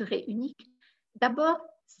musée serait unique. D'abord,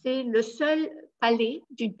 c'est le seul palais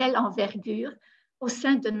d'une telle envergure au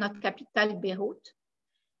sein de notre capitale Beyrouth.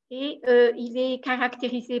 Et il est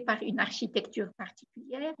caractérisé par une architecture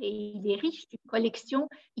particulière et il est riche d'une collection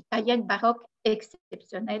italienne baroque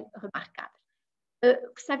exceptionnelle, remarquable.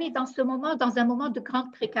 Vous savez, dans un moment de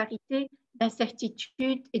grande précarité,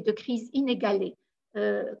 d'incertitude et de crise inégalée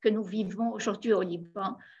que nous vivons aujourd'hui au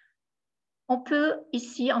Liban, on peut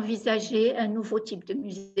ici envisager un nouveau type de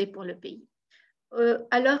musée pour le pays.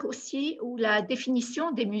 À l'heure aussi où la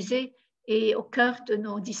définition des musées est au cœur de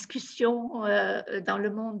nos discussions dans le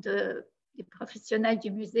monde des professionnels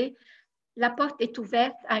du musée, la porte est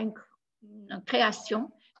ouverte à une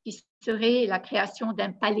création qui serait la création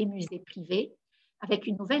d'un palais-musée privé avec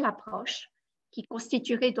une nouvelle approche qui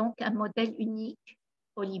constituerait donc un modèle unique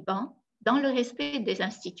au Liban dans le respect des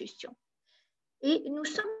institutions. Et nous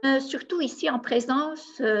sommes surtout ici en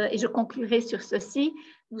présence, et je conclurai sur ceci,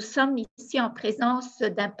 nous sommes ici en présence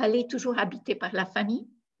d'un palais toujours habité par la famille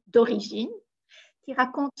d'origine, qui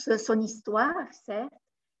raconte son histoire, certes,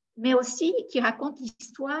 mais aussi qui raconte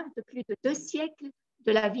l'histoire de plus de 2 siècles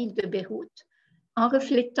de la ville de Beyrouth, en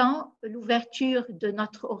reflétant l'ouverture de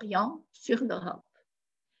notre Orient sur l'Europe.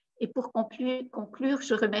 Et pour conclure,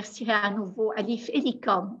 je remercierai à nouveau ALIPH et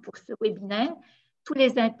l'ICOM pour ce webinaire, tous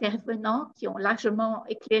les intervenants qui ont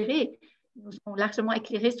nous ont largement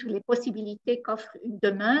éclairé sur les possibilités qu'offre une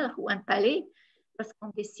demeure ou un palais lorsqu'on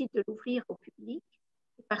décide de l'ouvrir au public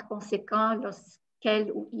et par conséquent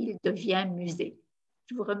lorsqu'elle ou il devient musée.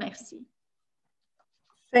 Je vous remercie.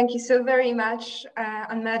 Thank you so very much,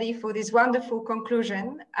 Anne-Marie, for this wonderful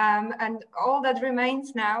conclusion. And all that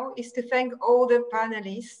remains now is to thank all the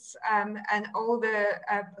panelists and all the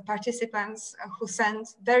participants who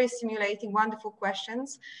sent very stimulating, wonderful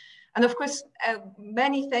questions. And of course,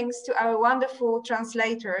 many thanks to our wonderful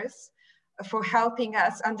translators for helping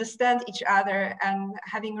us understand each other and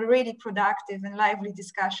having a really productive and lively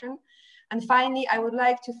discussion. And finally, I would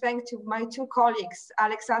like to thank my 2 colleagues,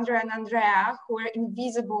 Alexandra and Andrea, who were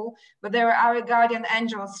invisible, but they were our guardian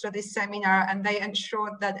angels for this seminar, and they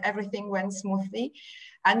ensured that everything went smoothly.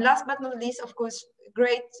 And last but not least, of course,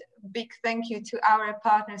 great big thank you to our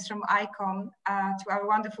partners from ICOM, to our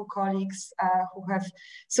wonderful colleagues who have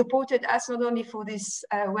supported us not only for this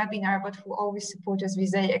webinar, but who always support us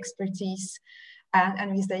with their expertise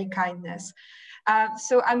and with their kindness.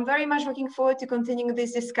 So I'm very much looking forward to continuing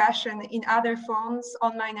this discussion in other forms,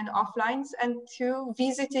 online and offline, and to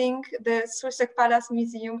visiting the Sursock Palace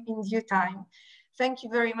Museum in due time. Thank you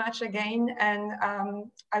very much again, and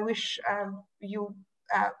I wish you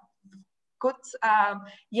good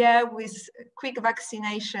year with quick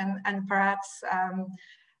vaccination and perhaps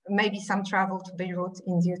maybe some travel to Beirut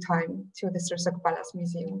in due time to the Sursock Palace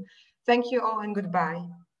Museum. Thank you all and goodbye.